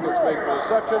Julius Dawkins makes the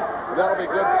reception. That'll be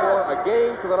good for a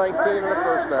gain to the 19 and a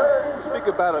 1st down.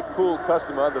 Speak about a cool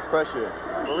customer under pressure.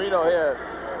 Marino here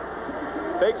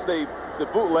takes the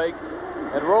bootleg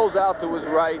and rolls out to his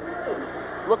right,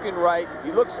 looking right.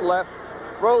 He looks left,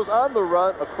 throws on the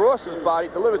run across his body,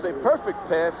 delivers a perfect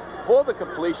pass for the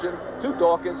completion to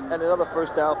Dawkins, and another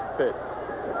first down for Pitt.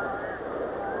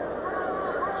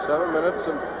 7 minutes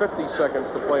and 50 seconds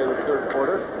to play in the third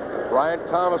quarter. Ryan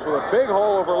Thomas with a big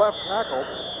hole over left tackle.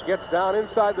 Gets down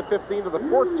inside the 15 to the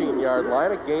 14-yard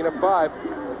line, a gain of 5.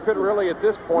 Pitt really at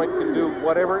this point can do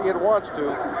whatever it wants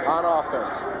to on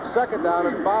offense. Second down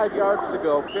and 5 yards to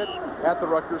go. Pitt at the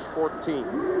Rutgers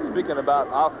 14. Speaking about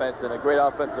offense and a great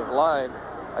offensive line,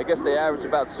 I guess they average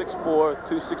about 6'4",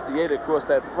 268 across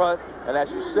that front. And as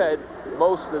you said,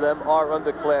 most of them are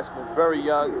underclassmen, very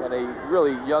young, and a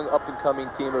really young up-and-coming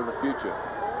team of the future.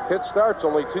 Pitt starts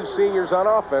only 2 seniors on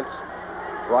offense.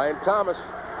 Ryan Thomas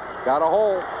got a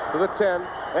hole to the 10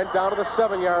 and down to the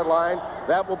 7-yard line.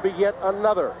 That will be yet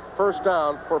another first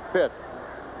down for Pitt.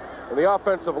 And the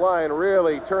offensive line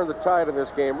really turned the tide in this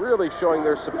game, really showing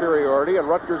their superiority. And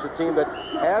Rutgers, a team that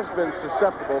has been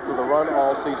susceptible to the run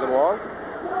all season long.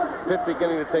 Pitt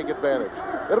beginning to take advantage.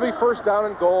 It'll be first down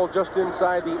and goal just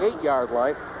inside the 8-yard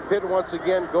line. Pitt once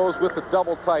again goes with the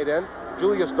double tight end.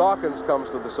 Julius Dawkins comes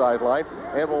to the sideline.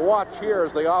 And we'll watch here,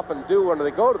 as they often do when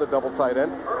they go to the double tight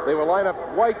end, they will line up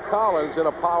Dwight Collins in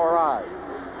a power I.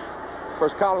 Of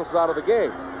course, Collins is out of the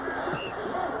game.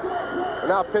 And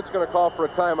now Pitt's going to call for a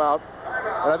timeout.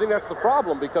 And I think that's the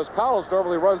problem, because Collins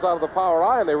normally runs out of the power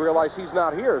I, and they realize he's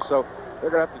not here. So they're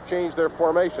going to have to change their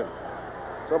formation.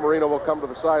 So Marino will come to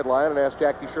the sideline and ask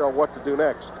Jackie Sherrill what to do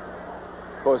next.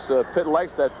 Of course, Pitt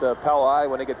likes that power I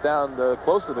when they get down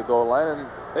close to the goal line, and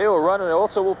they will run and they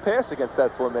also will pass against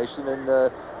that formation.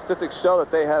 And statistics show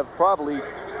that they have probably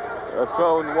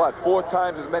thrown, 4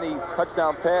 times as many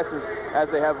touchdown passes as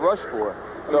they have rushed for.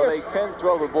 So they can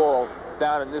throw the ball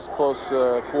down in this close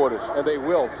quarters. And they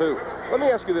will, too. Let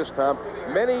me ask you this, Tom.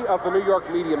 Many of the New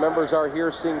York media members are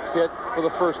here seeing Pitt for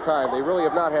the first time. They really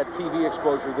have not had TV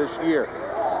exposure this year.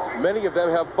 Many of them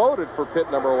have voted for Pitt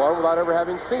 #1 without ever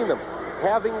having seen them.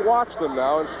 Having watched them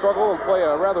now and struggle and play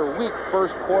a rather weak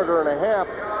first quarter and a half,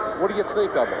 what do you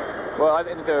think of them? Well, I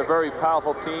think they're a very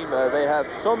powerful team. They have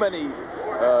so many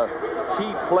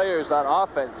key players on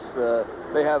offense.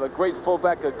 They have a great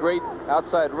fullback, a great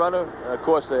outside runner, and of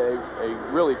course a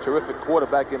really terrific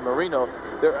quarterback in Marino.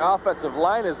 Their offensive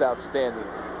line is outstanding.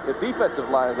 The defensive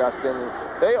line is outstanding.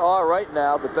 They are right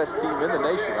now the best team in the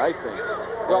nation, I think.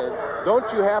 Well,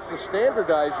 don't you have to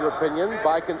standardize your opinion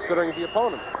by considering the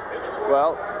opponent?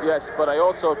 Well, yes, but I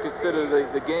also consider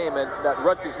the game, and that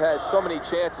Rutgers had so many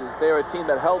chances. They're a team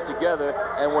that held together,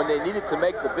 and when they needed to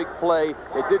make the big play,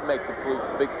 they did make the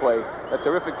big play. A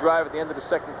terrific drive at the end of the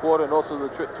second quarter, and also the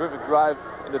terrific drive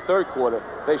in the third quarter.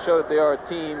 They show that they are a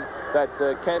team that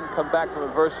can come back from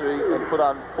adversity and put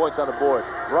on points on the board.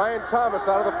 Ryan Thomas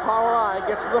out of the power I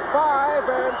gets to the 5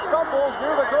 and stumbles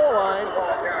near the goal line.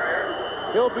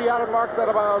 He'll be out and marked out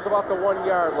of bounds about the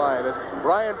 1-yard line as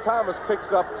Ryan Thomas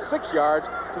picks up 6 yards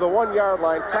to the 1-yard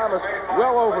line. Thomas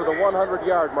well over the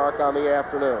 100-yard mark on the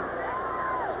afternoon.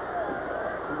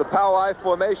 The power I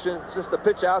formation, just a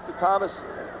pitch out to Thomas.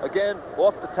 Again,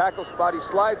 off the tackle spot, he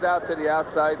slides out to the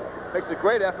outside, makes a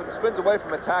great effort, spins away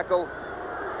from a tackle,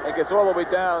 and gets all the way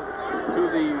down to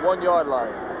the 1-yard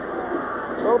line.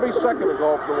 So it'll be second and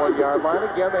goal for the 1-yard line.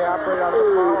 Again, they operate out of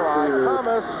the power I.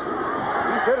 Thomas,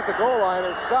 he's hit at the goal line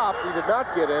and stopped. He did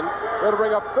not get in. They'll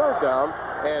bring up third down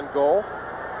and goal.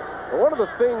 And one of the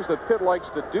things that Pitt likes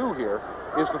to do here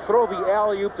is to throw the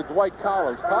alley-oop to Dwight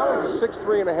Collins. Collins is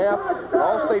 6'3 and a half, an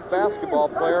all-state basketball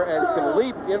player, and can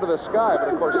leap into the sky, but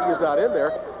of course he is not in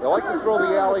there. They like to throw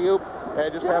the alley-oop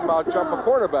and just have him out-jump a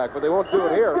quarterback, but they won't do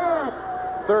it here.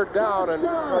 Third down, and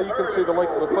you can see the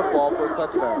length of the football for a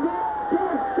touchdown.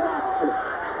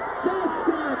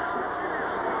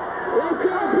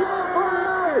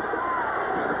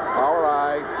 All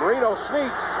right, Marino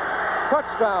sneaks.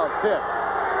 Touchdown, Pitt.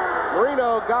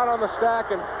 Marino got on the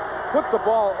stack and put the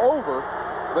ball over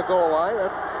the goal line.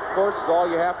 That, of course, is all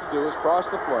you have to do is cross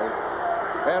the plane.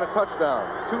 And a touchdown.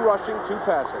 2 rushing, 2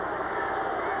 passing.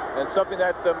 And something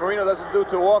that Marino doesn't do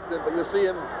too often, but you'll see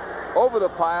him over the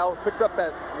pile, picks up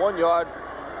that 1 yard,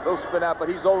 little spin out, but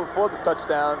he's over for the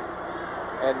touchdown,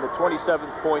 and the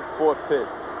 27-point for Pitt.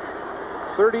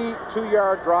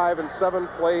 32-yard drive and 7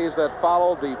 plays that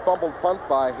followed the fumbled punt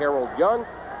by Harold Young.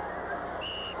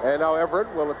 And now Everett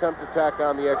will attempt to tack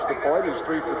on the extra point. He's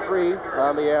 3 for 3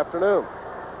 on the afternoon.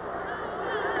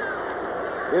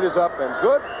 It is up and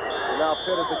good. And now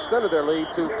Pitt has extended their lead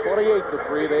to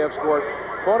 28-3. They have scored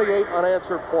 28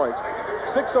 unanswered points.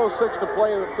 6:06 to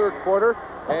play in the third quarter.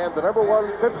 And the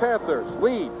 #1 Pitt Panthers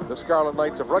lead the Scarlet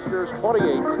Knights of Rutgers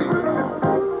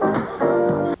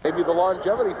 28-3. Maybe the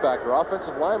longevity factor.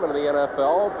 Offensive linemen in the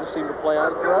NFL just seem to play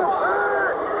on forever.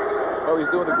 Well, he's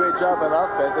doing a great job on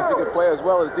offense. If he can play as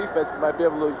well as defense, he might be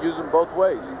able to use him both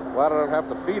ways. Glad I don't have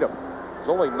to feed him. He's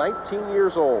only 19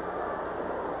 years old.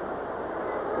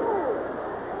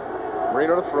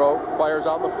 Marino to throw, fires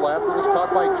out in the flat. It was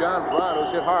caught by John Brown,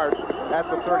 who's hit hard at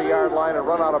the 30-yard line and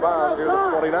run out of bounds near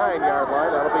the 29-yard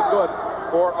line. That'll be good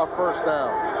for a first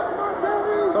down.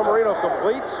 So Marino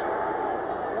completes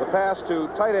the pass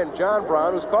to tight end John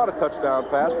Brown, who's caught a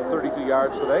touchdown pass for 32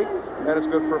 yards today, and it's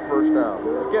good for a first down.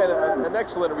 Again, an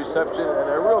excellent reception and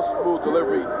a real smooth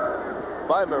delivery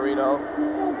by Marino.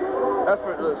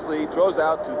 Effortlessly throws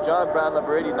out to John Brown,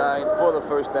 number 89, for the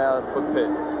first down for Pitt.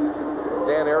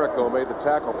 Dan Errico made the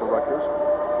tackle for Rutgers.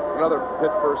 Another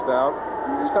Pitt first down.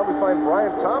 This time we find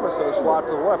Brian Thomas in the slot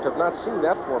to the left. Have not seen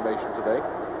that formation today.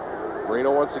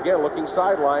 Marino once again looking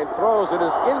sideline, throws. It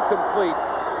is incomplete.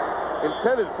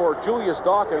 Intended for Julius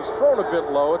Dawkins, thrown a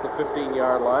bit low at the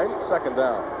 15-yard line. Second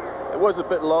down. It was a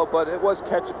bit low, but it was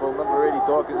catchable. Number 80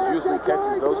 Dawkins usually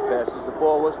catches those passes. The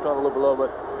ball was thrown a little bit low,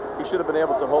 but he should have been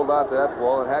able to hold on to that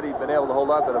ball. And had he been able to hold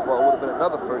on to that ball, it would have been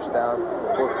another first down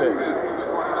for Pitt.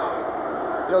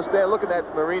 You know, Stan, looking at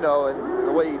Marino and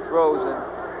the way he throws, and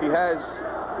he has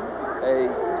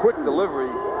a quick delivery.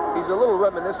 He's a little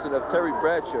reminiscent of Terry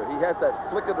Bradshaw. He has that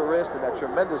flick of the wrist and that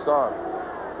tremendous arm.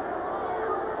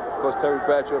 Of course, Terry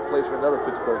Bradshaw plays for another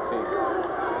Pittsburgh team.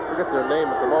 Forget their name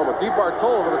at the moment.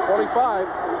 DeBartolo to the 25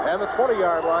 and the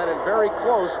 20-yard line, and very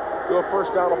close to a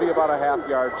first down. Will be about a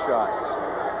half-yard shy.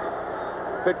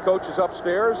 Pitt coaches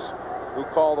upstairs, who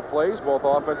call the plays both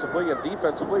offensively and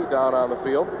defensively down on the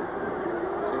field.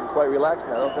 Seem quite relaxed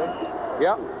now, don't they?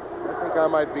 Yeah, I think I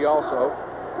might be also,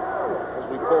 as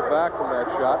we pull back from that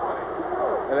shot,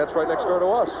 and that's right next door to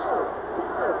us.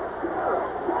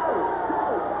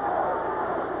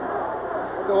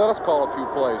 Let us call a few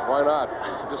plays. Why not?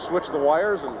 Just switch the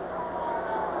wires, and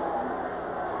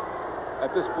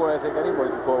at this point, I think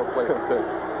anybody can call a play.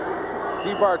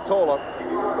 DeBartolo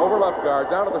over left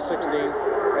guard, down to the 16,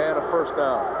 and a first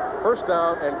down. First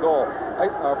down and goal.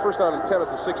 First down and 10 at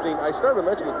the 16. I started to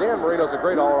mention that Dan Marino's a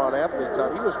great all-around athlete.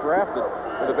 He was drafted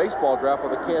in the baseball draft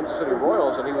with the Kansas City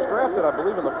Royals, and he was drafted, I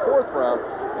believe, in the 4th round.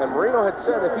 And Marino had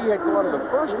said if he had gone in the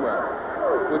 1st round,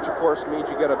 which of course means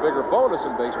you get a bigger bonus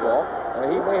in baseball,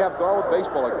 he may have gone with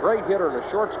baseball. A great hitter and a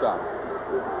shortstop.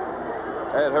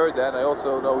 I had heard that, and I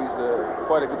also know he's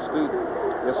quite a good student.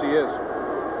 Yes, he is.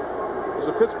 He's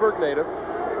a Pittsburgh native.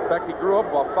 In fact, he grew up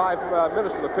about 5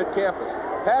 minutes from the Pitt campus.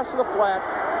 Pass to the flat,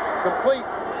 complete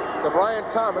to Brian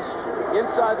Thomas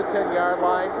inside the 10-yard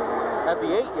line at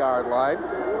the 8-yard line.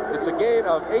 It's a gain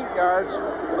of 8 yards.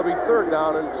 It'll be third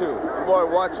down and 2. The more I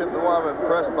watch him, the more I'm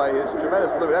impressed by his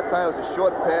tremendous delivery. That time it was a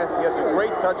short pass. He has a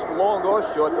great touch, long or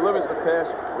short, delivers the pass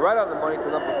right on the money to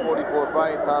number 44,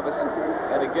 Brian Thomas.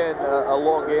 And again, a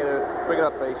long gainer, bringing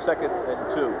up a second and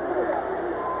 2.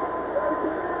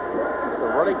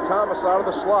 They're running Thomas out of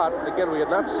the slot. And again, we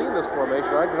had not seen this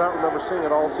formation. I do not remember seeing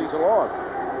it all season long.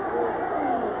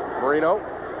 Marino.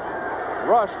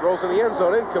 Rush rolls in the end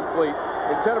zone, incomplete.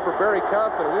 Intended for Barry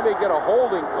Compton. We may get a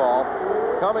holding call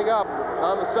coming up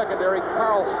on the secondary.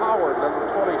 Carl Howard, number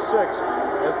 26,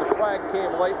 as the flag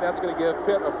came late. That's going to give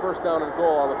Pitt a first down and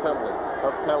goal on the penalty.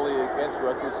 Tough penalty against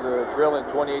Rutgers, trailing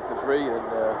 28-3, and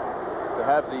to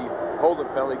have the holding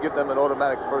penalty give them an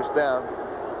automatic first down.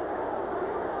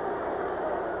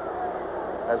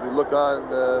 As we look on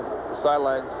the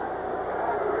sidelines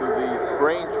to the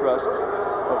brain trust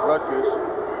of Rutgers,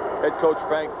 head coach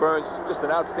Frank Burns, just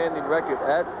an outstanding record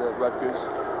at Rutgers.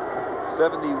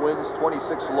 70 wins, 26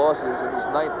 losses in his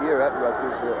 9th year at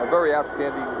Rutgers. A very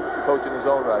outstanding coach in his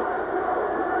own right.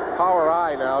 Power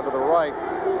I now to the right.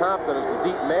 Compton is the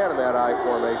deep man in that I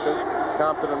formation.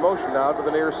 Compton in motion now to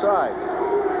the near side.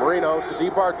 Marino to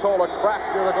DeBartolo, cracks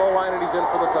near the goal line, and he's in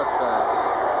for the touchdown.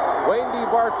 Wayne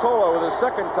DeBartolo with his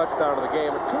second touchdown of the game,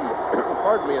 a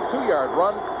 2-yard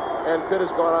run, and Pitt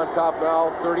has gone on top now,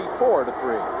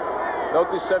 34-3. No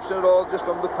deception at all, just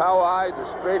from the power eye, the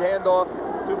straight handoff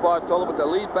to Bartolo, but the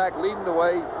lead back leading the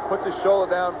way, puts his shoulder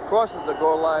down, crosses the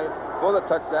goal line for the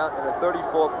touchdown, and a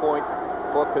 34-point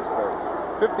for Pittsburgh.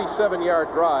 57-yard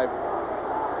drive,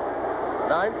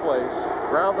 9 plays,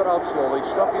 grounded out slowly.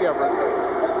 Stuffy Everett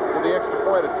with the extra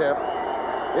point attempt.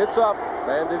 It's up,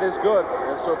 and it is good,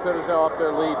 and so Pitt is now up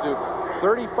their lead to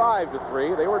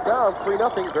 35-3. They were down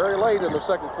 3-0 very late in the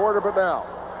second quarter, but now,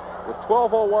 with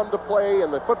 12:01 to play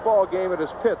in the football game, it is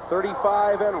Pitt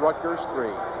 35 and Rutgers 3.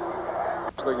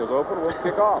 This thing is open. We'll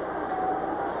kick off.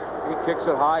 He kicks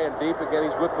it high and deep. Again,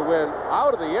 he's with the wind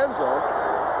out of the end zone.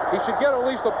 He should get at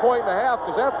least a 1.5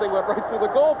 because that thing went right through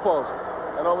the goalposts.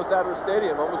 And almost out of the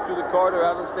stadium, almost through the corridor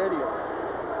out of the stadium.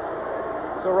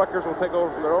 So Rutgers will take over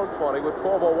from their own 20 with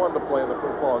 12:01 to play in the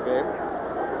football game.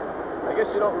 I guess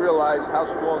you don't realize how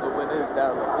strong the wind is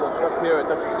down the field. Up here, it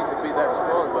doesn't seem to be that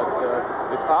strong, but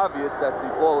it's obvious that the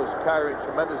ball is carrying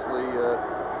tremendously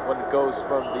when it goes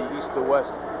from the east to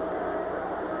west.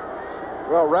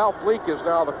 Well, Ralph Leak is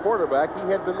now the quarterback.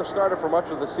 He had been the starter for much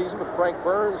of the season, but Frank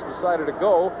Burns decided to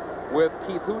go with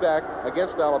Keith Hudak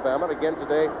against Alabama, and again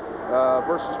today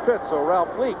versus Pitt. So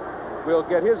Ralph Leak will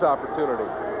get his opportunity.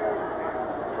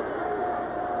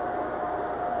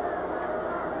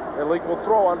 And Leak will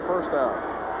throw on first down.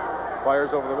 Fires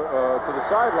over to the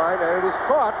sideline, and it is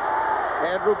caught.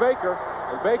 Andrew Baker.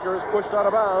 And Baker is pushed out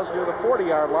of bounds near the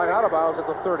 40-yard line, out of bounds at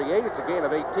the 38. It's a gain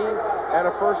of 18 and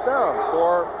a first down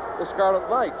for the Scarlet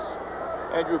Knights.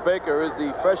 Andrew Baker is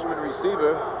the freshman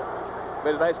receiver.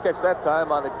 Made a nice catch that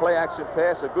time on the play-action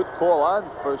pass. A good call on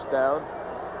first down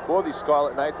for the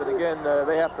Scarlet Knights. And again,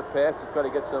 they have to pass to try to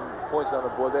get some points on the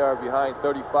board. They are behind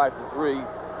 35-3.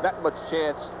 Not much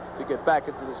chance to get back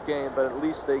into this game, but at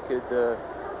least they could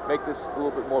make this a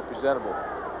little bit more presentable.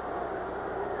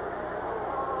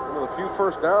 One of the few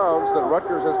first downs that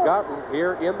Rutgers has gotten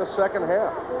here in the second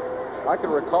half. I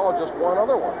can recall just one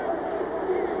other one.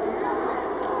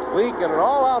 Leak and an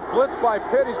all-out blitz by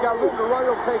Pitt. He's got room to run.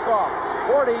 He'll take off.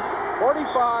 40,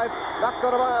 45, knocked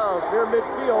out of bounds near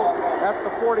midfield at the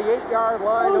 48-yard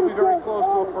line. He'll be very close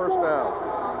to a first down.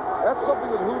 That's something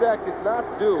that Hudak did not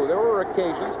do. There were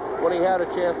occasions when he had a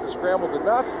chance to scramble, did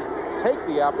not take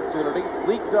the opportunity.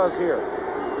 Leak does here.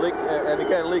 Leak, and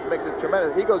again, Leak makes it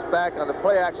tremendous. He goes back on the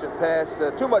play-action pass.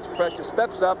 Too much pressure.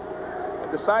 Steps up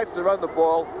and decides to run the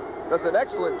ball. Does an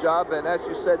excellent job, and as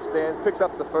you said, Stan, picks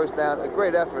up the first down. A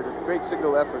great effort, a great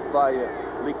signal effort by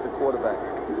Leak, the quarterback.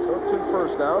 So 2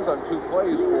 first downs on 2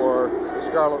 plays for the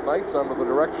Scarlet Knights under the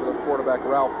direction of quarterback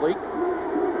Ralph Leak.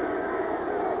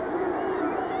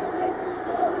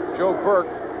 Joe Burke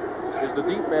is the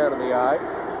deep man in the eye.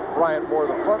 Bryant Moore,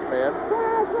 the front man.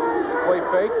 Play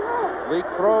fake. Leak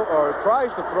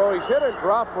tries to throw. He's hit and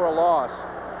dropped for a loss.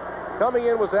 Coming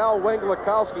in was Al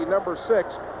Wenglikowski, number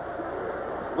 6.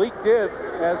 Leak did,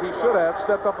 as he should have,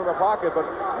 stepped up in the pocket, but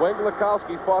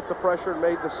Wenglikowski fought the pressure and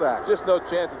made the sack. Just no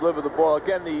chance to deliver the ball.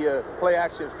 Again, the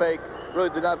play-action fake really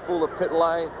did not fool the Pitt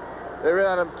line. They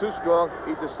ran on him too strong.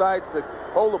 He decides to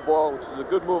hold the ball, which is a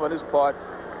good move on his part,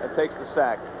 and takes the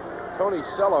sack. Tony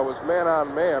Sella was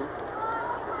man-on-man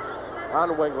on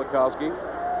Wenglikowski,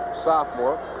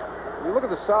 sophomore. When you look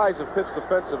at the size of Pitt's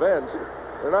defensive ends,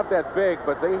 they're not that big,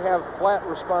 but they have flat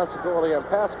responsibility on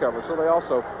pass coverage, so they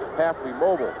also have to be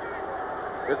mobile.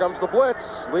 Here comes the blitz.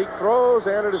 Leak throws,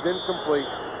 and it is incomplete.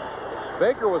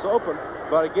 Baker was open,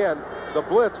 but again, the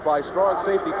blitz by strong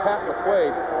safety Pat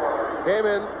McQuaid came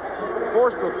in,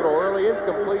 forced to throw early,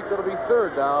 incomplete. It'll be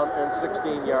third down and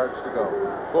 16 yards to go.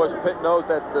 Of course, Pitt knows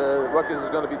that Rutgers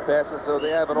is going to be passing, so they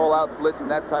have an all-out blitz,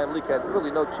 and that time Leak had really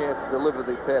no chance to deliver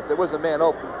the pass. There was a man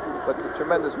open, but the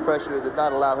tremendous pressure did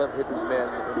not allow him to hit this man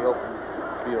in the open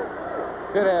field.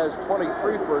 Pitt has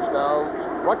 23 first downs.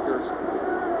 Rutgers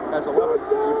has 11,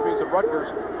 which means that Rutgers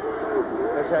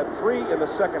has had 3 in the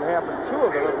second half, and 2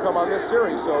 of them have come on this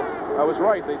series. So I was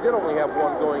right. They did only have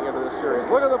 1 going into the series.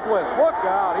 Look at the blitz. Look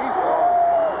out. He's gone.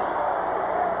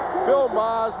 Phil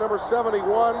Maas, number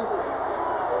 71,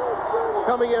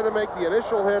 coming in to make the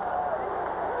initial hit.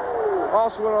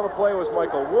 Also in on the play was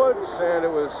Michael Woods, and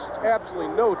it was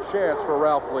absolutely no chance for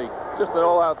Ralph Leak. Just an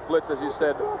all-out blitz, as you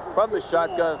said, from the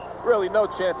shotgun. Really no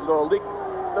chance at all. Leak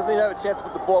doesn't even have a chance to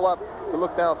put the ball up to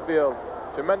look downfield.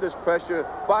 Tremendous pressure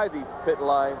by the Pitt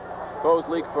line. Throws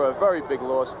Leak for a very big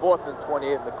loss. 4th and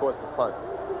 28, and of course the punt.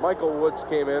 Michael Woods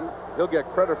came in. He'll get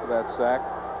credit for that sack.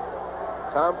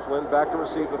 Tom Flynn back to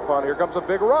receive the punt. Here comes a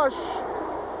big rush.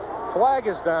 Flag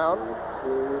is down.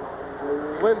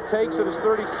 Flynn takes it as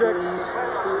 36,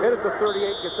 hit at the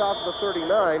 38, gets out to the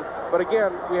 39. But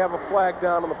again, we have a flag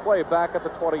down on the play back at the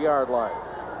 20-yard line.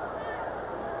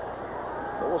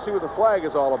 So we'll see what the flag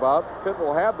is all about. Pitt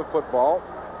will have the football,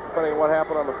 depending on what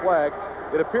happened on the flag.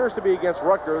 It appears to be against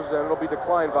Rutgers, and it'll be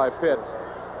declined by Pitt.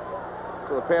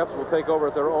 So the Panthers will take over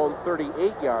at their own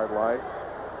 38-yard line.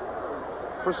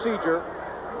 Procedure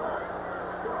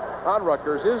on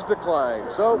Rutgers is declined.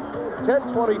 So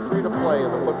 10:23 to play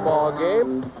in the football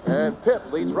game, and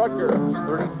Pitt leads Rutgers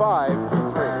 35-3.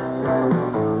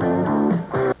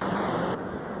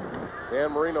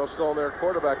 Dan Marino still in their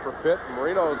quarterback for Pitt.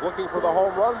 Marino is looking for the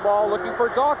home run ball, looking for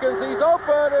Dawkins. He's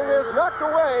open, and it is knocked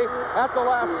away at the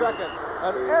last second.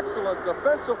 An excellent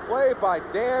defensive play by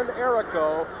Dan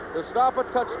Errico to stop a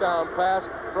touchdown pass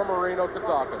from Marino to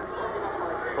Dawkins.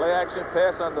 Play-action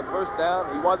pass on the first down.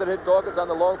 He wanted to hit Dawkins on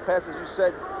the long pass, as you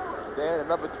said, Dan, and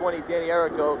number 20, Danny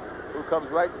Errico, who comes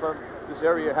right from this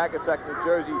area, Hackensack, New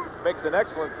Jersey, makes an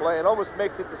excellent play and almost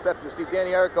makes the interception. You see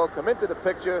Danny Errico come into the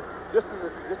picture just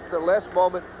in the last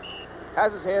moment,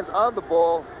 has his hands on the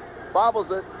ball, bobbles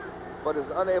it, but is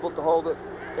unable to hold it.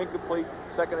 Incomplete,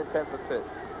 2nd and 10 for Pitt.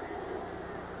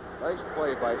 Nice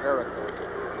play by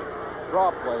Errico.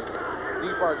 Draw play.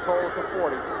 DeBartolo at the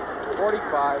 40,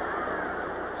 45.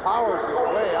 Powers his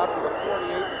way out to the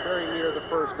 48, very near the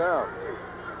first down.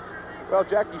 Well,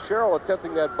 Jackie Sherrill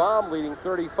attempting that bomb, leading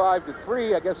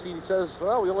 35-3. I guess he says,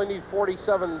 well, we only need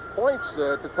 47 points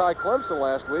to tie Clemson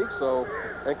last week, so,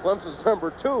 and Clemson's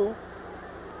number 2.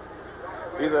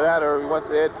 Either that or he wants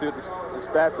to add to the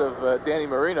stats of Danny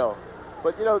Marino.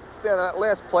 But, you know, Stan, that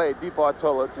last play,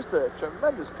 DeBartolo, just a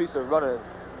tremendous piece of running.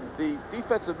 The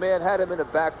defensive man had him in the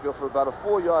backfield for about a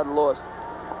 4-yard loss.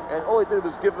 And all he did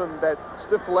was give him that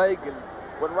stiff leg and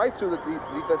went right through the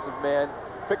defensive man,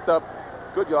 picked up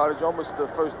good yardage, almost the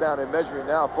first down. They're measuring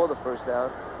now for the first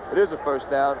down. It is a first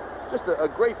down. Just a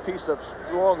great piece of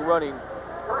strong running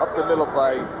up the middle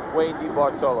by Wayne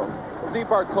DeBartolo.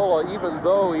 DeBartolo, even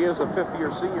though he is a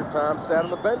 5th-year senior, Tom, sat on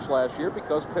the bench last year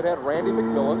because Pitt had Randy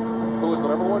McMillan, who was the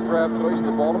number 1 draft choice of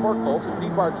the Baltimore Colts, and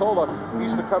DeBartolo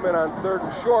used to come in on 3rd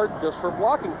and short just for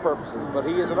blocking purposes, but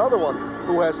he is another one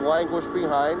who has languished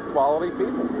behind quality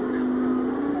people.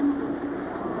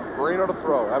 Marino to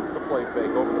throw, having to play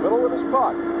fake over the middle, and is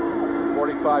caught.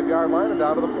 45-yard line and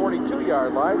down to the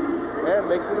 42-yard line, and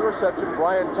making the reception,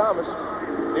 Brian Thomas,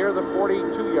 near the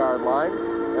 42-yard line.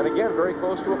 And again, very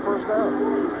close to a first down.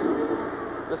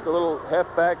 Just a little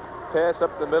halfback pass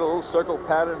up the middle, a little circle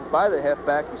pattern by the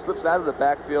halfback. He slips out of the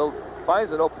backfield,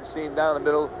 finds an open seam down the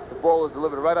middle. The ball is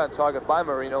delivered right on target by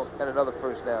Marino, and another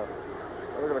first down.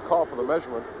 They're going to call for the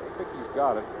measurement. I think he's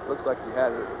got it. Looks like he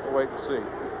has it. We'll wait and see.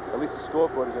 At least the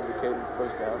scoreboard is indicating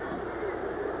first down.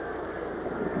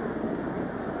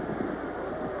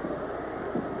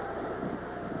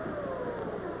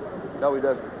 No, he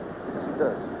doesn't. Yes, he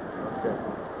does. Okay.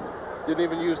 Didn't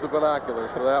even use the binoculars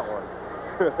for that one.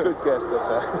 Good guess at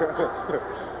that.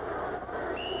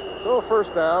 So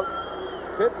first down.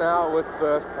 Pitt now with,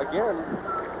 again,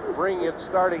 bringing its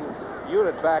starting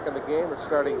unit back in the game. It's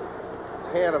starting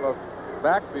tandem of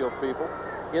backfield people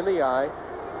in the eye.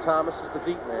 Thomas is the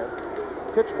deep man.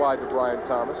 Pitch wide to Brian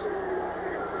Thomas.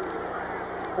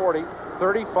 40,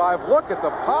 35. Look at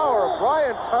the power of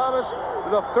Brian Thomas to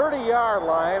the 30-yard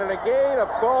line, and a gain of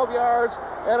 12 yards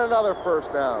and another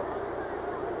first down.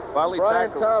 Finally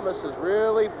Brian tackled. Thomas is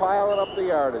really piling up the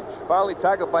yardage. Finally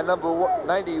tackled by number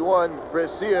 91,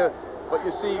 Brazier. But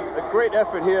you see a great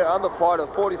effort here on the part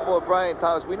of 44, Brian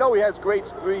Thomas. We know he has great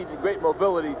speed and great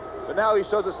mobility, but now he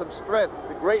shows us some strength.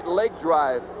 The great leg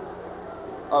drive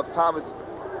of Thomas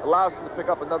allows him to pick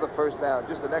up another first down.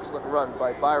 Just an excellent run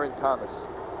by Byron Thomas.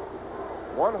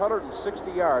 160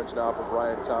 yards now for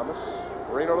Brian Thomas.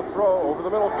 Marino to throw over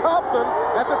the middle. Compton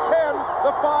at the 10,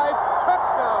 the 5,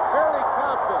 touchdown. Barry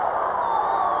Compton.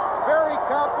 Barry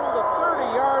Compton with a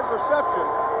 30-yard reception.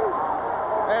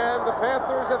 And the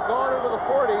Panthers have gone into the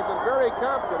 40s, and Barry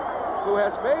Compton, who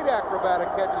has made acrobatic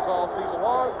catches all season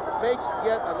long, makes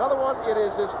yet another one. It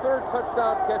is his 3rd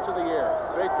touchdown catch of the year.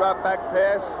 Straight drop back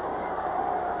pass.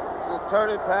 It's a little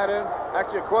turning pattern.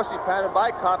 Actually a crossing pattern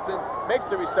by Compton. Makes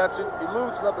the reception.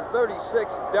 Eludes number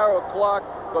 36, Darrell Clark.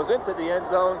 Goes into the end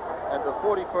zone, and the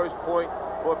 41st point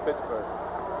for Pittsburgh.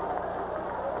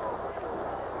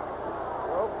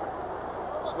 Well,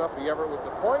 Snuffy Everett with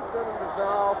the point, and it is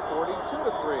now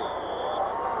 42-3.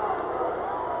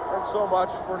 And so much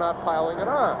for not piling it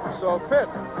on. So Pitt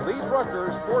leads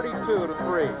Rutgers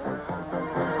 42-3.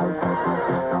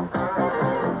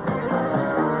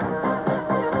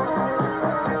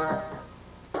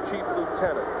 Chief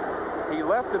Lieutenant. He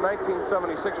left in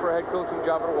 1976 for a head coaching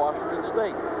job at Washington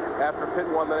State. After Pitt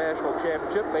won the national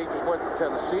championship, Majors went to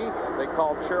Tennessee. They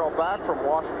called Sherrill back from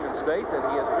Washington State, and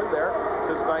he has been there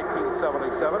since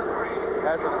 1977.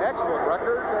 Has an excellent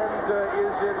record and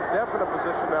is in definite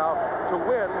position now to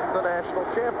win the national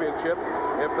championship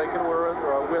if they can win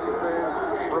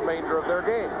the remainder of their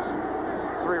games.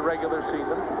 3 regular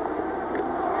season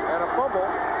and a fumble,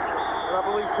 and I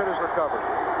believe Pitt has recovered.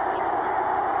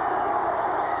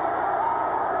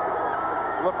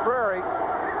 LaPrairie,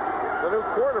 the new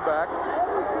quarterback,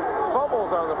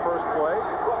 fumbles on the first play,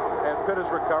 and Pitt has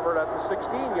recovered at the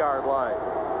 16-yard line.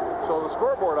 So the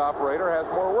scoreboard operator has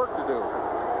more work to do.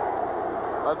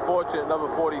 Unfortunate, number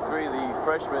 43, the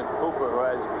freshman Hooper, who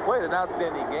has played an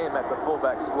outstanding game at the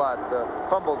fullback slot,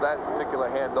 fumbled that particular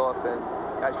handoff, and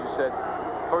as you said,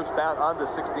 first down on the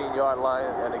 16-yard line,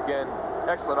 and again,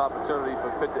 excellent opportunity for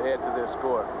Pitt to add to their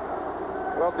score.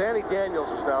 Well, Danny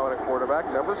Daniels is now in at quarterback,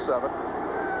 number 7.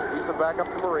 He's it back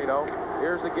up to Marino.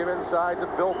 Here's the give inside to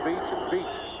Bill Beach, and Beach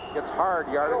gets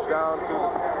hard yardage down to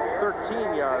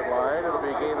 13-yard line. It'll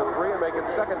be a gain of 3 and make it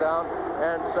 2nd down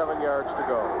and 7 yards to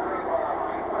go.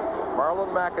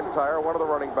 Marlon McIntyre, one of the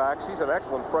running backs. He's an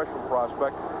excellent freshman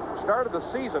prospect. Started the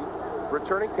season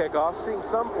returning kickoffs, seeing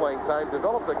some playing time,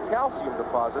 developed a calcium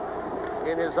deposit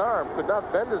in his arm, could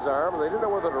not bend his arm. They didn't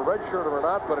know whether to redshirt him or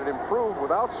not, but it improved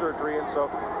without surgery, and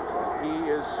so he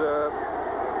is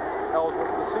eligible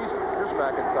for the season. Here's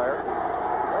McIntyre.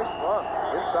 Nice run.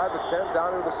 Inside the 10,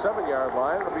 down to the 7-yard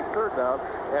line. It'll be 3rd down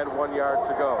and 1 yard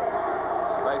to go.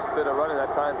 Nice bit of running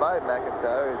that time by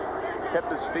McIntyre. He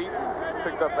kept his feet and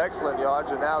picked up excellent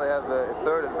yards, and now they have the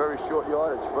 3rd and very short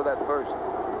yardage for that first.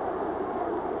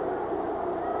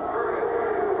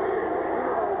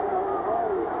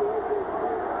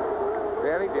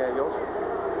 Danny Daniels,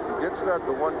 he did start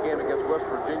the one game against West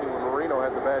Virginia when Marino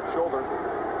had the bad shoulder.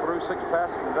 Threw 6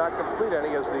 passes and did not complete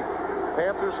any as the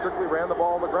Panthers strictly ran the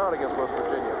ball on the ground against West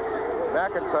Virginia.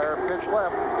 McIntyre pitch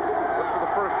left. Looks for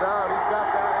the 1st down. He's got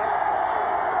that.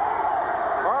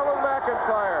 Marlon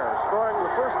McIntyre scoring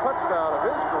the first touchdown of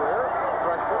his career,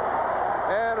 freshman.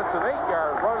 And it's an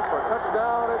 8-yard run for a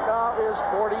touchdown. It now is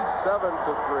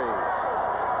 47-3.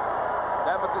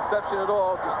 Not a deception at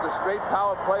all, just a straight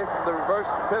power play from the reverse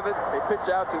pivot. They pitch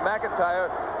out to McIntyre.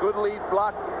 Good lead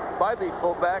block by the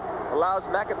fullback. Allows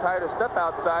McIntyre to step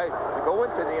outside to go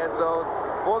into the end zone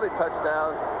for the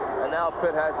touchdown. And now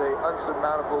Pitt has an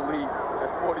unsurmountable lead at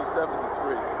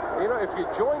 47-3. You know, if you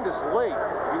joined us late,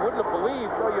 you wouldn't have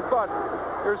believed, well, you thought,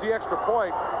 there's the extra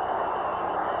point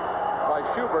by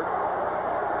Schubert.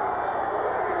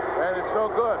 And it's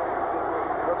no good.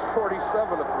 That's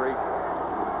 47-3.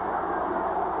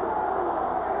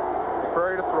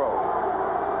 Prairie to throw.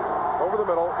 Over the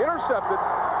middle, intercepted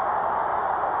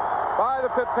by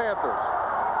the Pitt Panthers.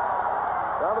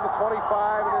 Down to the 25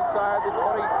 and inside the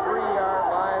 23-yard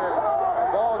line, and the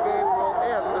ball game will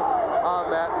end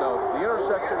on that note. The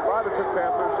interception by the Pitt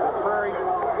Panthers to Prairie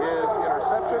is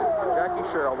interception. Jackie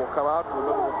Sherrill will come out to the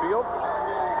middle of the field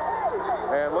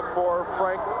and look for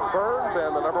Frank Burns,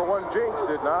 and the number 1 jinx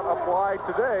did not apply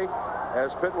today,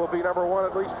 as Pitt will be number 1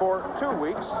 at least for 2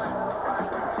 weeks.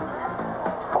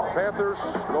 Panthers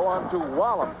go on to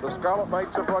wallop the Scarlet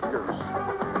Knights of Rutgers.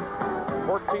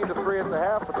 14-3 at the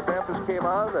half, but the Panthers came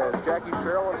on as Jackie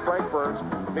Sherrill and Frank Burns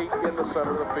meet in the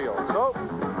center of the field. So,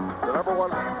 the number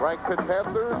 1 ranked Pitt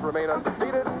Panthers remain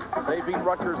undefeated. They beat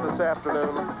Rutgers this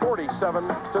afternoon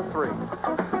 47-3.